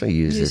you can actually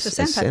use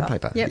as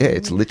sandpaper. Yep. Yeah,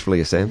 it's literally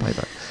a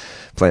sandpaper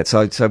plant.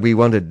 So we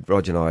wanted,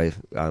 Roger and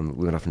I,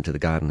 we went off into the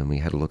garden and we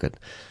had a look at,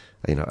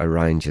 a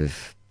range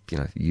of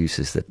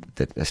uses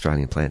that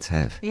Australian plants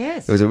have.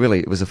 Yes.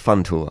 It was a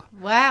fun tour.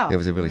 Wow. It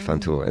was a really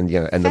fun tour, and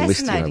and the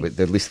list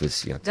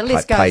was the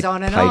list goes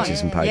on and on.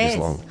 pages and pages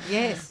long.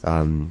 Yes.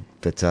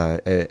 But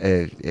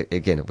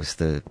again, it was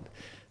a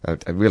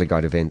really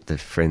great event. The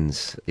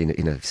Friends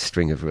in a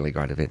string of really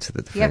great events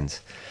that the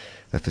Friends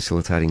are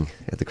facilitating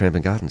at the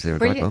Cranbourne Gardens. They're a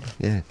great mob.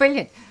 Yeah.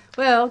 Brilliant.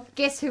 Well,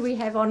 guess who we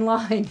have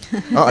online?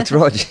 Oh, it's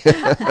Roger.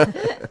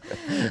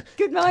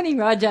 Good morning,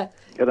 Roger.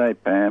 G'day,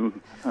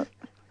 Pam.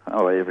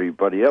 Hello,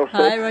 everybody else.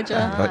 Hi, Roger.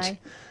 Hi.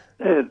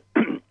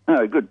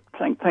 Good.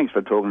 Thanks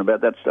for talking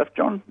about that stuff,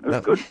 John. It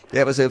was good.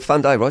 Yeah, it was a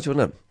fun day, Roger,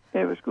 wasn't it?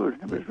 Yeah, it was good.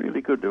 It was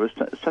really good. It was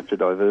such a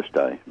diverse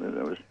day.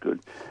 It was good.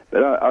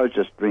 But I was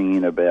just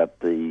ringing about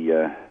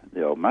the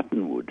old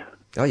muttonwood.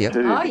 Oh, yeah.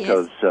 Too,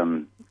 because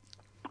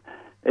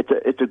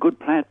it's a good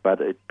plant,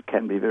 but it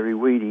can be very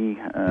weedy.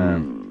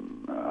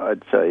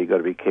 I'd say you've got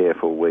to be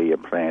careful where you're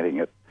planting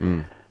it.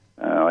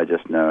 I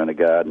just know in a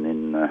garden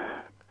in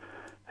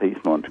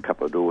Heathmont, a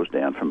couple of doors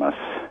down from us,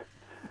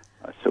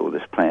 I saw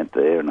this plant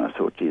there and I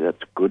thought, gee,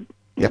 that's good,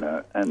 you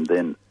know. And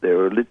then there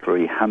were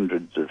literally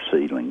hundreds of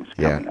seedlings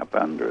coming up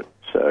under it.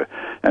 So,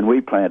 and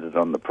we planted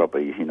on the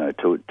property,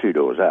 two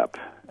doors up.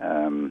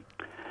 And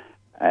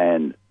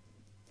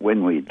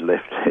when we'd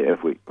left there,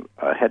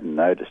 I hadn't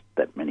noticed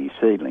that many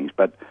seedlings,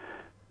 but,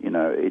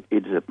 it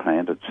is a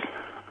plant. It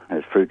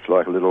has fruits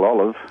like a little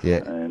olive,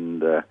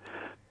 and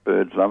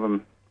birds love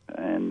them.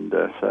 And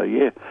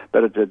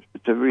but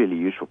it's a really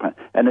useful plant,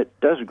 and it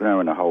does grow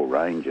in a whole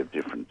range of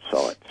different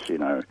sites.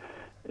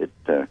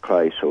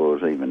 Clay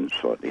soils, even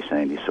slightly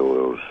sandy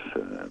soils.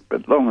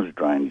 But as long as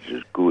drainage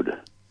is good,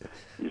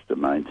 is the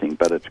main thing,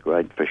 but it's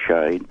great for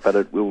shade. But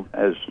it will,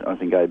 as I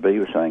think AB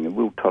was saying, it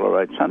will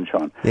tolerate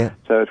sunshine. Yeah.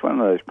 So it's one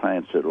of those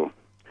plants that will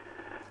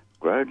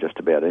grow just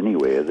about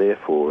anywhere.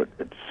 Therefore,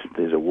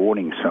 there's a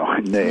warning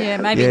sign there. Yeah,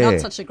 maybe not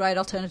such a great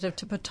alternative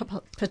to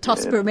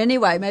Pittosporum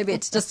anyway. Maybe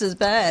it's just as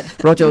bad.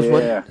 Roger,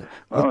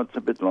 well, it's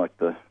a bit like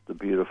the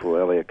beautiful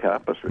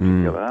Elaeocarpus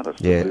reticulatus.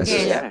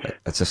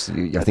 It's just,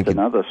 I think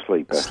another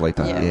sleeper. As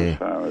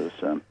far as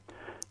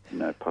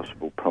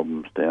possible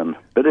problems down.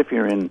 But if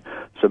you're in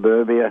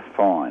suburbia,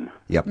 fine.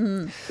 Yep.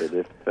 But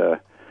if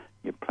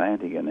you're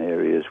planting in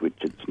areas which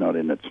it's not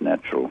in its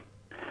natural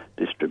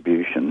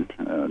distribution,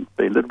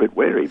 be a little bit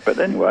wary. But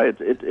anyway,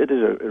 it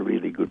is a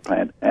really good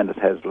plant, and it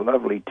has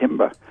lovely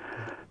timber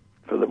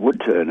for the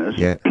wood turners.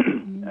 Yeah.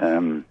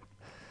 You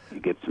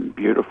get some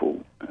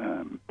beautiful,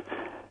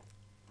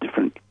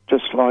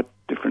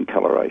 different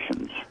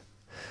colorations.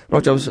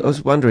 Roger, I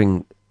was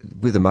wondering,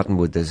 with the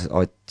muttonwood,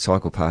 I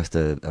cycle past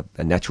a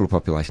natural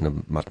population of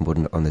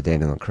muttonwood on the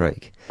Dandenong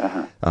Creek,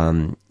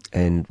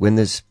 and when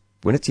it's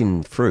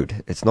in fruit,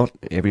 it's not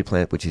every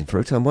plant which is in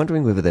fruit. So I'm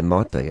wondering whether there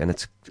might be,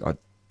 and I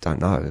don't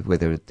know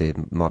whether there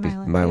might be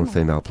male and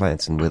female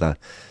plants, and whether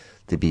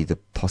there'd be the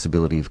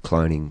possibility of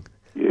cloning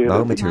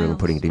male material and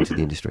putting it into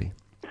the industry.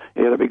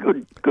 Yeah, that'd be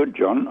good,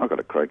 John. I've got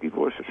a croaky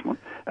voice this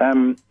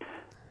morning.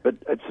 But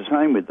it's the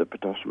same with the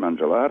Pittosporum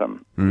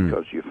undulatum,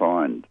 because you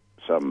find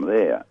some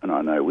there, and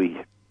I know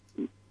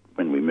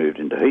when we moved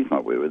into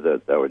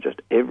Heathmont, they were just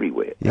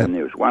everywhere, and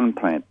there was one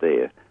plant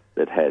there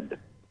that had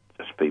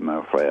just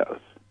female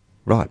flowers.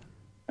 Right.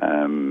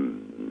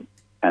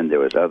 And there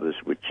was others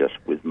with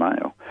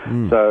male.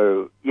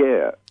 So,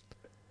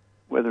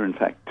 whether in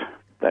fact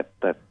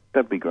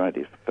that'd be great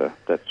if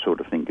that sort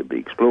of thing could be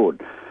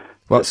explored.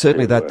 Well,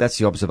 certainly that's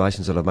the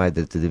observations that I've made,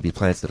 that there'd be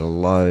plants that are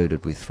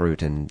loaded with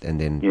fruit and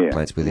then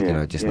plants with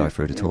no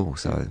fruit at all.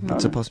 So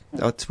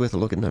it's worth a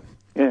look, isn't it?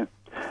 Yeah.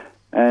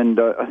 And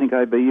I think,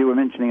 AB, you were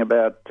mentioning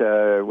about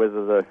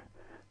whether the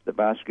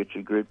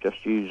basketry group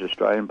just use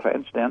Australian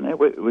plants down there.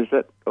 Was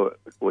that,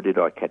 or did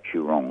I catch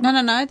you wrong?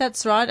 No,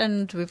 that's right.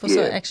 And we've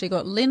also actually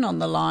got Lynn on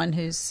the line,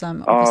 who's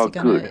obviously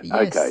going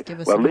to give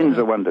us Lynn's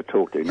the one to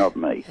talk to, not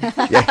me.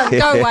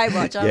 Go away,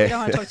 Roger. We don't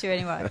want to talk to you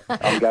anyway.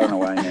 I'm going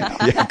away now.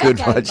 Yeah, good,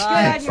 Roger.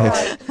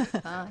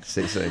 Bye.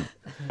 See you soon.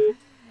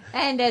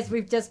 And as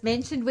we've just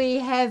mentioned, we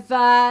have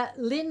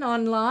Lynn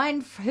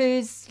online,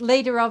 who's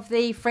leader of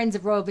the Friends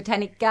of Royal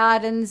Botanic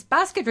Gardens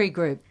basketry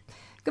group.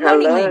 Good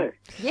morning, Lynn.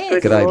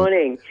 Yes. Good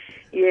morning.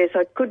 Yes,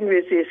 I couldn't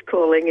resist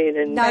calling in.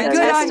 And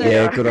good on you.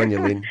 Yeah, good on you,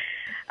 Lynn.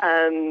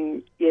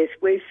 Yes,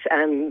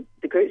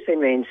 the group's been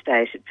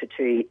reinstated for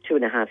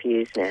 2.5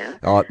 years now.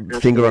 Oh,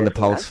 finger on the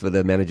pulse for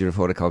the manager of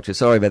horticulture.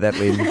 Sorry about that,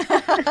 Lynn.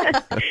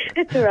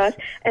 It's all right.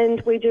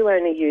 And we do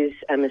only use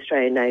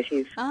Australian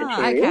native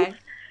materials. Okay.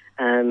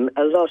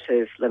 A lot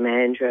of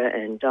Lomandra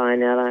and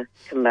Dianella,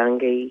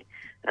 Kumbungi,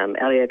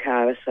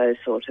 Elaeocarpus, those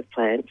sort of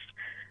plants.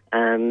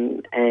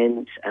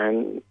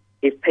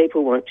 If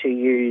people want to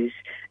use,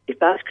 if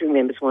basketry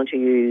members want to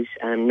use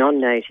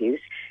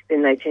non-natives,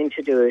 then they tend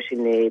to do it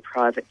in their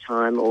private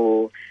time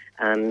or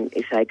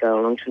if they go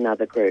along to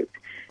another group.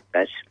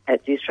 But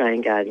at the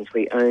Australian Gardens,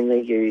 we only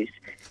use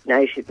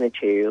native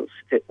materials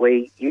that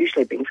we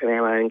usually bring from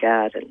our own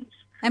gardens.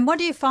 And what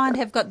do you find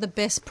have got the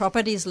best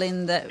properties,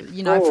 Lynn, that,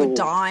 for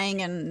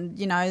dyeing and,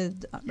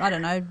 I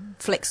don't know,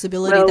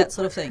 flexibility, that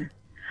sort of thing?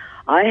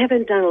 I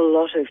haven't done a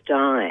lot of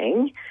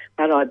dyeing,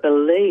 but I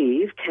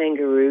believe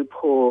kangaroo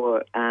paw,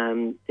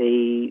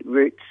 the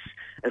roots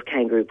of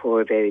kangaroo paw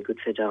are very good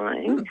for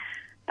dyeing.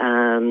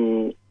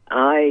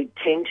 I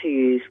tend to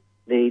use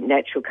the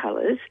natural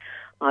colours.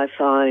 I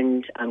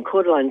find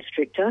Cordyline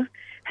stricta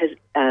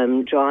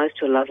dries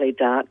to a lovely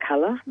dark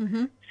colour.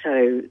 Mm-hmm.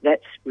 So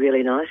that's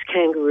really nice.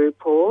 Kangaroo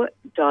paw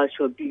dyes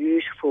to a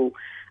beautiful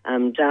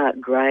dark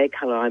grey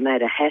colour. I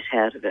made a hat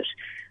out of it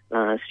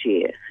last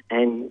year,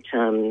 and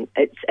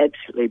it's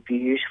absolutely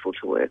beautiful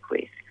to work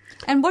with.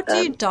 And what do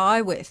you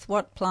dye with?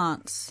 What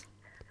plants?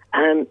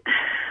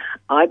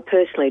 I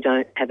personally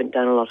haven't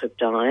done a lot of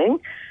dyeing,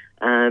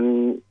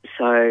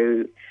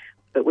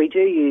 but we do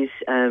use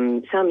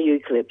some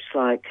eucalypts,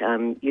 like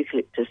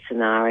Eucalyptus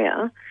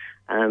cinerea.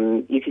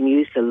 You can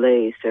use the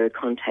leaves for a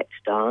contact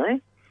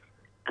dye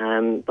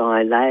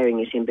by layering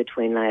it in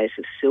between layers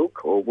of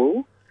silk or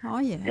wool. Oh,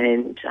 yeah.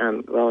 And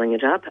rolling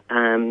it up.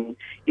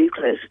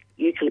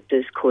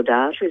 Eucalyptus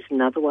cordata is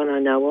another one I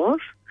know of.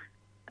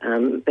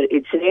 But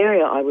it's an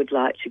area I would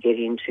like to get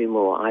into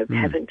more. I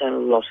haven't done a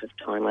lot of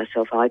dyeing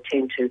myself. I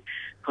tend to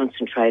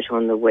concentrate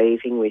on the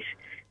weaving with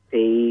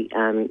the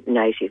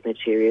native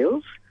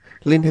materials.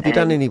 Lynn, have you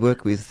done any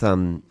work with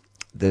any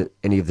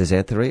of the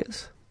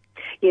xanthorrhoeas?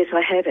 Yes,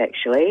 I have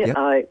actually. Yep.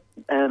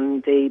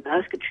 The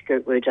basketry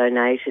group were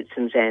donated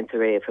some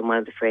xanthorrhoea from one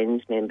of the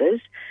Friends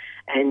members,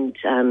 and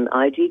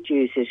I did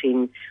use it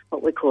in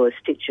what we call a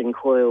stitch and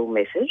coil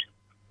method.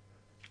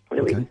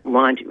 Okay. We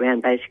wind it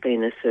round basically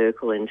in a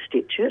circle and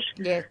stitch it.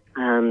 Yeah.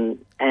 And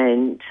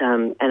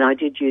I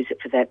did use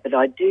it for that, but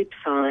I did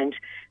find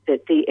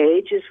that the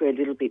edges were a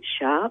little bit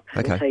sharp,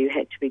 and so you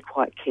had to be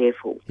quite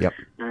careful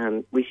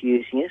with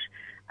using it.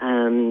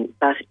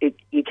 but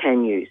you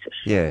can use it.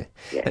 Yeah.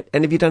 Yeah.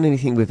 And have you done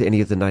anything with any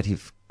of the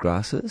native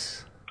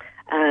grasses?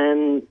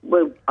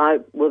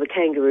 The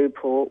kangaroo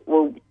paw,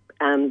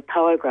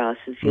 poa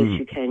grasses, yes,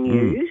 you can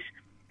use.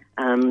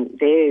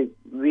 They're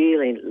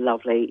really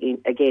lovely,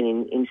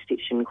 in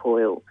stitch and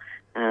coil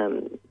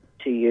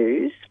to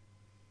use.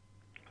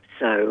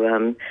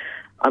 So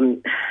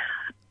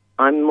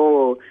I'm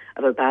more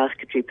of a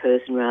basketry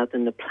person rather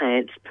than a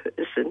plants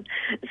person,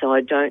 so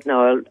I don't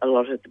know a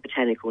lot of the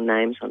botanical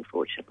names,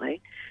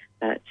 unfortunately.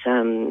 But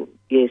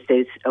yes,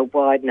 there's a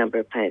wide number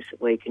of plants that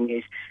we can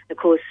use. Of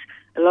course,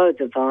 a lot of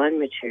the vine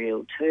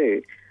material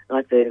too,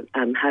 like the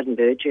Harden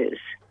Burgess,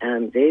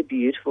 they're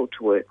beautiful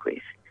to work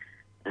with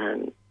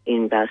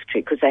in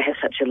basketry because they have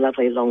such a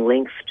lovely long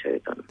length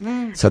to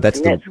them. So that's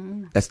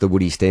the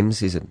woody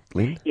stems, is it,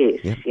 Lynn?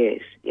 Yes, Yep.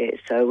 yes.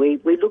 So we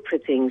look for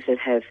things that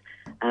have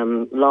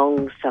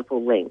long,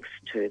 supple lengths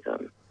to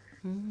them.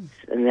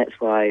 And that's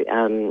why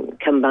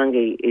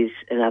Kumbungi is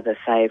another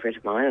favourite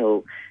of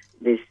mine.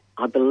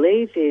 I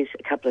believe there's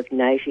a couple of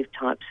native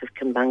types of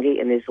Kumbungi,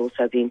 and there's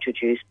also the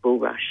introduced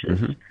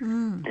bulrushes.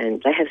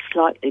 And they have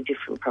slightly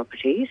different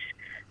properties,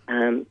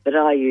 but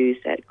I use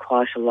that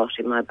quite a lot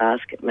in my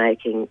basket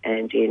making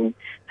and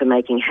for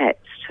making hats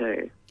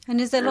too. And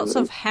is there lots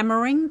of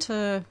hammering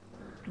to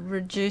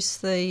reduce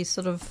the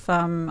sort of,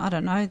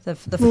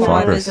 the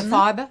fibres? The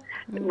fibre?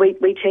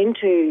 We tend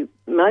to,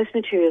 most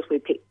materials we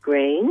pick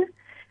green,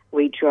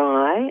 we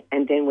dry,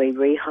 and then we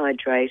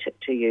rehydrate it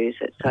to use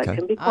it. So it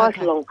can be quite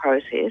a long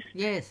process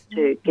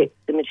to get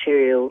the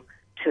material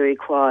to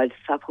required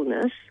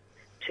suppleness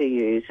to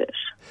use it.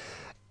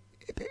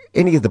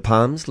 Any of the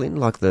palms, Lynn,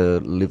 like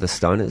the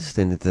liverstoners,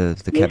 then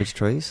the cabbage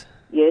trees?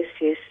 Yes.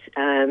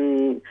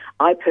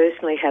 I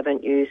personally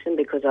haven't used them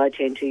because I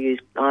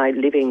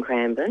live in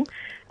Cranbourne,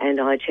 and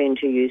I tend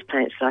to use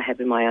plants that I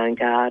have in my own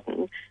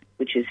garden,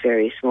 which is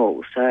very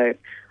small. So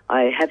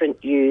I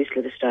haven't used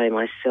liverstone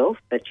myself,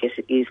 but yes,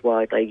 it is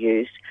widely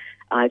used.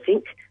 I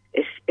think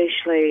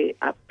especially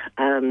up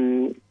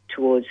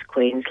towards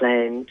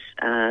Queensland,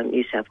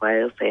 New South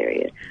Wales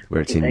area,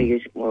 where they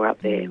use it more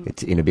up there.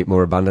 It's in a bit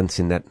more abundance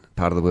in that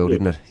part of the world,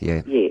 isn't it?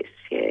 Yeah. Yes,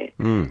 yeah.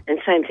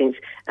 And same things.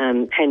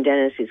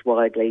 Pandanus is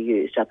widely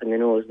used up in the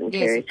Northern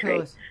Territory. Of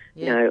course.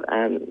 Yeah.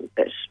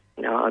 But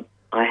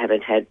I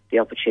haven't had the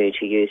opportunity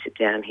to use it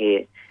down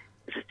here.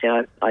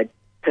 So I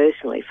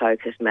personally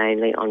focus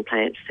mainly on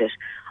plants that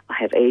I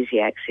have easy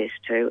access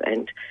to,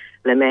 and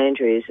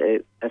Lomandra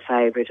is a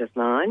favourite of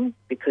mine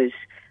because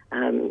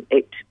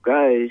it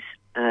grows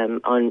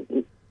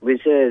on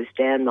reserves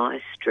down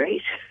my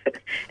street,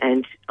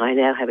 and I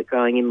now have it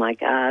growing in my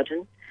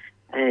garden,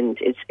 and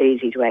it's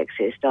easy to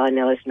access.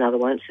 Dinella is another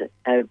one. It's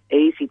an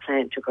easy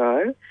plant to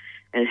grow,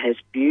 and it has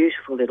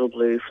beautiful little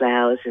blue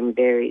flowers and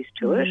berries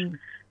to it,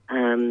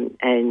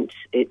 and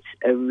it's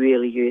a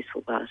really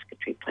useful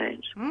basketry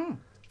plant.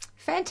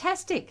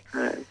 Fantastic.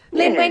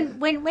 Lynn,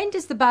 when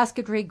does the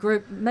basketry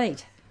group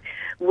meet?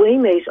 We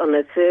meet on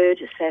the third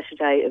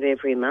Saturday of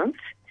every month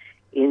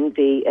in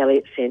the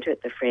Elliott Centre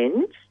at the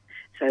Friends.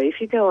 So if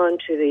you go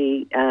onto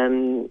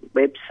the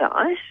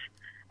website,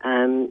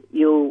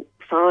 you'll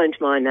find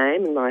my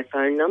name and my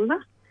phone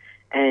number,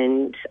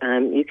 and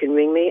you can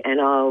ring me,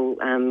 and I'll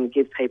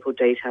give people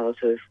details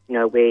of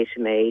where to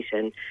meet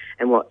and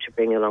what to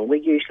bring along. We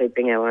usually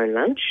bring our own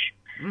lunch,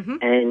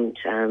 and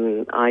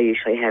I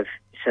usually have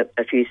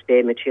a few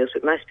spare materials,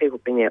 but most people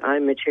bring their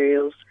own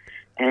materials,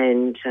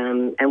 and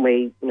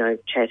we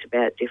chat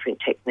about different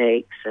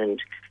techniques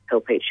and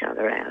help each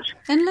other out.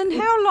 And Lynn,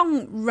 how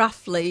long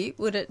roughly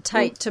would it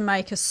take to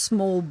make a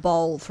small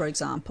bowl, for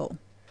example?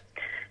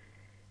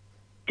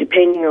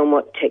 Depending on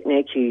what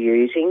technique you're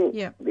using,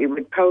 it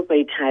would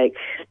probably take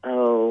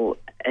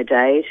a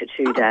day to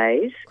 2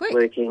 days, quick.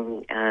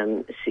 Working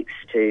 6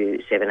 to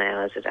 7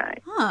 hours a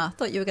day. I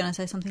thought you were going to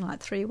say something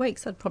like 3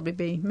 weeks. That'd probably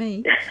be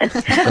me.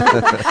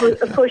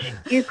 Of course,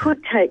 you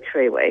could take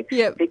 3 weeks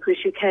because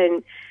you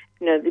can,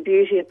 the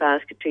beauty of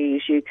basketry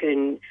is you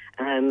can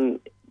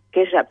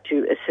get it up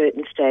to a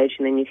certain stage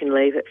and then you can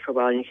leave it for a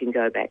while and you can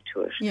go back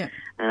to it. Yeah.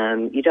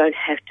 You don't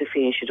have to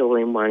finish it all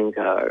in one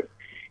go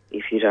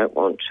if you don't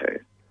want to.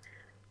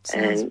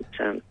 And,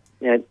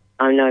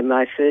 I know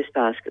my first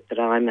basket that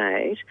I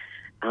made,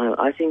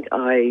 I think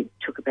I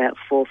took about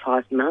 4 or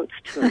 5 months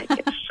to make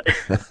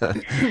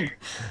it.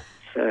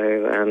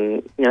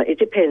 So, it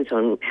depends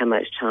on how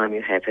much time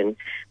you have. And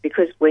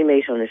because we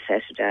meet on a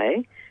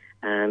Saturday,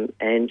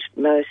 and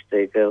most of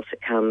the girls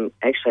that come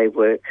actually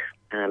work,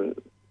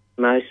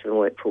 most of them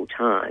work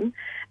full-time,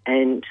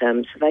 and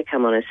so they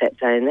come on a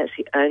Saturday, and that's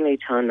the only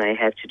time they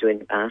have to do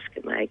any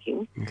basket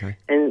making. Okay.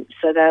 And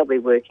so they'll be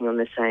working on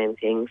the same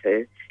thing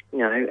for,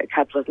 a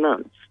couple of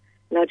months.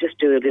 And they'll just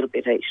do a little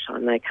bit each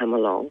time they come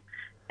along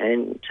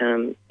and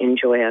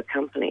enjoy our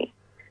company.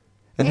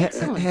 And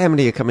how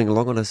many are coming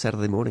along on a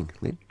Saturday morning,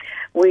 Lynn?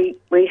 We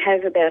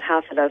have about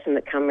half a dozen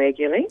that come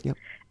regularly,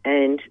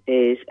 and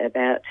there's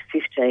about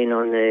 15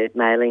 on the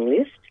mailing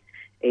list.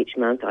 Each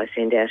month I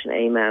send out an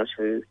email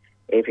to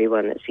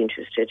everyone that's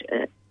interested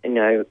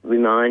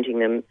reminding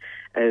them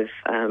of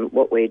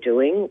what we're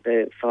doing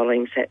the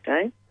following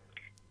Saturday.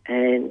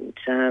 And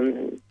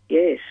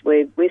yes,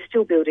 we're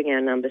still building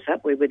our numbers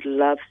up. We would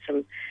love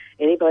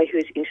anybody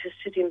who's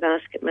interested in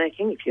basket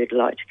making, if you'd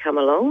like to come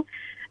along.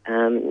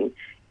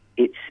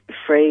 It's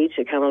free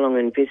to come along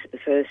and visit the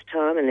first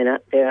time, and then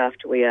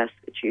thereafter we ask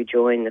that you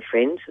join the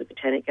Friends of the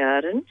Botanic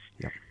Gardens.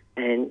 Yep.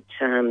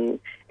 And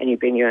you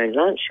bring your own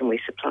lunch, and we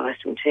supply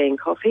some tea and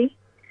coffee.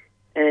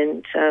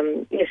 And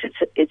yes,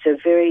 it's a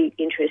very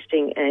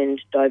interesting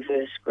and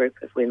diverse group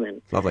of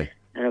women. Lovely.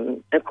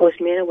 Of course,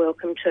 men are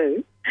welcome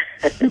too.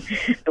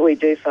 But we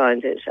do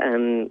find that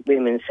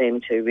women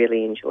seem to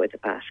really enjoy the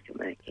basket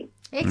making.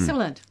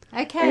 Excellent.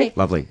 Okay.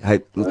 Lovely.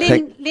 Hey,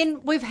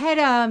 Lynn, we've had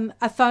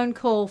a phone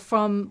call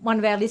from one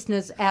of our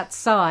listeners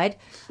outside.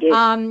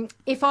 Yes.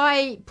 If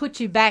I put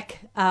you back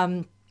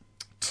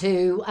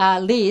to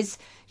Liz,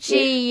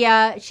 she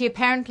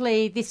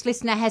apparently, this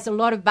listener has a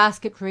lot of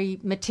basketry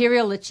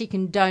material that she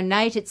can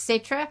donate,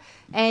 etc.,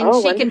 and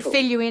she can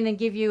fill you in and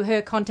give you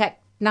her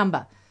contact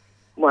number.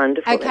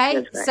 Wonderful.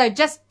 Okay, so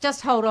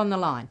just hold on the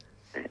line.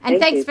 And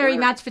thanks very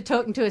much for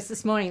talking to us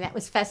this morning. That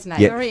was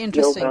fascinating. Yep. Very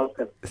interesting. You're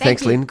welcome.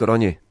 Thanks, Lynn. Good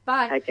on you.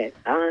 Bye. Okay,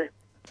 bye.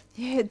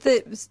 Yeah,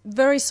 the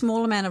very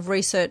small amount of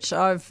research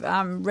I've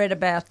read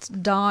about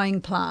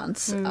dyeing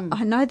plants.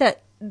 I know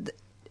that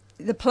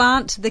the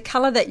plant, the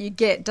colour that you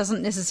get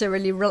doesn't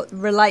necessarily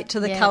relate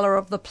to the colour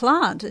of the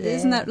plant.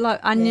 Isn't that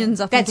like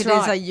onions? I think That's it is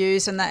right. they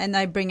use, and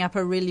they bring up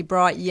a really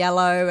bright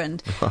yellow.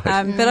 And but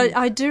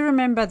I do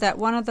remember that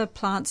one of the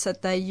plants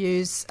that they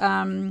use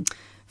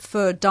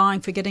for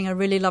dyeing, for getting a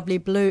really lovely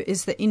blue,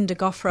 is the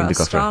Indigofera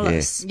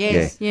australis.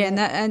 Yes. Yeah,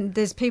 and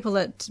there's people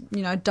that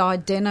dye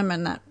denim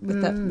and that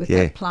with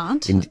that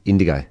plant.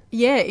 Indigo.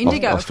 Yeah,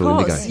 indigo, of Austral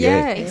course. indigo,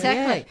 yeah.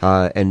 Exactly.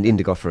 And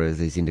Indigofera,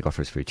 there's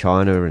Indigoferas for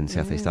China and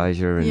Southeast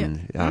Asia,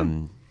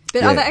 and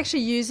But are they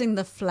actually using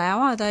the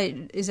flower? I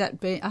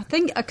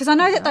think, because I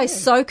know that they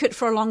soak it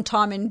for a long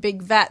time in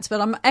big vats,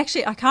 but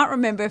I can't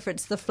remember if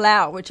it's the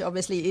flower, which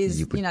obviously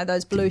is,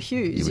 those blue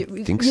hues.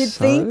 You'd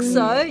think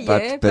so,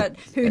 yeah, but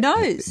who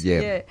knows?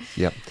 Yeah.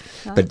 Nice.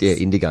 But yeah,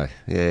 indigo,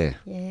 yeah.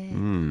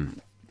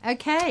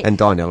 Okay. And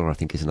Dianella, I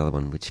think, is another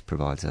one which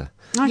provides a...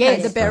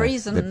 Okay, the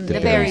berries and the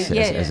berries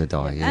as a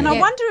dye. Yeah. And I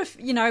wonder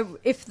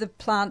if the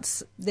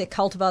plants, their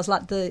cultivars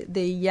like the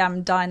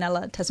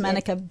Dianella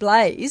tasmanica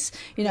blaze,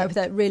 with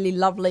that really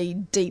lovely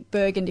deep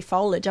burgundy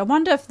foliage. I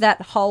wonder if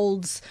that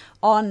holds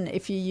on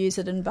if you use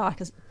it in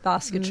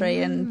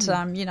basketry, and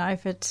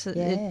if it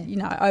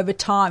over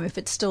time, if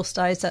it still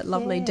stays that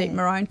lovely deep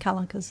maroon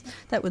colour, because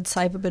that would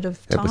save a bit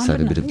of time. That would save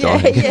a bit of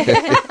dyeing.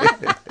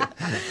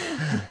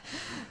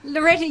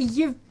 Loretta,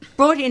 you've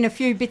brought in a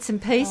few bits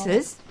and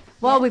pieces.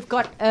 While we've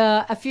got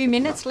a few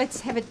minutes,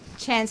 let's have a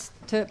chance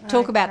to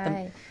talk about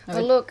them.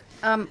 Well, look,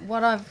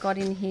 what I've got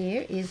in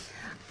here is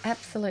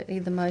absolutely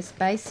the most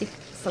basic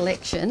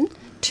selection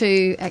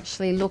to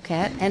actually look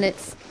at, and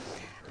it's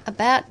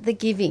about the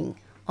giving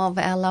of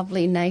our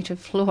lovely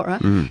native flora.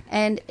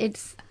 And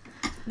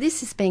this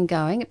has been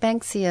going at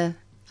Banksia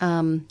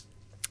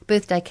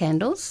birthday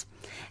candles,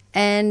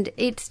 and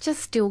it's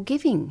just still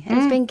giving. And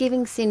it's been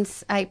giving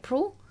since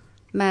April,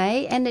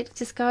 May, and it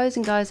just goes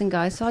and goes and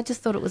goes. So I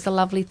just thought it was a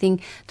lovely thing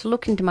to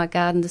look into my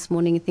garden this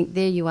morning and think,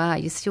 there you are,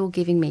 you're still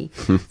giving me.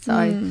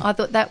 So I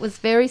thought that was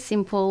very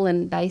simple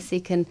and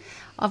basic. And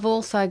I've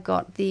also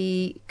got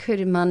the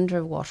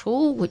Cootamundra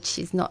wattle, which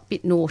is not a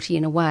bit naughty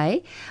in a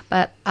way,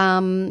 but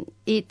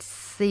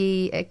it's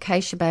the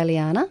Acacia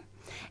Baileana,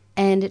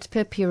 and it's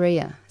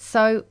purpurea.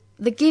 So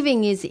the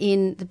giving is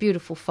in the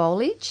beautiful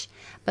foliage,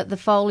 but the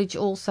foliage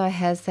also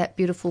has that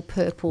beautiful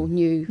purple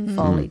new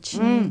foliage.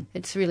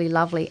 It's really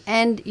lovely.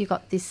 And you've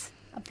got this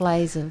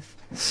blaze of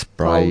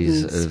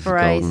sprays of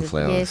golden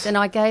flowers. Yes, and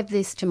I gave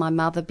this to my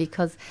mother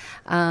because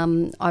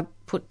I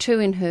put 2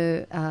 in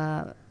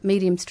her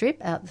medium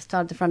strip out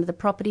the front of the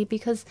property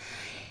because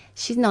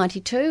she's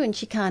 92 and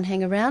she can't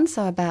hang around.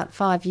 So about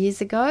 5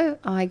 years ago,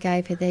 I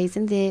gave her these,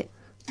 and they're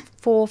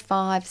 4,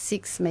 5,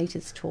 6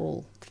 metres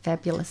tall.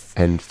 Fabulous.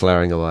 And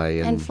flowering away.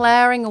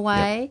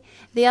 Yep.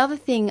 The other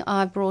thing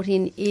I brought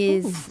in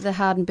is the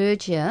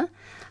Hardenbergia,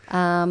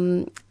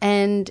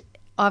 and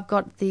I've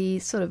got the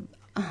sort of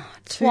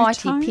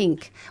whitey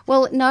pink.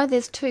 Well, no,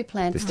 there's 2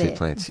 plants there.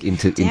 There's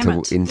 2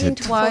 plants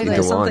interwoven.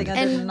 There's something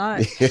I didn't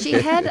know. She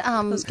had,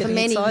 for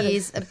many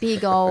years, a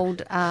big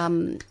old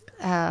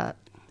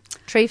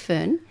tree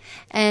fern,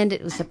 and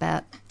it was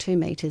about 2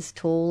 metres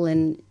tall,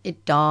 and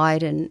it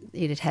died, and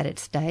it had had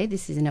its day.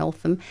 This is an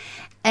Eltham.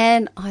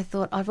 And I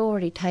thought, I've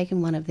already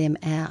taken one of them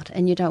out,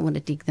 and you don't want to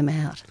dig them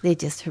out. They're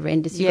just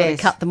horrendous. You've got to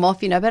cut them off,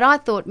 But I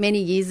thought many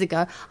years ago,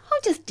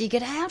 I'll just dig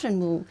it out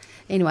and we'll...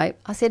 Anyway,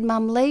 I said,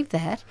 Mum, leave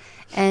that.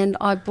 And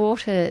I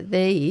bought her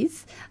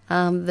these,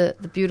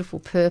 the beautiful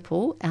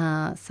purple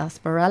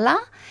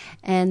sarsaparilla,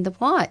 and the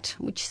white,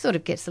 which sort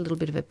of gets a little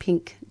bit of a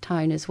pink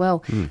tone as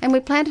well. And we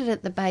planted it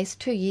at the base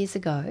 2 years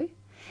ago,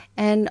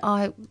 and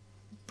I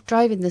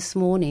drove in this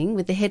morning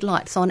with the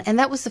headlights on, and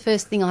that was the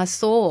first thing I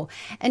saw.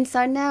 And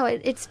so now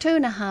it's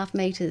 2.5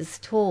 metres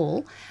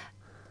tall,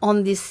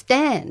 on this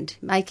stand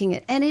making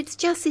it. And it's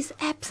just this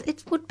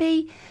it would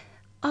be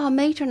a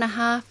metre and a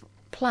half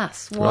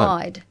plus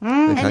wide.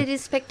 And it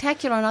is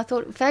spectacular. And I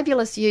thought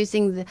fabulous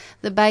using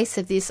the base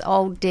of this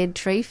old dead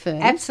tree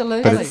fern.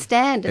 Absolutely. As a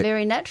stand, a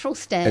very natural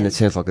stand. And it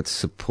sounds like it's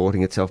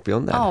supporting itself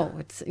beyond that. Oh,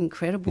 it's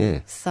incredible.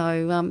 Yeah.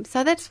 So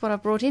that's what I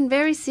brought in.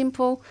 Very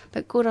simple,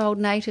 but good old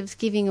natives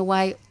giving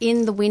away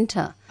in the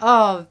winter.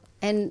 Oh,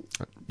 and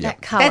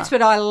that colour. That's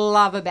what I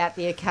love about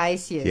the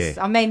acacias.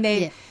 Yeah. I mean,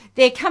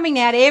 they're coming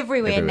out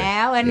everywhere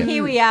now, and Yeah.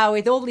 here we are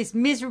with all this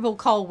miserable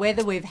cold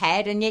weather we've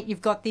had, and yet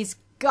you've got this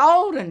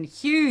golden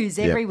hues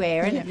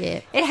everywhere, and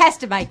it has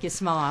to make you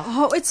smile.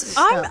 Oh,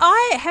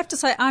 I have to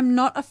say, I'm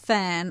not a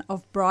fan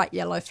of bright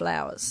yellow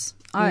flowers.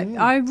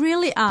 I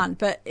really aren't.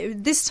 But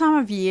this time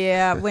of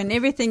year, when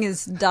everything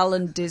is dull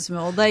and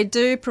dismal, they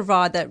do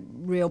provide that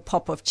real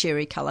pop of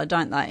cheery colour,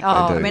 don't they?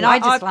 Oh, They do. I mean, I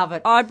just love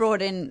it. I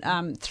brought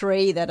in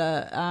 3 that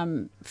are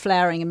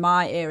flowering in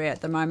my area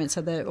at the moment,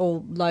 so they're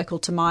all local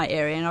to my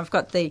area, and I've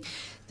got the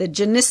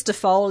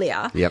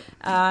genistifolia. Yep.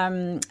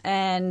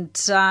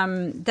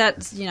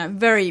 That's,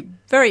 very,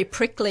 very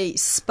prickly,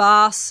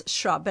 sparse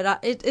shrub. But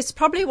it's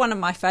probably one of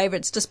my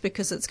favourites just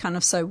because it's kind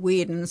of so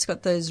weird and it's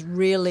got those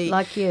really...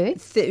 Like you.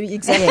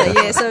 Exactly,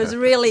 yeah. So it's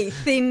really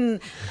thin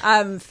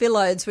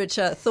phyllodes which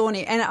are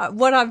thorny. And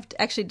what I've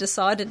actually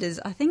decided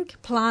is I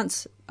think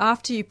plants...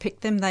 After you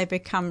pick them, they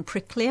become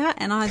pricklier,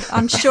 and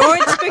I'm sure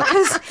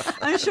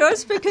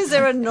it's because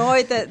they're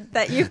annoyed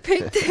that you've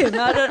picked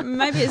them.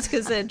 Maybe it's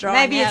because they're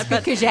drying Maybe out. it's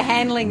because you're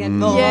handling it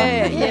more.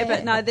 Yeah,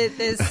 but no,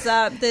 there's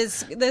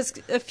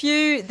a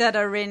few that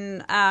are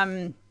in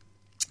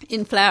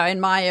flower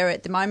in my area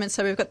at the moment.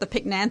 So we've got the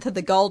pycnantha,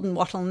 the golden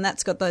wattle, and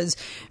that's got those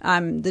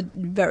the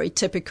very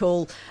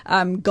typical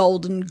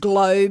golden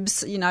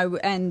globes,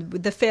 and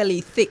with the fairly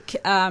thick,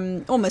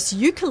 almost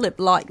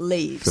eucalypt-like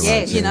leaves.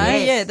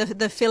 Phyllodes,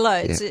 the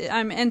phyllodes. Yeah.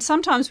 And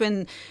sometimes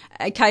when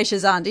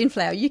acacias aren't in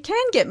flower, you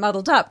can get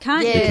muddled up,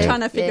 can't you? Yeah.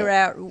 Trying to figure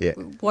out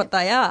what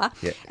they are.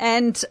 Yeah.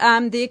 And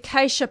the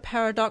acacia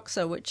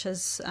paradoxa, which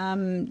has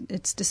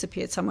it's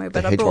disappeared somewhere,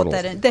 but I brought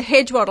that in. The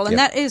hedge wattle, and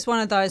that is one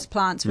of those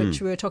plants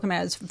which we were talking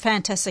about. It's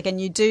fantastic,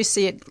 and you do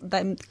see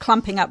them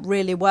clumping up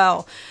really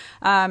well.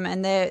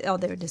 And there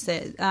it is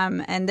there.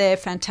 And they're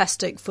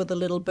fantastic for the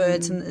little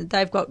birds, and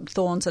they've got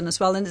thorns in as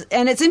well.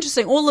 And it's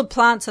interesting, all the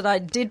plants that I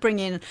did bring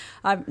in,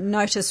 I've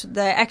noticed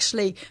they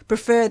actually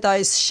prefer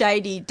those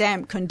shady,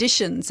 damp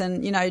conditions.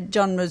 And,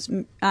 John was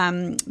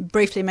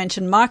briefly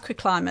mentioned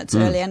microclimates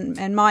earlier,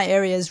 and my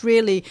area is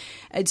really,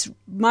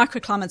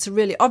 microclimates are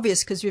really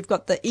obvious because we've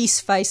got the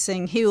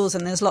east-facing hills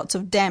and there's lots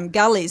of damp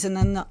gullies. And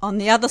then on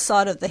the other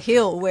side of the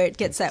hill where it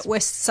gets that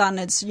west sun,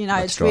 it's,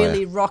 it's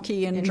really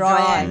rocky and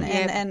dry,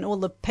 and all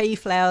the pea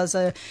flowers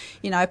are,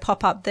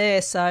 pop up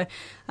there. So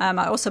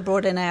I also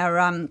brought in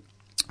our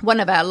one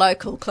of our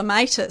local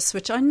clematis,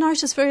 which I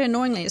noticed very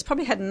annoyingly, it's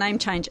probably had a name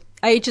change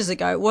ages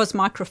ago. It was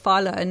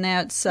Microphylla, and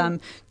now it's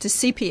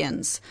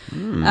Decipiens.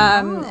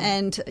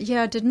 And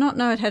I did not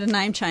know it had a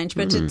name change,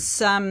 but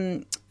it's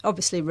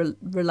obviously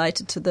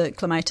related to the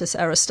Clematis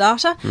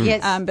aristata.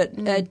 Yes. But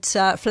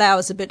it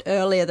flowers a bit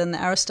earlier than the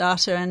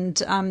aristata, and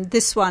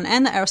this one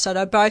and the aristata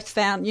are both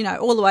found,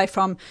 all the way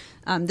from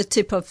the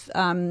tip of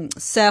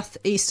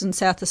southeast and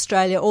South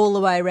Australia all the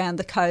way around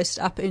the coast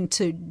up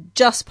into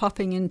just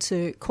popping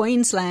into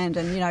Queensland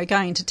and,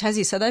 going into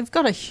Tassie. So they've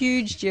got a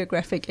huge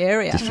geographic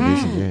area.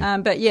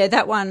 Distribution, But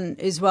that one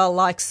as well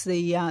likes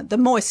the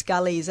moist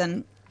gullies,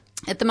 and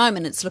at the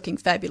moment it's looking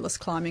fabulous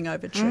climbing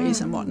over trees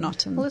and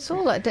whatnot. And Well, it's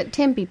all at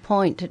Tempe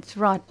Point. It's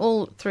right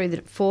all through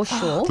the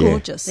foreshore.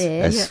 gorgeous.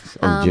 There.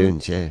 on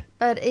dunes,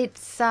 But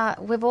it's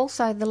we've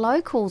also the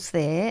locals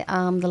there,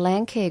 the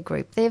Landcare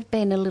group. They've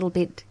been a little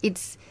bit.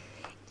 It's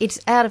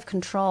out of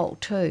control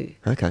too.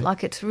 Okay.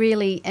 Like it's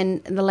really,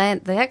 and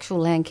the actual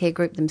Landcare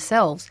group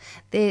themselves,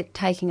 they're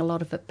taking a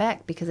lot of it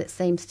back because it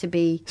seems to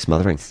be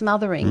Smothering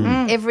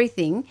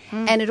everything,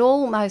 and it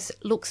almost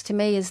looks to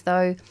me as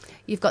though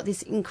you've got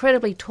this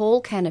incredibly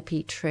tall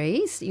canopy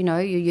trees, your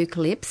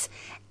eucalypts,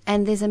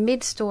 and there's a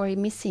mid-story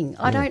missing.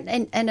 I don't,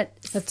 and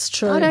That's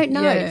true. I don't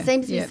know. Yeah. It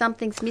seems to be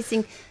something's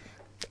missing.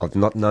 I've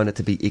not known it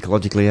to be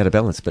ecologically out of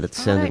balance, but it's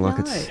sounding like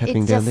it's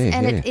happening down there.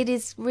 And it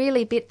is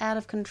really a bit out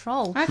of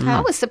control. Okay.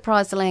 I was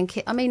surprised the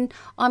Landcare. I mean,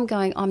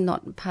 I'm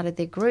not part of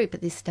their group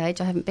at this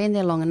stage. I haven't been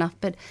there long enough,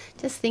 but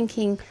just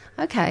thinking,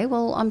 okay,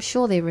 well, I'm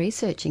sure they're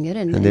researching it.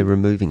 And they're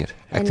removing it,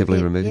 actively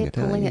they're removing it.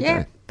 pulling it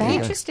Yeah, back.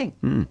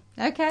 interesting.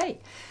 Okay.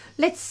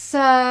 Let's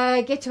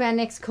get to our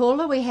next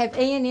caller. We have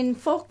Ian in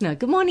Faulkner.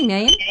 Good morning,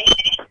 Ian.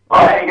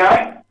 Hi, how you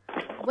going?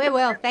 We're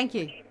well, thank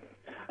you.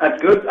 That's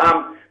good.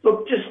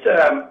 Look, just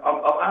I'm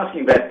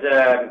asking about.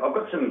 I've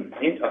got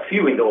a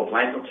few indoor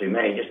plants, not too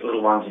many, just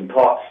little ones in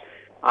pots.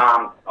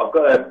 I've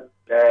got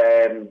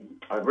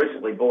I've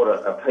recently bought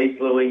a peace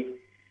lily.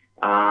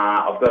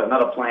 I've got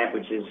another plant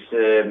which is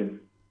the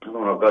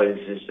one I've got is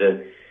just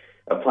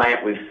a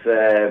plant with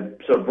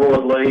sort of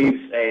broad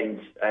leaves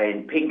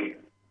and pink,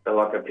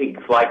 like a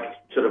pink flake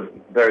sort of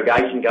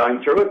variegation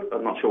going through it.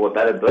 I'm not sure what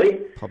that'd be.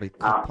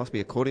 Possibly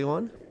a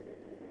cordyline?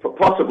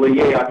 Possibly,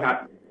 yeah. I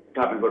can't.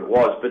 can't remember what it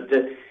was, but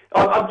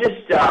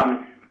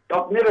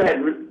I've never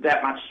had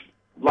that much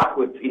luck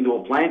with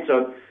indoor plants.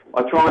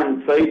 I try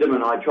and feed them,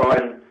 and I try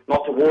and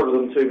not to water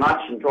them too much,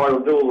 and try to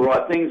do all the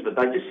right things, but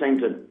they just seem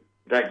to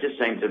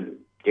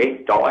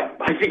die.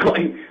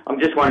 Basically, I'm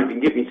just wondering if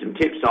you can give me some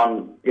tips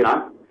on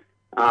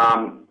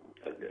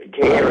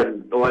care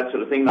and all that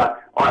sort of thing.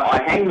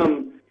 I hang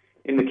them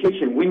in the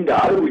kitchen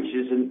window, which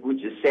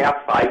is south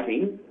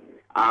facing.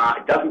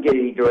 It doesn't get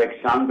any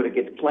direct sun, but it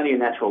gets plenty of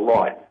natural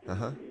light.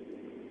 Uh-huh.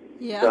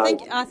 Yeah, So-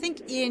 I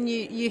think Ian,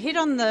 you hit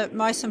on the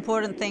most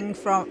important thing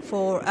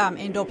for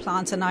indoor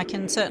plants, and I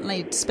can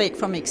certainly speak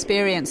from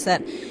experience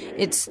that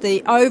it's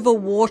the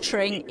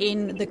overwatering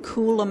in the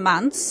cooler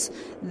months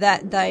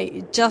that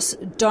they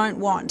just don't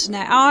want.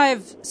 Now,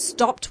 I've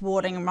stopped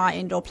watering my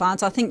indoor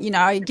plants. I think,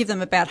 I give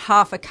them about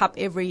half a cup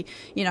every,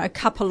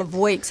 couple of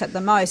weeks at the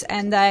most,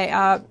 and they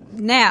are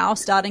now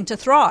starting to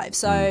thrive.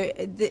 So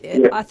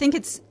I think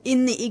it's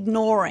in the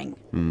ignoring.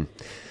 Mm.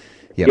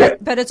 Yep.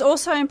 But it's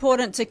also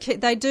important to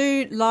they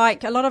do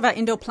like, a lot of our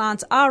indoor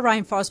plants are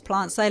rainforest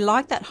plants. They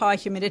like that high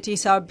humidity,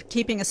 so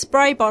keeping a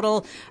spray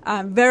bottle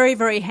very,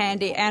 very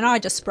handy, and I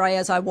just spray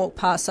as I walk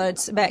past. So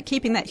it's about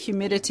keeping that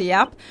humidity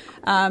up,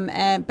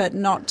 but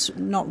not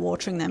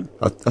watering them.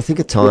 I think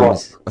at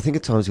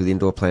times with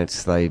indoor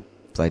plants they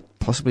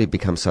possibly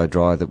become so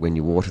dry that when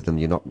you water them,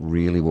 you're not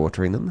really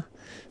watering them.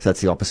 So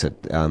that's the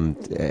opposite,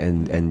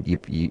 and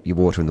you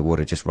water and the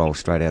water just rolls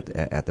straight out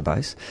at the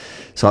base.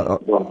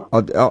 So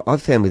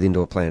I've found with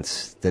indoor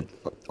plants that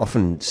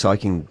often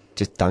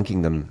just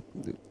dunking them,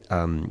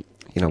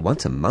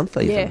 once a month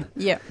even.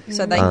 Yeah.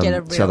 So they get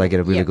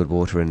a really good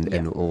water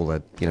and all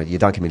that. You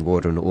dunk them in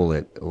water and all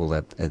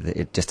that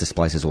it just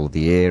displaces all of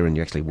the air and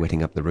you're actually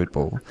wetting up the root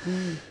ball.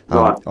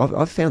 Right.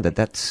 I've found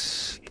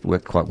that's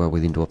worked quite well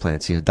with indoor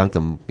plants. You dunk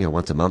them,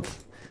 once a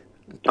month.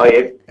 Oh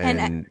yeah.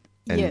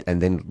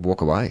 And then walk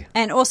away.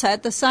 And also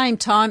at the same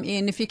time,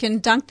 Ian, if you can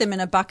dunk them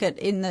in a bucket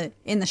in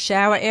the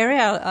shower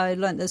area, I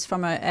learnt this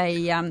from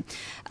a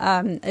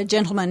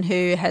gentleman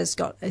who has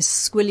got a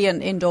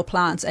squillion indoor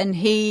plants, and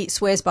he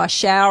swears by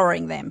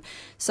showering them.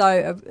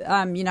 So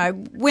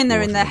when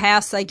they're in the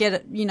house, they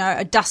get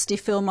a dusty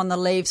film on the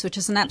leaves, which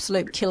is an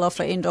absolute killer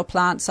for indoor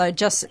plants. So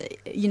just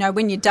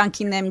when you're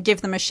dunking them, give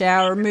them a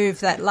shower,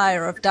 remove that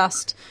layer of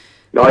dust.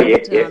 Oh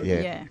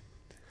yeah.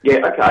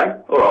 Yeah, okay.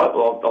 All right,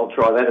 well, I'll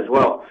try that as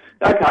well.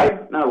 Okay,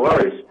 no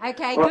worries.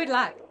 Okay, Well, good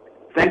luck.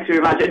 Thanks very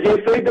much. And do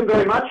you feed them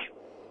very much?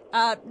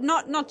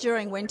 Not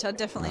during winter,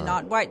 definitely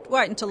not. Wait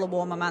until the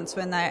warmer months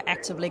when they're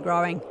actively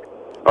growing.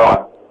 All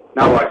right,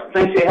 no worries.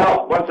 Thanks for your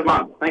help. Once a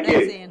month. Thank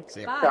Thanks, you.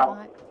 Ian.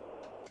 Bye.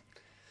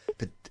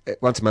 But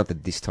once a month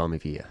at this time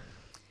of year.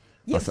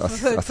 Yeah, I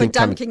for think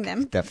dunking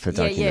them. For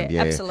dunking them,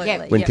 yeah.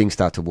 Absolutely. When things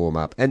start to warm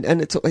up. And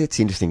it's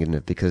interesting, isn't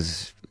it?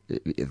 Because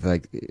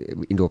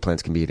indoor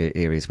plants can be at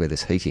areas where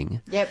there's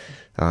heating. Yep.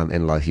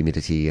 And low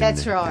humidity.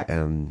 That's right.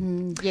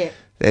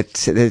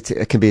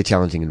 It can be a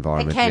challenging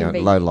environment. It can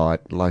be. Low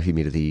light, low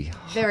humidity.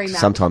 Very much.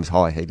 Sometimes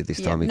high heat at this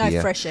time of year.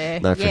 No fresh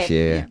air. No fresh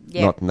air.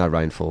 No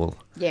rainfall.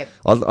 Yep.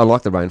 I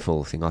like the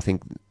rainfall thing. I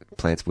think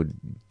plants would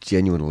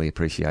genuinely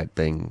appreciate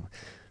being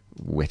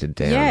wetted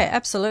down. Yeah,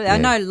 absolutely. Yeah. I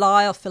know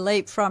Lyle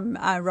Philippe from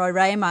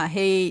Roraima,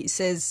 he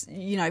says,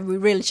 we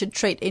really should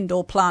treat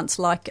indoor plants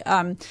like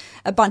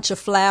a bunch of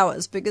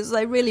flowers because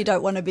they really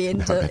don't want to be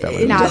indoors. No,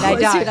 they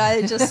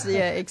don't. Just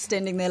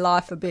extending their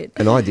life a bit.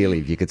 And ideally,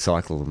 if you could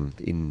cycle them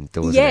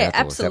indoors Yeah, and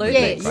outdoors, absolutely.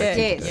 that would be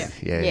great.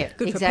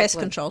 Good exactly. for pest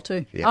control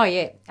too. Yeah. Oh,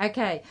 yeah.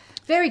 Okay.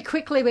 Very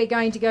quickly, we're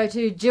going to go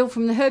to Jill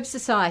from the Herb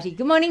Society.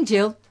 Good morning,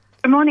 Jill.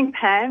 Good morning,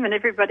 Pam, and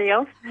everybody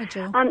else. Hi,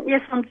 Jill.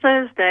 Yes, on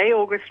Thursday,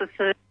 August the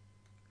 3rd.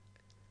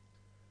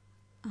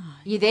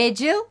 You there,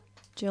 Jill?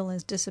 Jill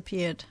has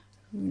disappeared.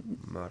 We're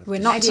just-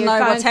 not Maybe to her know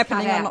what's phone's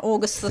happening cut on out.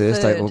 August the 3rd.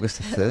 Thursday, August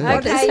the 3rd.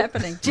 What is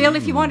happening? Jill,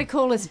 if you want to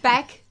call us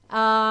back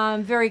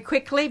very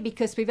quickly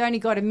because we've only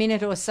got a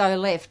minute or so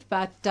left,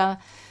 but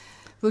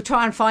we'll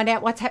try and find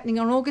out what's happening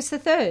on August the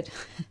 3rd.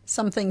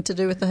 Something to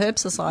do with the Herb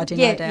Society,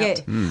 no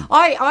doubt. Yeah.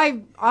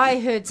 I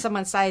heard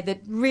someone say that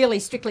really,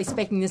 strictly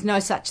speaking, there's no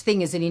such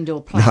thing as an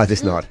indoor plant. No,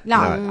 there's not. No,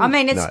 I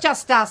mean, it's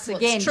just us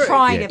again true.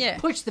 trying Yeah. to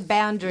push the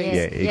boundaries.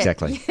 Yeah,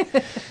 exactly.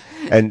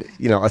 And,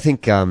 I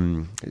think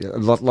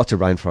lots of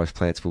rainforest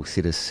plants will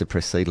sit as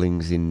suppressed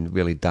seedlings in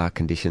really dark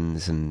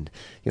conditions and,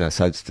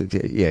 so it's,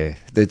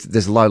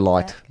 there's low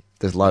light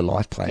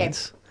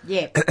plants.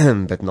 Yeah.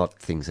 But not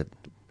things that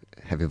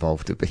have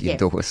evolved to be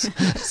indoors.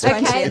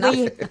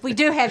 Okay, we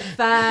do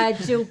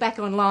have Jill back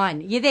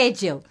online. You there,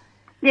 Jill?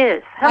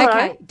 Yes, hello.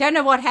 Okay, don't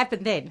know what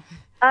happened then.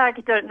 I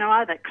don't know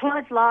either.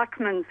 Clive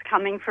Larkman's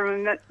coming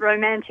from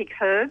Romantic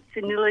Herbs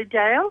in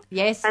Lilydale.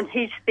 Yes. And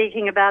he's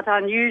speaking about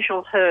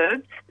unusual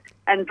herbs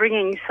and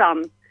bringing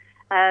some.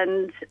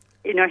 And,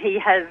 he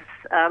has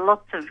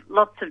lots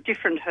of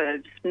different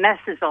herbs,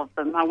 masses of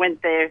them. I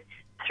went there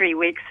 3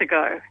 weeks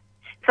ago.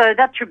 So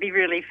that should be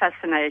really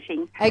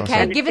fascinating. Okay,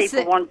 and give if us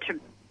people want to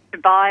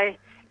buy,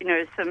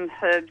 some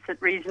herbs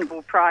at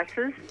reasonable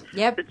prices.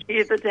 Yep. The tea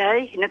of the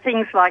day,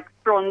 things like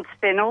bronze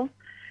fennel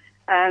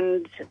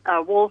and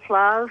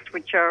wallflowers,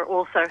 which are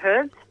also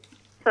herbs.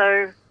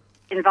 So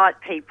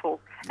invite people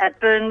at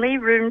Burnley,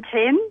 room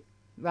 10.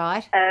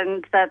 Right.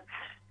 And that's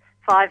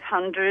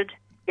 500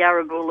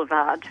 Yarra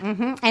Boulevard.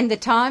 Mm-hmm. And the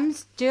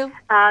times, Jill?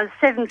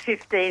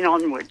 7:15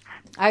 onwards.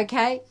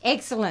 Okay,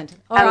 excellent.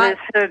 All and right.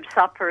 there's herb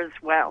supper as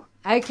well.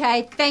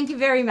 Okay, thank you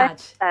very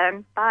much.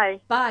 Bye.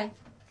 Bye.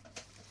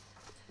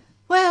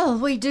 Well,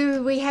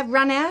 we have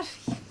run out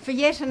for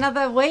yet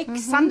another week. Mm-hmm.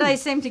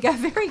 Sundays seem to go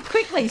very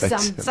quickly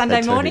some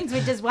Sunday mornings,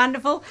 which is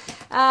wonderful.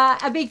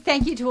 A big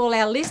thank you to all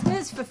our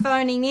listeners for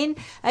phoning in.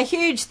 A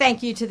huge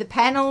thank you to the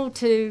panel,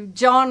 to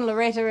John,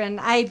 Loretta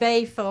and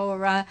AB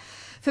for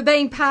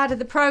being part of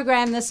the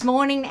program this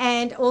morning,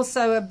 and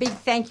also a big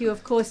thank you,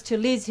 of course, to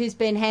Liz, who's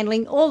been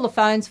handling all the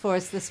phones for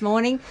us this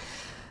morning.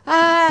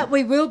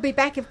 We will be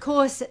back, of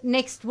course,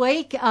 next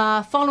week.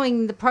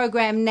 Following the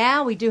program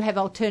now, we do have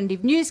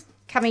alternative news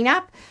coming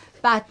up,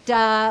 but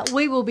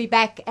we will be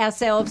back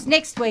ourselves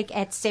next week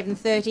at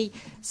 7:30.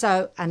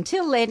 So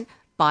until then,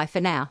 bye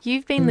for now.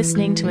 You've been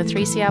listening to a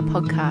 3CR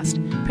podcast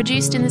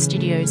produced in the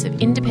studios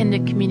of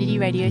independent community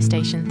radio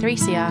station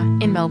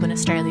 3CR in Melbourne,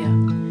 Australia.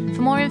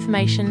 For more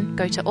information,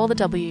 go to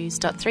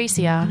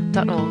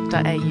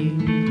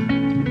allthews.3cr.org.au.